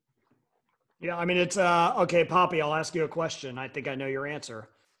 Yeah, I mean, it's okay, Poppy, I'll ask you a question. I think I know your answer.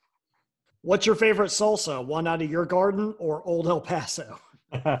 What's your favorite salsa? One out of your garden or Old El Paso?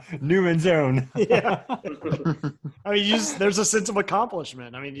 Newman's Own. Yeah. I mean, there's a sense of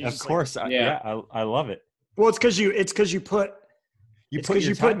accomplishment. I mean, Of course. Like, I love it. well, it's because you put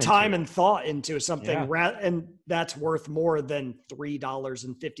time into and thought into something, Yeah. and that's worth more than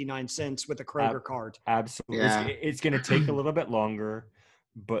 $3.59 with a Kroger card. Absolutely. Yeah. It's going to take a little bit longer,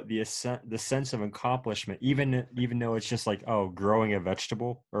 but the sense of accomplishment, even though it's just like, oh, growing a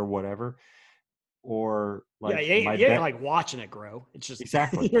vegetable or whatever, or like you ain't like watching it grow. It's just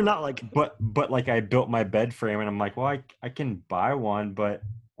exactly. You're not like, but like I built my bed frame and I'm like, well, I can buy one, but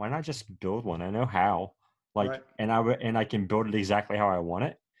why not just build one? I know how. Like, right. and I can build it exactly how I want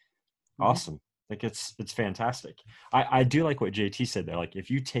it. Mhm. Awesome. Like it's fantastic. I do like what JT said though. Like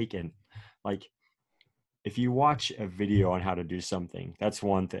if you watch a video on how to do something, that's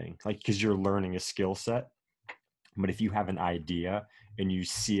one thing, like, because you're learning a skill set. But if you have an idea and you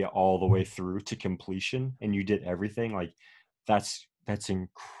see it all the way through to completion and you did everything, like that's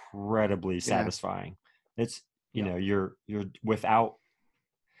incredibly satisfying. It's, you know, you're without,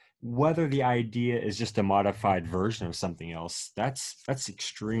 whether the idea is just a modified version of something else, that's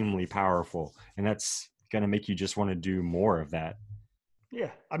extremely powerful. And that's going to make you just want to do more of that.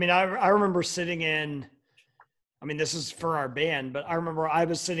 Yeah. I mean, I remember sitting in, I mean, this is for our band, but I remember I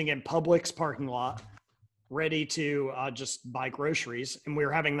was sitting in Publix parking lot ready to just buy groceries. And we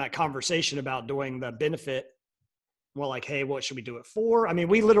were having that conversation about doing the benefit. Well, like, hey, what should we do it for? I mean,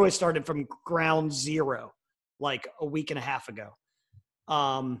 we literally started from ground zero, like a week and a half ago.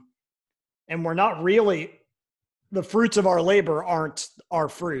 And we're not really, the fruits of our labor aren't our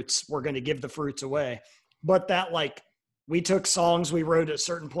fruits. We're going to give the fruits away. But that, like, we took songs we wrote at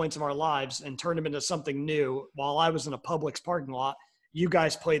certain points of our lives and turned them into something new. While I was in a Publix parking lot, you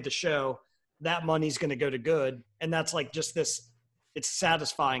guys played the show. That money's going to go to good. And that's like just this, it's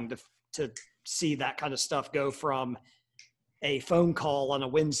satisfying to see that kind of stuff go from a phone call on a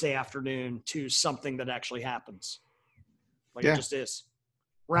Wednesday afternoon to something that actually happens. Like It just is.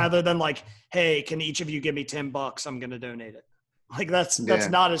 Rather than like, hey, can each of you give me $10? I'm going to donate it. Like that's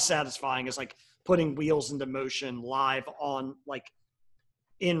not as satisfying as like putting wheels into motion live on, like,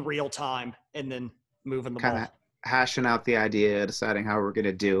 in real time, and then moving the ball. Kind of hashing out the idea, deciding how we're going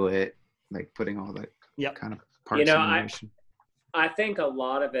to do it, like putting all that kind of parts in motion. I think a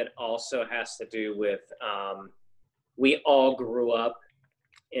lot of it also has to do with we all grew up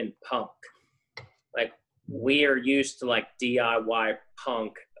in punk. Like, we are used to like DIY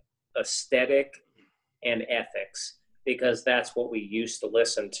punk aesthetic and ethics, because that's what we used to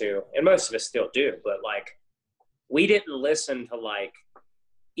listen to, and most of us still do. But like, we didn't listen to like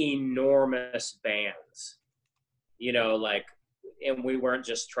enormous bands, you know, like, and we weren't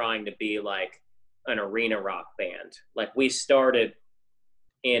just trying to be like an arena rock band. Like, we started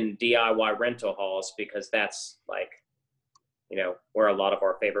in DIY rental halls because that's like, you know, where a lot of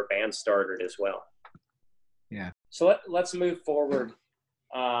our favorite bands started as well. Yeah. So let's move forward.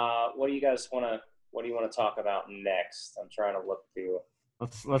 What do you want to talk about next? I'm trying to look through.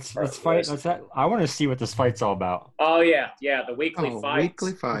 Let's fight. I want to see what this fight's all about. Oh yeah, the weekly fight.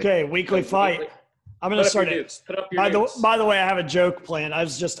 Weekly fight. Okay, weekly fight. I'm going to start it. Nukes. Put up your nukes. By the way, I have a joke planned. I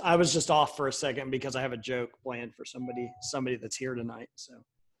was just off for a second because I have a joke planned for somebody that's here tonight. So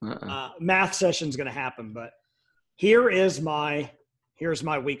math session's going to happen, but here's my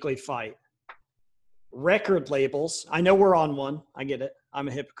weekly fight. Record labels. I know we're on one. I get it. I'm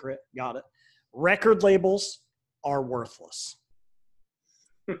a hypocrite. Got it. Record labels are worthless.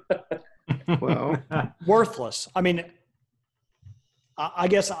 Well, Worthless. I mean, I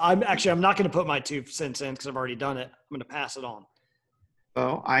guess I'm not going to put my 2 cents in because I've already done it. I'm going to pass it on.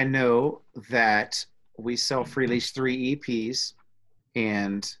 well, I know that we self-released 3 EPs,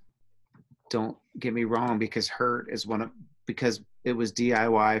 and don't get me wrong, because Hurt is because it was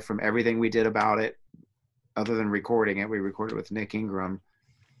DIY from everything we did about it, other than recording it. We recorded with Nick Ingram,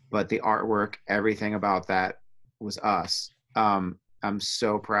 but the artwork, everything about that was us. I'm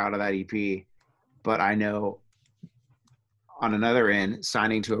so proud of that EP, but I know on another end,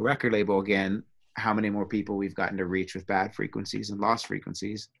 signing to a record label again, how many more people we've gotten to reach with Bad Frequencies and Lost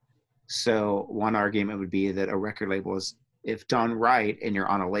Frequencies. So one argument would be that a record label is, if done right and you're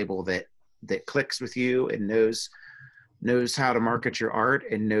on a label that clicks with you and knows how to market your art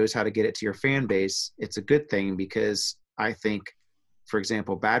and knows how to get it to your fan base, it's a good thing, because I think, for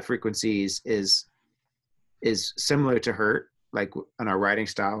example, Bad Frequencies is similar to Hurt, like in our writing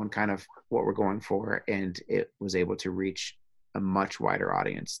style and kind of what we're going for, and it was able to reach a much wider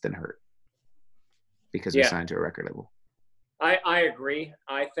audience than Hurt because we signed to a record label. I agree.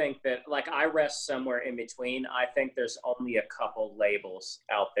 I think that, like, I rest somewhere in between. I think there's only a couple labels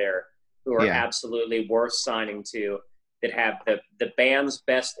out there who are absolutely worth signing to, that have the band's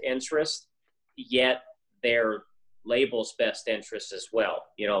best interest, yet their label's best interest as well.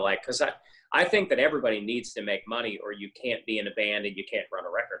 You know, like, because I think that everybody needs to make money, or you can't be in a band and you can't run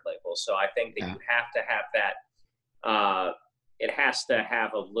a record label. So I think that you have to have that. It has to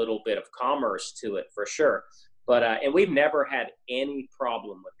have a little bit of commerce to it for sure. But and we've never had any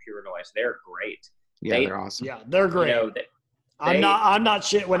problem with Pure Noise. They're great. Yeah, they're awesome. Yeah, they're great. You know, I'm not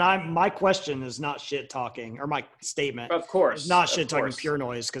shit when my question is not shit talking, or my statement. Of course. Is not shit talking Pure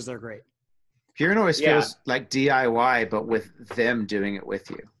Noise, because they're great. Pure Noise feels like DIY, but with them doing it with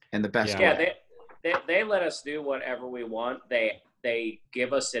you in the best way. Yeah, they let us do whatever we want. They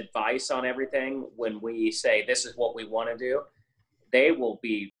give us advice on everything. When we say this is what we want to do, they will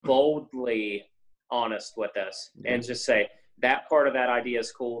be boldly honest with us and just say, that part of that idea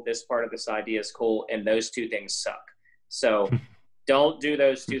is cool, this part of this idea is cool, and those 2 things suck. So don't do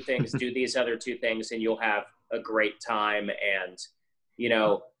those 2 things, do these other 2 things, and you'll have a great time. And, you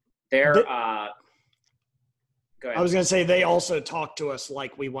know, they're go ahead. I was going to say, they also talk to us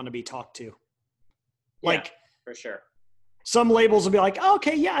like we want to be talked to. Like, for sure. Some labels will be like, oh,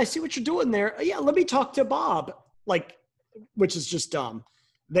 okay, yeah, I see what you're doing there. Yeah, let me talk to Bob. Like, which is just dumb.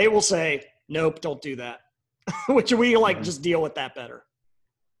 They will say, nope, don't do that. Which we just deal with that better.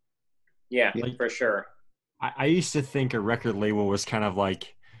 Yeah, for sure. I used to think a record label was kind of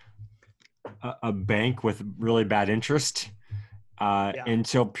like a bank with really bad interest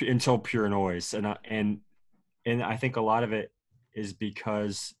until Pure Noise, and I think a lot of it is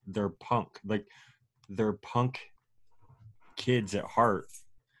because they're punk, like they're punk kids at heart,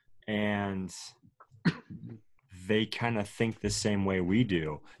 and they kind of think the same way we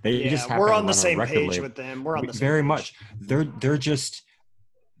do. They just happen we're on to the same page label. with them. We're on the same very page. much. They're just,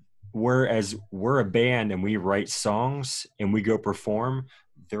 whereas we're a band and we write songs and we go perform,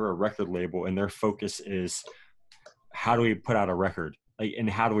 they're a record label, and their focus is how do we put out a record, like, and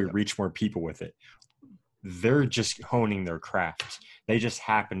how do we reach more people with it. They're just honing their craft. They just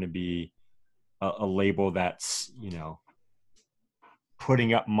happen to be a label that's, you know,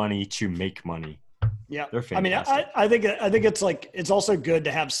 putting up money to make money. Yeah, they're fantastic. I mean, I think it's like, it's also good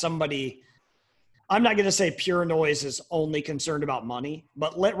to have somebody. I'm not going to say Pure Noise is only concerned about money,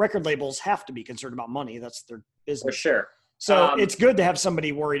 but record labels have to be concerned about money. That's their business. For sure. So it's good to have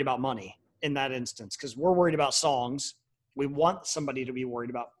somebody worried about money in that instance, because we're worried about songs. We want somebody to be worried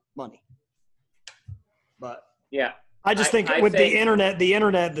about money. But yeah, I think the internet,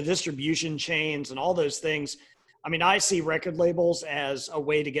 the distribution chains and all those things, I mean, I see record labels as a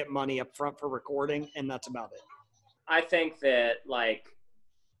way to get money up front for recording, and that's about it. I think that, like,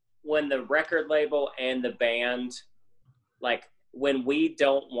 when the record label and the band, like, when we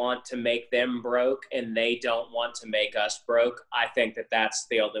don't want to make them broke and they don't want to make us broke, I think that that's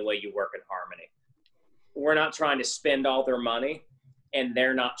the only way you work in harmony. We're not trying to spend all their money, and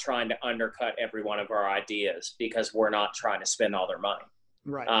they're not trying to undercut every one of our ideas because we're not trying to spend all their money.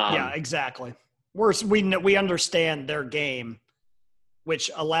 Right. Yeah, exactly. We understand their game, which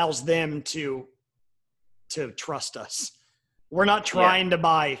allows them to trust us. We're not trying to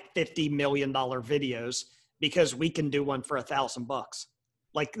buy $50 million videos because we can do one for $1,000.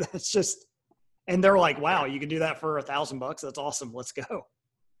 Like, that's just, and they're like, wow, you can do that for $1,000. That's awesome. Let's go.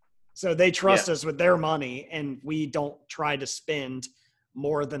 So they trust us with their money, and we don't try to spend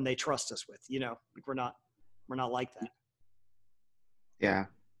more than they trust us with. Like we're not like that. Yeah.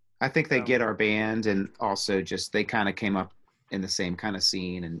 I think they get our band, and also just they kind of came up in the same kind of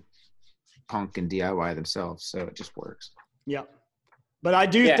scene and punk and DIY themselves. So it just works. Yeah. But I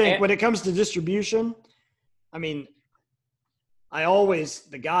do think when it comes to distribution, I mean,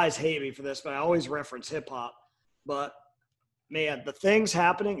 the guys hate me for this, but I always reference hip hop. But man, the things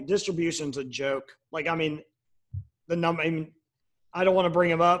happening, distribution's a joke. Like, I mean, I don't want to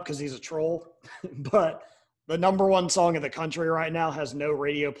bring him up because he's a troll, but the number one song in the country right now has no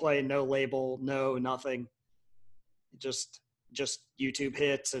radio play, no label, no nothing. Just YouTube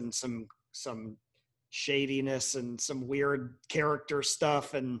hits and some shadiness and some weird character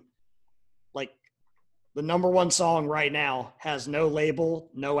stuff. And like the number one song right now has no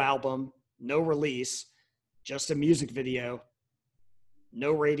label, no album, no release, just a music video,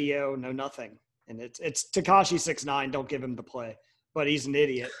 no radio, no nothing. And it's Tekashi 6ix9ine. Don't give him the play, but he's an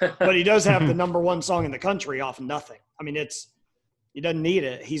idiot. But he does have the number one song in the country off nothing. I mean, he doesn't need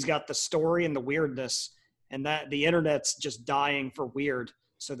it. He's got the story and the weirdness, and that the internet's just dying for weird.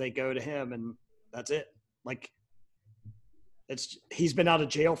 So they go to him, and that's it. Like, he's been out of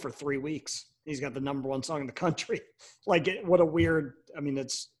jail for 3 weeks. He's got the number one song in the country. Like, what a weird, I mean,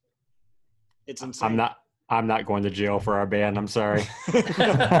 it's insane. I'm not going to jail for our band. I'm sorry.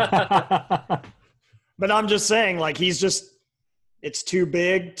 But I'm just saying, like, it's too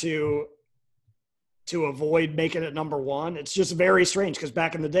big to avoid making it number one. It's just very strange because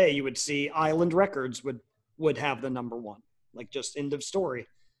back in the day, you would see Island Records would have the number one, like, just end of story.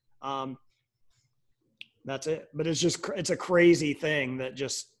 That's it. But it's a crazy thing that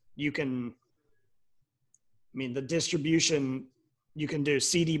just the distribution, you can do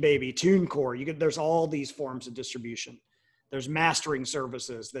CD Baby, TuneCore. There's all these forms of distribution. There's mastering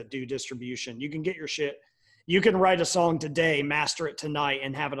services that do distribution. You can get your shit. You can write a song today, master it tonight,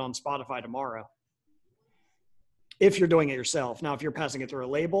 and have it on Spotify tomorrow. If you're doing it yourself. Now, if you're passing it through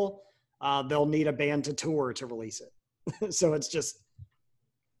a label, they'll need a band to tour to release it. So it's just,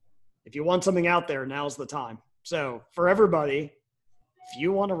 if you want something out there, now's the time. So for everybody, if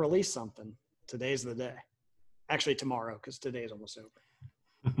you want to release something, today's the day. Actually, tomorrow, because today's almost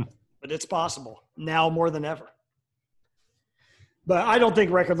over. But it's possible now more than ever. But I don't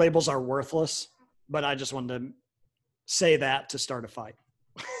think record labels are worthless. But I just wanted to say that to start a fight.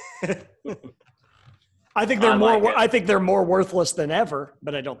 I think they're more worthless than ever,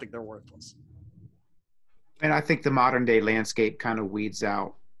 but I don't think they're worthless. And I think the modern day landscape kind of weeds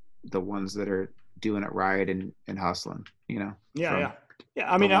out the ones that are doing it right and hustling, Yeah.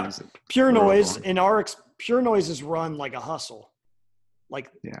 I mean, Pure Noise Pure Noise is run like a hustle.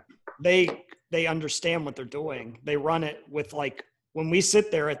 Like, they understand what they're doing. They run it with, like, when we sit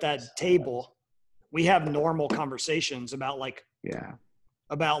there at that table, we have normal conversations about oh,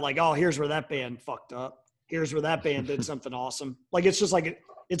 here's where that band fucked up. Here's where that band did something awesome. Like, it's just like,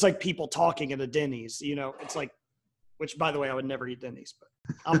 it's like people talking at a Denny's, it's like, which, by the way, I would never eat Denny's, but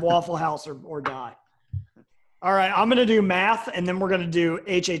I'm Waffle House or die. All right. I'm going to do math, and then we're going to do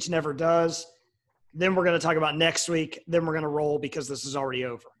HH Never Does. Then we're going to talk about next week. Then we're going to roll because this is already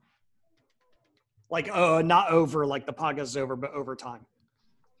over. Like, not over, like the podcast is over, but over time.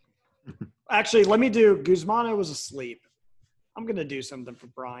 Actually, let me do, Guzmano was asleep. I'm going to do something for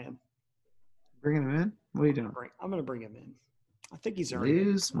Brian. Bring him in? What are you doing? I'm going to bring him in. I think he's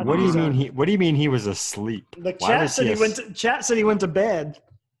already. What do you mean he was asleep? The chat said he went to bed.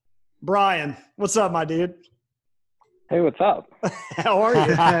 Brian, what's up, my dude? Hey, what's up? How are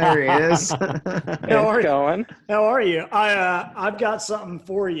you? There he is. How's going? How are you? I've got something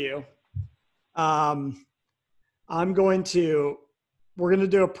for you. We're going to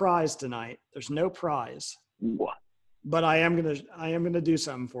do a prize tonight. There's no prize. What? But I am gonna do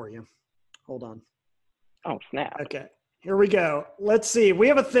something for you. Hold on. Oh, snap. Okay. Here we go. Let's see. We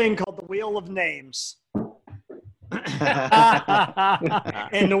have a thing called the Wheel of Names.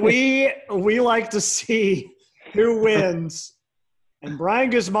 And we like to see who wins. And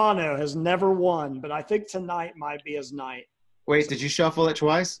Brian Guzmano has never won, but I think tonight might be his night. Wait, did you shuffle it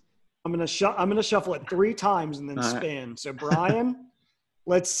twice? I'm gonna shuffle it 3 times and then spin. So Brian,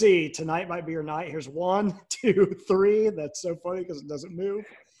 let's see. Tonight might be your night. Here's 1, 2, 3. That's so funny because it doesn't move.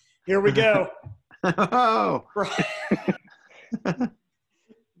 Here we go. Oh,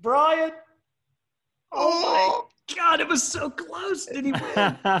 Brian. Oh my God, it was so close. Did he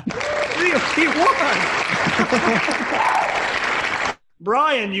win? He won.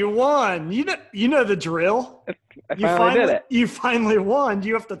 Brian, you won. You know the drill. I finally did it. You finally won.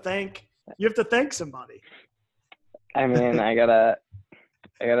 You have to thank somebody. I mean, I gotta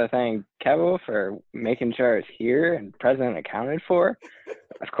thank Kevo for making sure I was here and present and accounted for.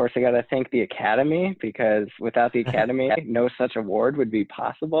 Of course, I gotta thank the Academy, because without the Academy, no such award would be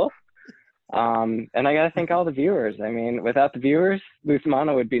possible. And I gotta thank all the viewers. I mean, without the viewers, Luz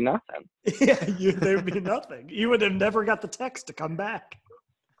Mono would be nothing. Yeah, there would be nothing. You would have never got the text to come back.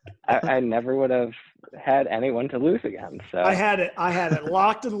 I never would have had anyone to lose again. So I had it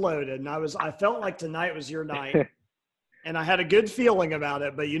locked and loaded, and I felt like tonight was your night, and I had a good feeling about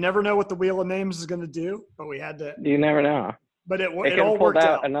it. But you never know what the Wheel of Names is going to do. But we had to. You never know. But it They all pulled worked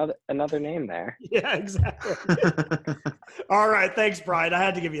out out. another name there. Yeah, exactly. All right, thanks, Brian. I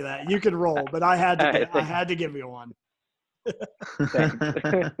had to give you that. You could roll, but I had to give you one.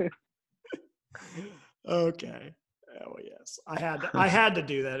 Thanks. Okay. Oh yes, I had to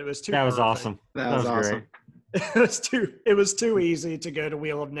do that. It was too. That was perfect. awesome. That was awesome. It was too easy to go to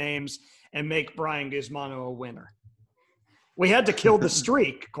Wheel of Names and make Brian Guzmano a winner. We had to kill the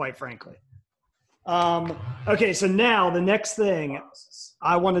streak, quite frankly. Okay, so now the next thing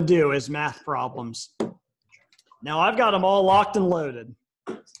I want to do is math problems. Now I've got them all locked and loaded.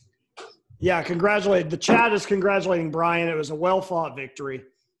 Yeah, the chat is congratulating Brian. It was a well-fought victory.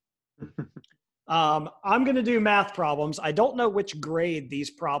 I'm going to do math problems. I don't know which grade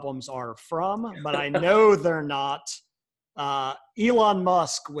these problems are from, but I know they're not. Elon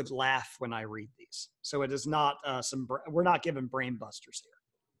Musk would laugh when I read these. So it is not we're not giving brain busters here.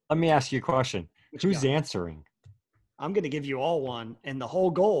 Let me ask you a question. What you Who's got? answering? I'm going to give you all one. And the whole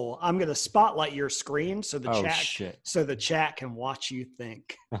goal, I'm going to spotlight your screen so the chat can watch you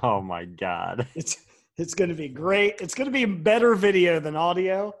think. Oh my God. It's going to be great. It's going to be better video than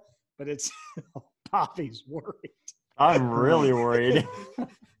audio, but it's Poppy's worried. I'm really worried.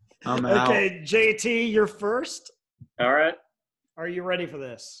 I'm out. Okay, JT, you're first. All right. Are you ready for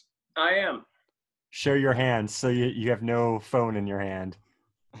this? I am. Show your hands so you have no phone in your hand.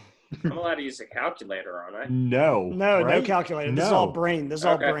 I'm allowed to use a calculator, aren't I? No. No right? calculator. This is No. all brain. This is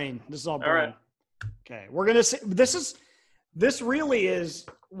all Okay. brain. This is all brain. All right. Okay, we're gonna see. This really is.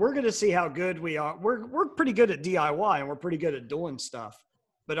 We're gonna see how good we are. We're pretty good at DIY and we're pretty good at doing stuff,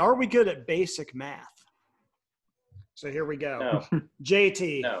 but are we good at basic math? So here we go. No.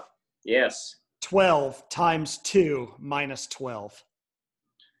 JT. No. Yes. 12 times 2 minus 12.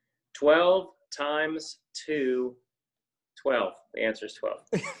 12 times 2, 12. The answer is 12.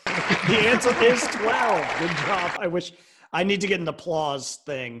 The answer is 12. Good job. I need to get an applause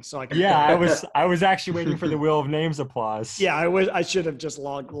thing so I can. Yeah, I was actually waiting for the Wheel of Names applause. Yeah, I should have just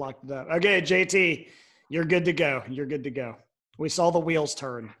locked it up. Okay, JT, you're good to go. You're good to go. We saw the wheels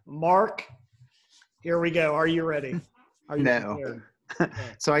turn. Mark, here we go. Are you ready? Are you No. prepared?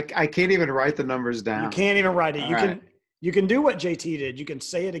 So I can't even write the numbers down. You can't even write it. All right. You can do what JT did. You can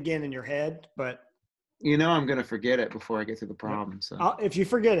say it again in your head, but You know I'm gonna forget it before I get to the problem. So if you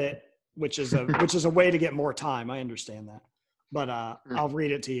forget it, which is a way to get more time, I understand that. But I'll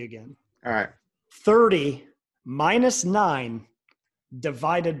read it to you again. all right. 30 minus 9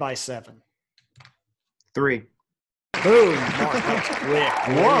 divided by 7. 3. Boom, Mark, that's quick.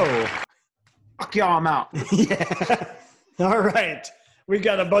 Whoa. Fuck y'all, I'm out. Yeah. All right. We've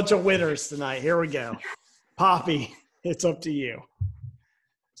got a bunch of winners tonight. Here we go. Poppy, it's up to you.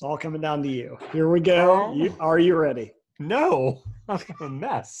 It's all coming down to you. Here we go. Are you ready? No. I'm a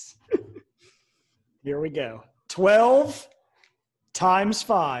mess. Here we go. 12 times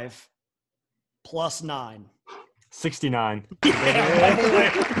 5 plus 9. 69.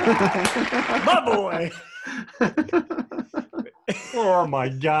 My boy. Oh my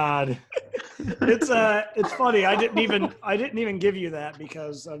God. It's funny. I didn't even give you that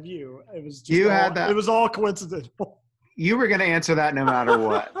because of you. It was just had that. It was all coincidental. You were gonna answer that no matter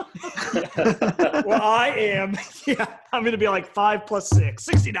what. Well, I am. Yeah, I'm going to be like 5 plus 6,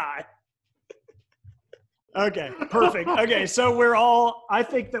 69. Okay, perfect. Okay, so I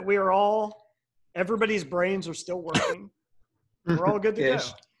think that everybody's brains are still working. We're all good to go.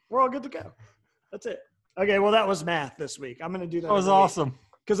 Ish. We're all good to go. That's it. Okay, well, that was math this week. I'm going to do that. That was awesome.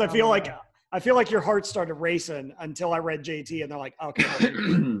 Because I feel like your heart started racing until I read JT, and they're like, okay.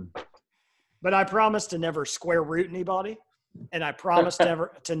 But I promised to never square root anybody, and I promised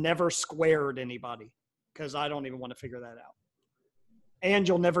to never squared anybody because I don't even want to figure that out. And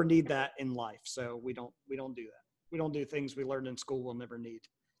you'll never need that in life, so we don't do that. We don't do things we learned in school we'll never need.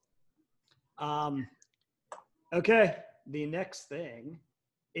 Okay, the next thing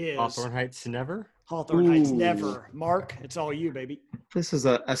is Hawthorne Heights never. Hawthorne Heights Ooh. Never. Mark, it's all you, baby. This is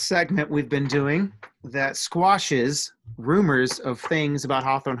a segment we've been doing that squashes rumors of things about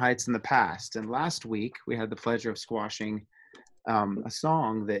Hawthorne Heights in the past. And last week, we had the pleasure of squashing a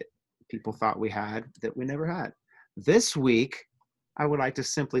song that people thought we had that we never had. This week, I would like to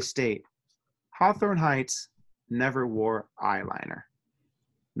simply state Hawthorne Heights never wore eyeliner.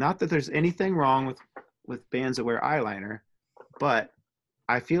 Not that there's anything wrong with bands that wear eyeliner, but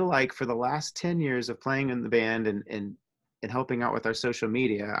I feel like for the last 10 years of playing in the band and helping out with our social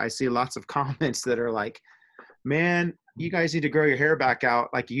media, I see lots of comments that are like, man, you guys need to grow your hair back out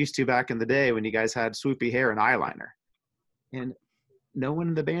like you used to back in the day when you guys had swoopy hair and eyeliner. And no one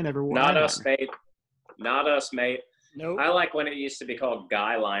in the band ever wore Not eyeliner. us, mate. Not us, mate. Nope. I like when it used to be called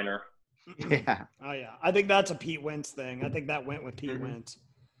guy liner. Yeah. Oh, yeah. I think that's a Pete Wentz thing. I think that went with Pete Mhm. Wentz.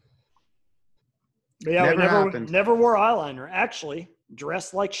 But yeah, Never we happened. never wore eyeliner. Actually,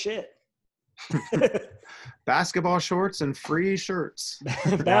 dressed like shit. Basketball shorts and free shirts.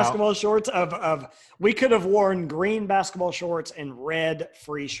 Basketball shorts of we could have worn green basketball shorts and red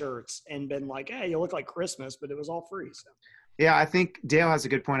free shirts and been like, hey, you look like Christmas, but it was all free. So. Yeah, I think Dale has a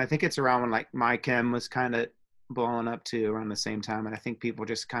good point. I think it's around when like My Chem was kind of blowing up too around the same time. And I think people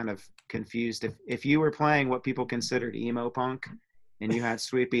just kind of confused. If you were playing what people considered emo punk and you had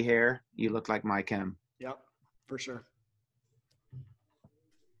sweepy hair, you looked like My Chem. Yep, for sure.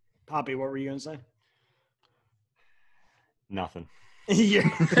 Poppy, what were you going to say? Nothing. Yeah.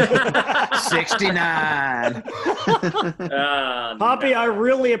 69. Poppy, No. I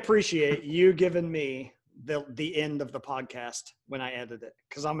really appreciate you giving me the end of the podcast when I edit it,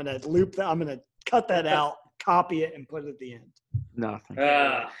 because I'm going to loop that. I'm going to cut that out, copy it, and put it at the end. Nothing.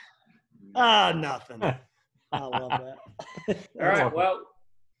 Nothing. I love that. All right. Well,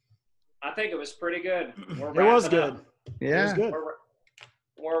 I think it was pretty good. It was good. It was Yeah. good.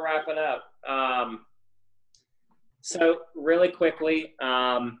 We're wrapping up. So really quickly,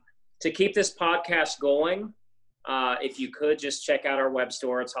 to keep this podcast going, if you could just check out our web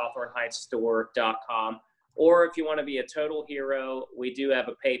store, it's hawthorneheightsstore.com. Or if you want to be a total hero, we do have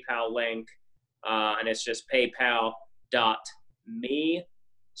a PayPal link, and it's just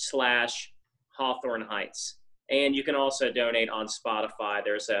paypal.me/Hawthorne Heights. And you can also donate on Spotify.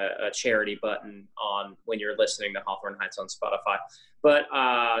 There's a charity button on when you're listening to Hawthorne Heights on Spotify. But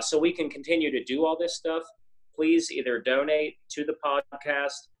so we can continue to do all this stuff, please either donate to the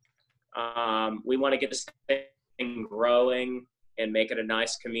podcast. We want to get this thing growing and make it a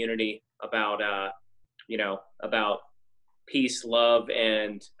nice community about, about peace, love,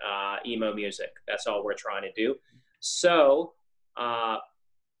 and emo music. That's all we're trying to do. So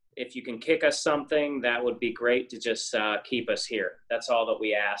if you can kick us something, that would be great to just keep us here. That's all that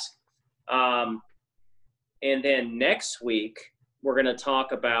we ask. And then next week, we're going to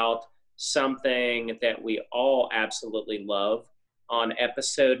talk about something that we all absolutely love on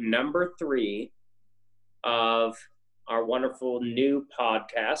episode number 3 of our wonderful new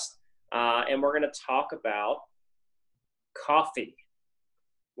podcast. And we're going to talk about coffee.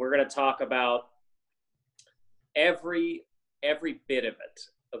 We're going to talk about every bit of it,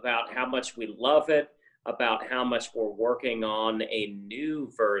 about how much we love it, about how much we're working on a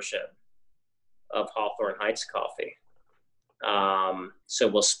new version of Hawthorne Heights coffee. So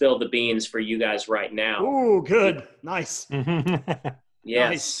we'll spill the beans for you guys right now. Ooh, good. Nice.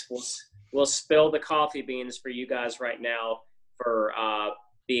 Yes, Nice. we'll spill the coffee beans for you guys right now for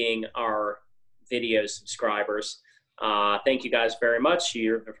being our video subscribers. Thank you guys very much.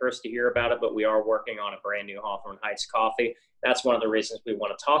 You're the first to hear about it, but we are working on a brand new Hawthorne Heights coffee. That's one of the reasons we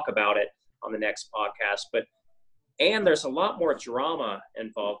want to talk about it on the next podcast. And there's a lot more drama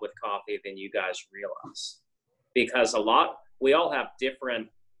involved with coffee than you guys realize, because we all have different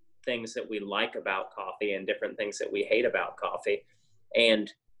things that we like about coffee and different things that we hate about coffee.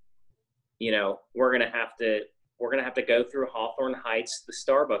 And, we're going to have to go through Hawthorne Heights, the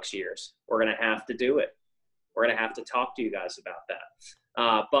Starbucks years. We're going to have to do it. We're going to have to talk to you guys about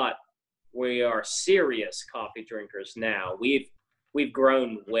that. But we are serious coffee drinkers now. We've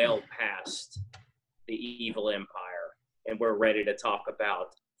grown well past the evil empire, and we're ready to talk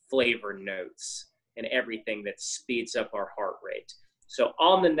about flavor notes and everything that speeds up our heart rate. So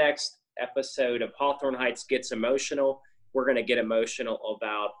on the next episode of Hawthorne Heights Gets Emotional, we're going to get emotional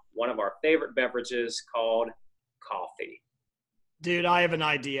about one of our favorite beverages called coffee. Dude, I have an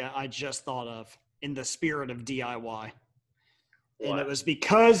idea I just thought of in the spirit of DIY. And What? it was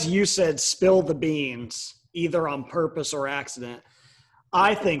because you said spill the beans, either on purpose or accident.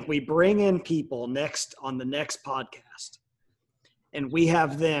 I think we bring in people on the next podcast, and we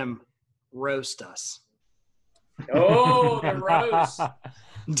have them roast us. Oh, the roast.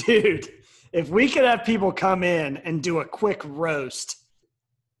 Dude, if we could have people come in and do a quick roast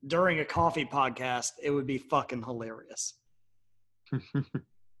during a coffee podcast, it would be fucking hilarious.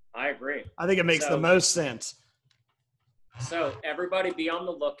 I agree. I think it makes the most sense. So everybody be on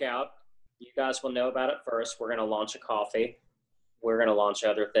the lookout. You guys will know about it first. We're going to launch a coffee. We're going to launch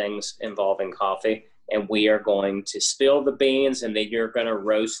other things involving coffee. And we are going to spill the beans, and then you're going to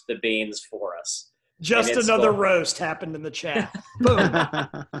roast the beans for us. Just another roast happened in the chat. Boom.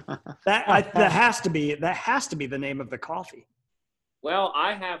 That has to be the name of the coffee. Well,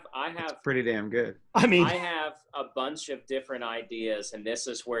 I have Pretty damn good. I mean, I have a bunch of different ideas, and this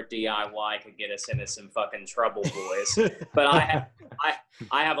is where DIY could get us into some fucking trouble, boys. But I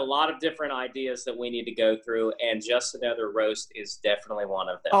have a lot of different ideas that we need to go through, and just another roast is definitely one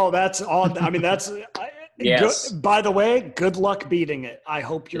of them. oh, that's all. I mean, that's Yes. by the way, good luck beating it. I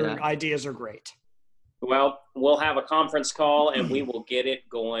hope your ideas are great. Well, we'll have a conference call, and we will get it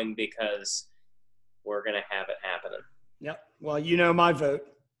going because we're going to have it happening. Yep. Well, you know my vote.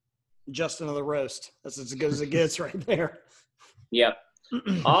 Just another roast. That's as good as it gets right there. Yep.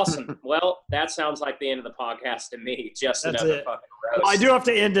 Awesome. Well, that sounds like the end of the podcast to me. Just That's another it. fucking roast. I do have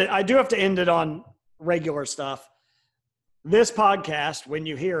to end it. I do have to end it on regular stuff. This podcast, when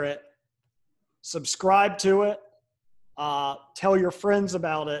you hear it, subscribe to it. Tell your friends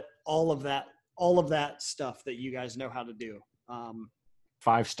about it. All of that stuff that you guys know how to do.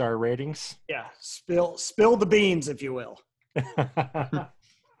 5-star ratings. Yeah, spill the beans, if you will.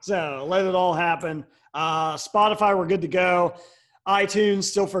 So let it all happen. Spotify, we're good to go. iTunes,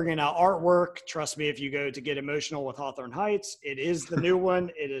 still figuring out artwork. Trust me, if you go to Get Emotional with Hawthorne Heights, it is the new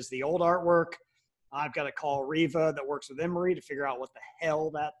one. It is the old artwork. I've got to call Riva that works with Emory to figure out what the hell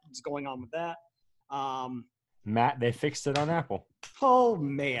that is going on with that. Matt, they fixed it on Apple. Oh,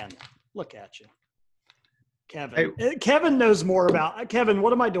 man. Look at you. Kevin. Kevin knows more about – Kevin,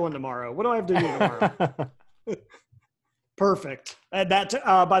 what am I doing tomorrow? What do I have to do tomorrow? Perfect. And that,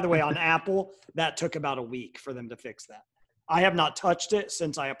 by the way, on Apple, that took about a week for them to fix that. I have not touched it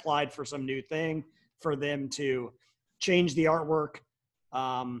since I applied for some new thing for them to change the artwork.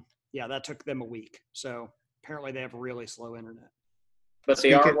 Yeah, that took them a week. So apparently they have really slow internet. But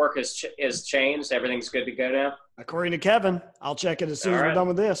the artwork is changed. Everything's good to go now? According to Kevin. I'll check it as soon as we're done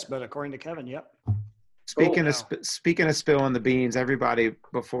with this. But according to Kevin, yep. Speaking of spilling the beans, everybody,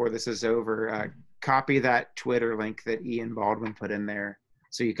 before this is over, copy that Twitter link that Ian Baldwin put in there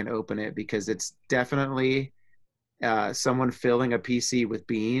so you can open it, because it's definitely someone filling a PC with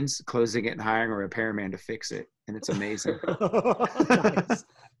beans, closing it, and hiring a repairman to fix it, and it's amazing.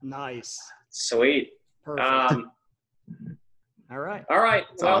 Nice. Sweet. Perfect. All right. Well,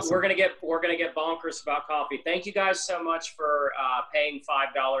 awesome. we're gonna get bonkers about coffee. Thank you guys so much for paying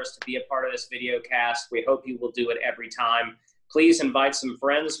 $5 to be a part of this video cast. We hope you will do it every time. Please invite some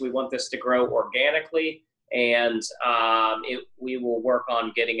friends. We want this to grow organically, and we will work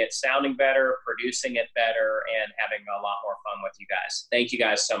on getting it sounding better, producing it better, and having a lot more fun with you guys. Thank you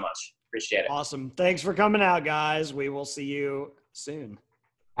guys so much. Appreciate it. Awesome. Thanks for coming out, guys. We will see you soon.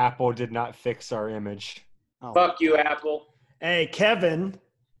 Apple did not fix our image. Oh. Fuck you, Apple. Hey, Kevin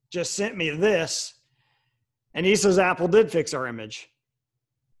just sent me this, and he says Apple did fix our image.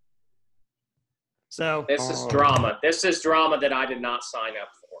 So This is drama. This is drama that I did not sign up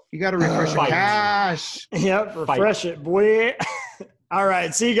for. You got to refresh your Fight. cache. Yep, refresh it, boy. All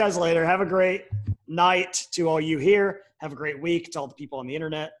right, see you guys later. Have a great night to all you here. Have a great week to all the people on the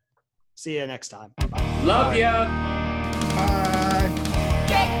internet. See you next time. Bye. Love ya. Bye.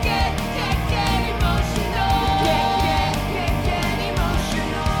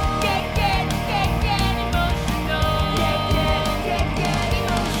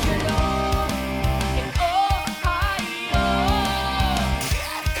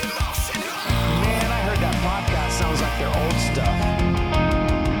 Man, I heard that podcast sounds like their old stuff.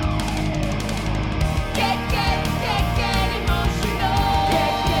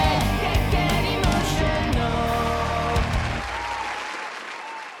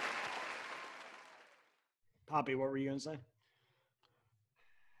 Poppy, what were you going to say?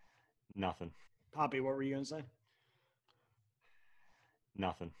 Nothing. Poppy, what were you going to say?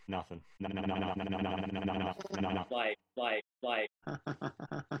 Nothing. Like.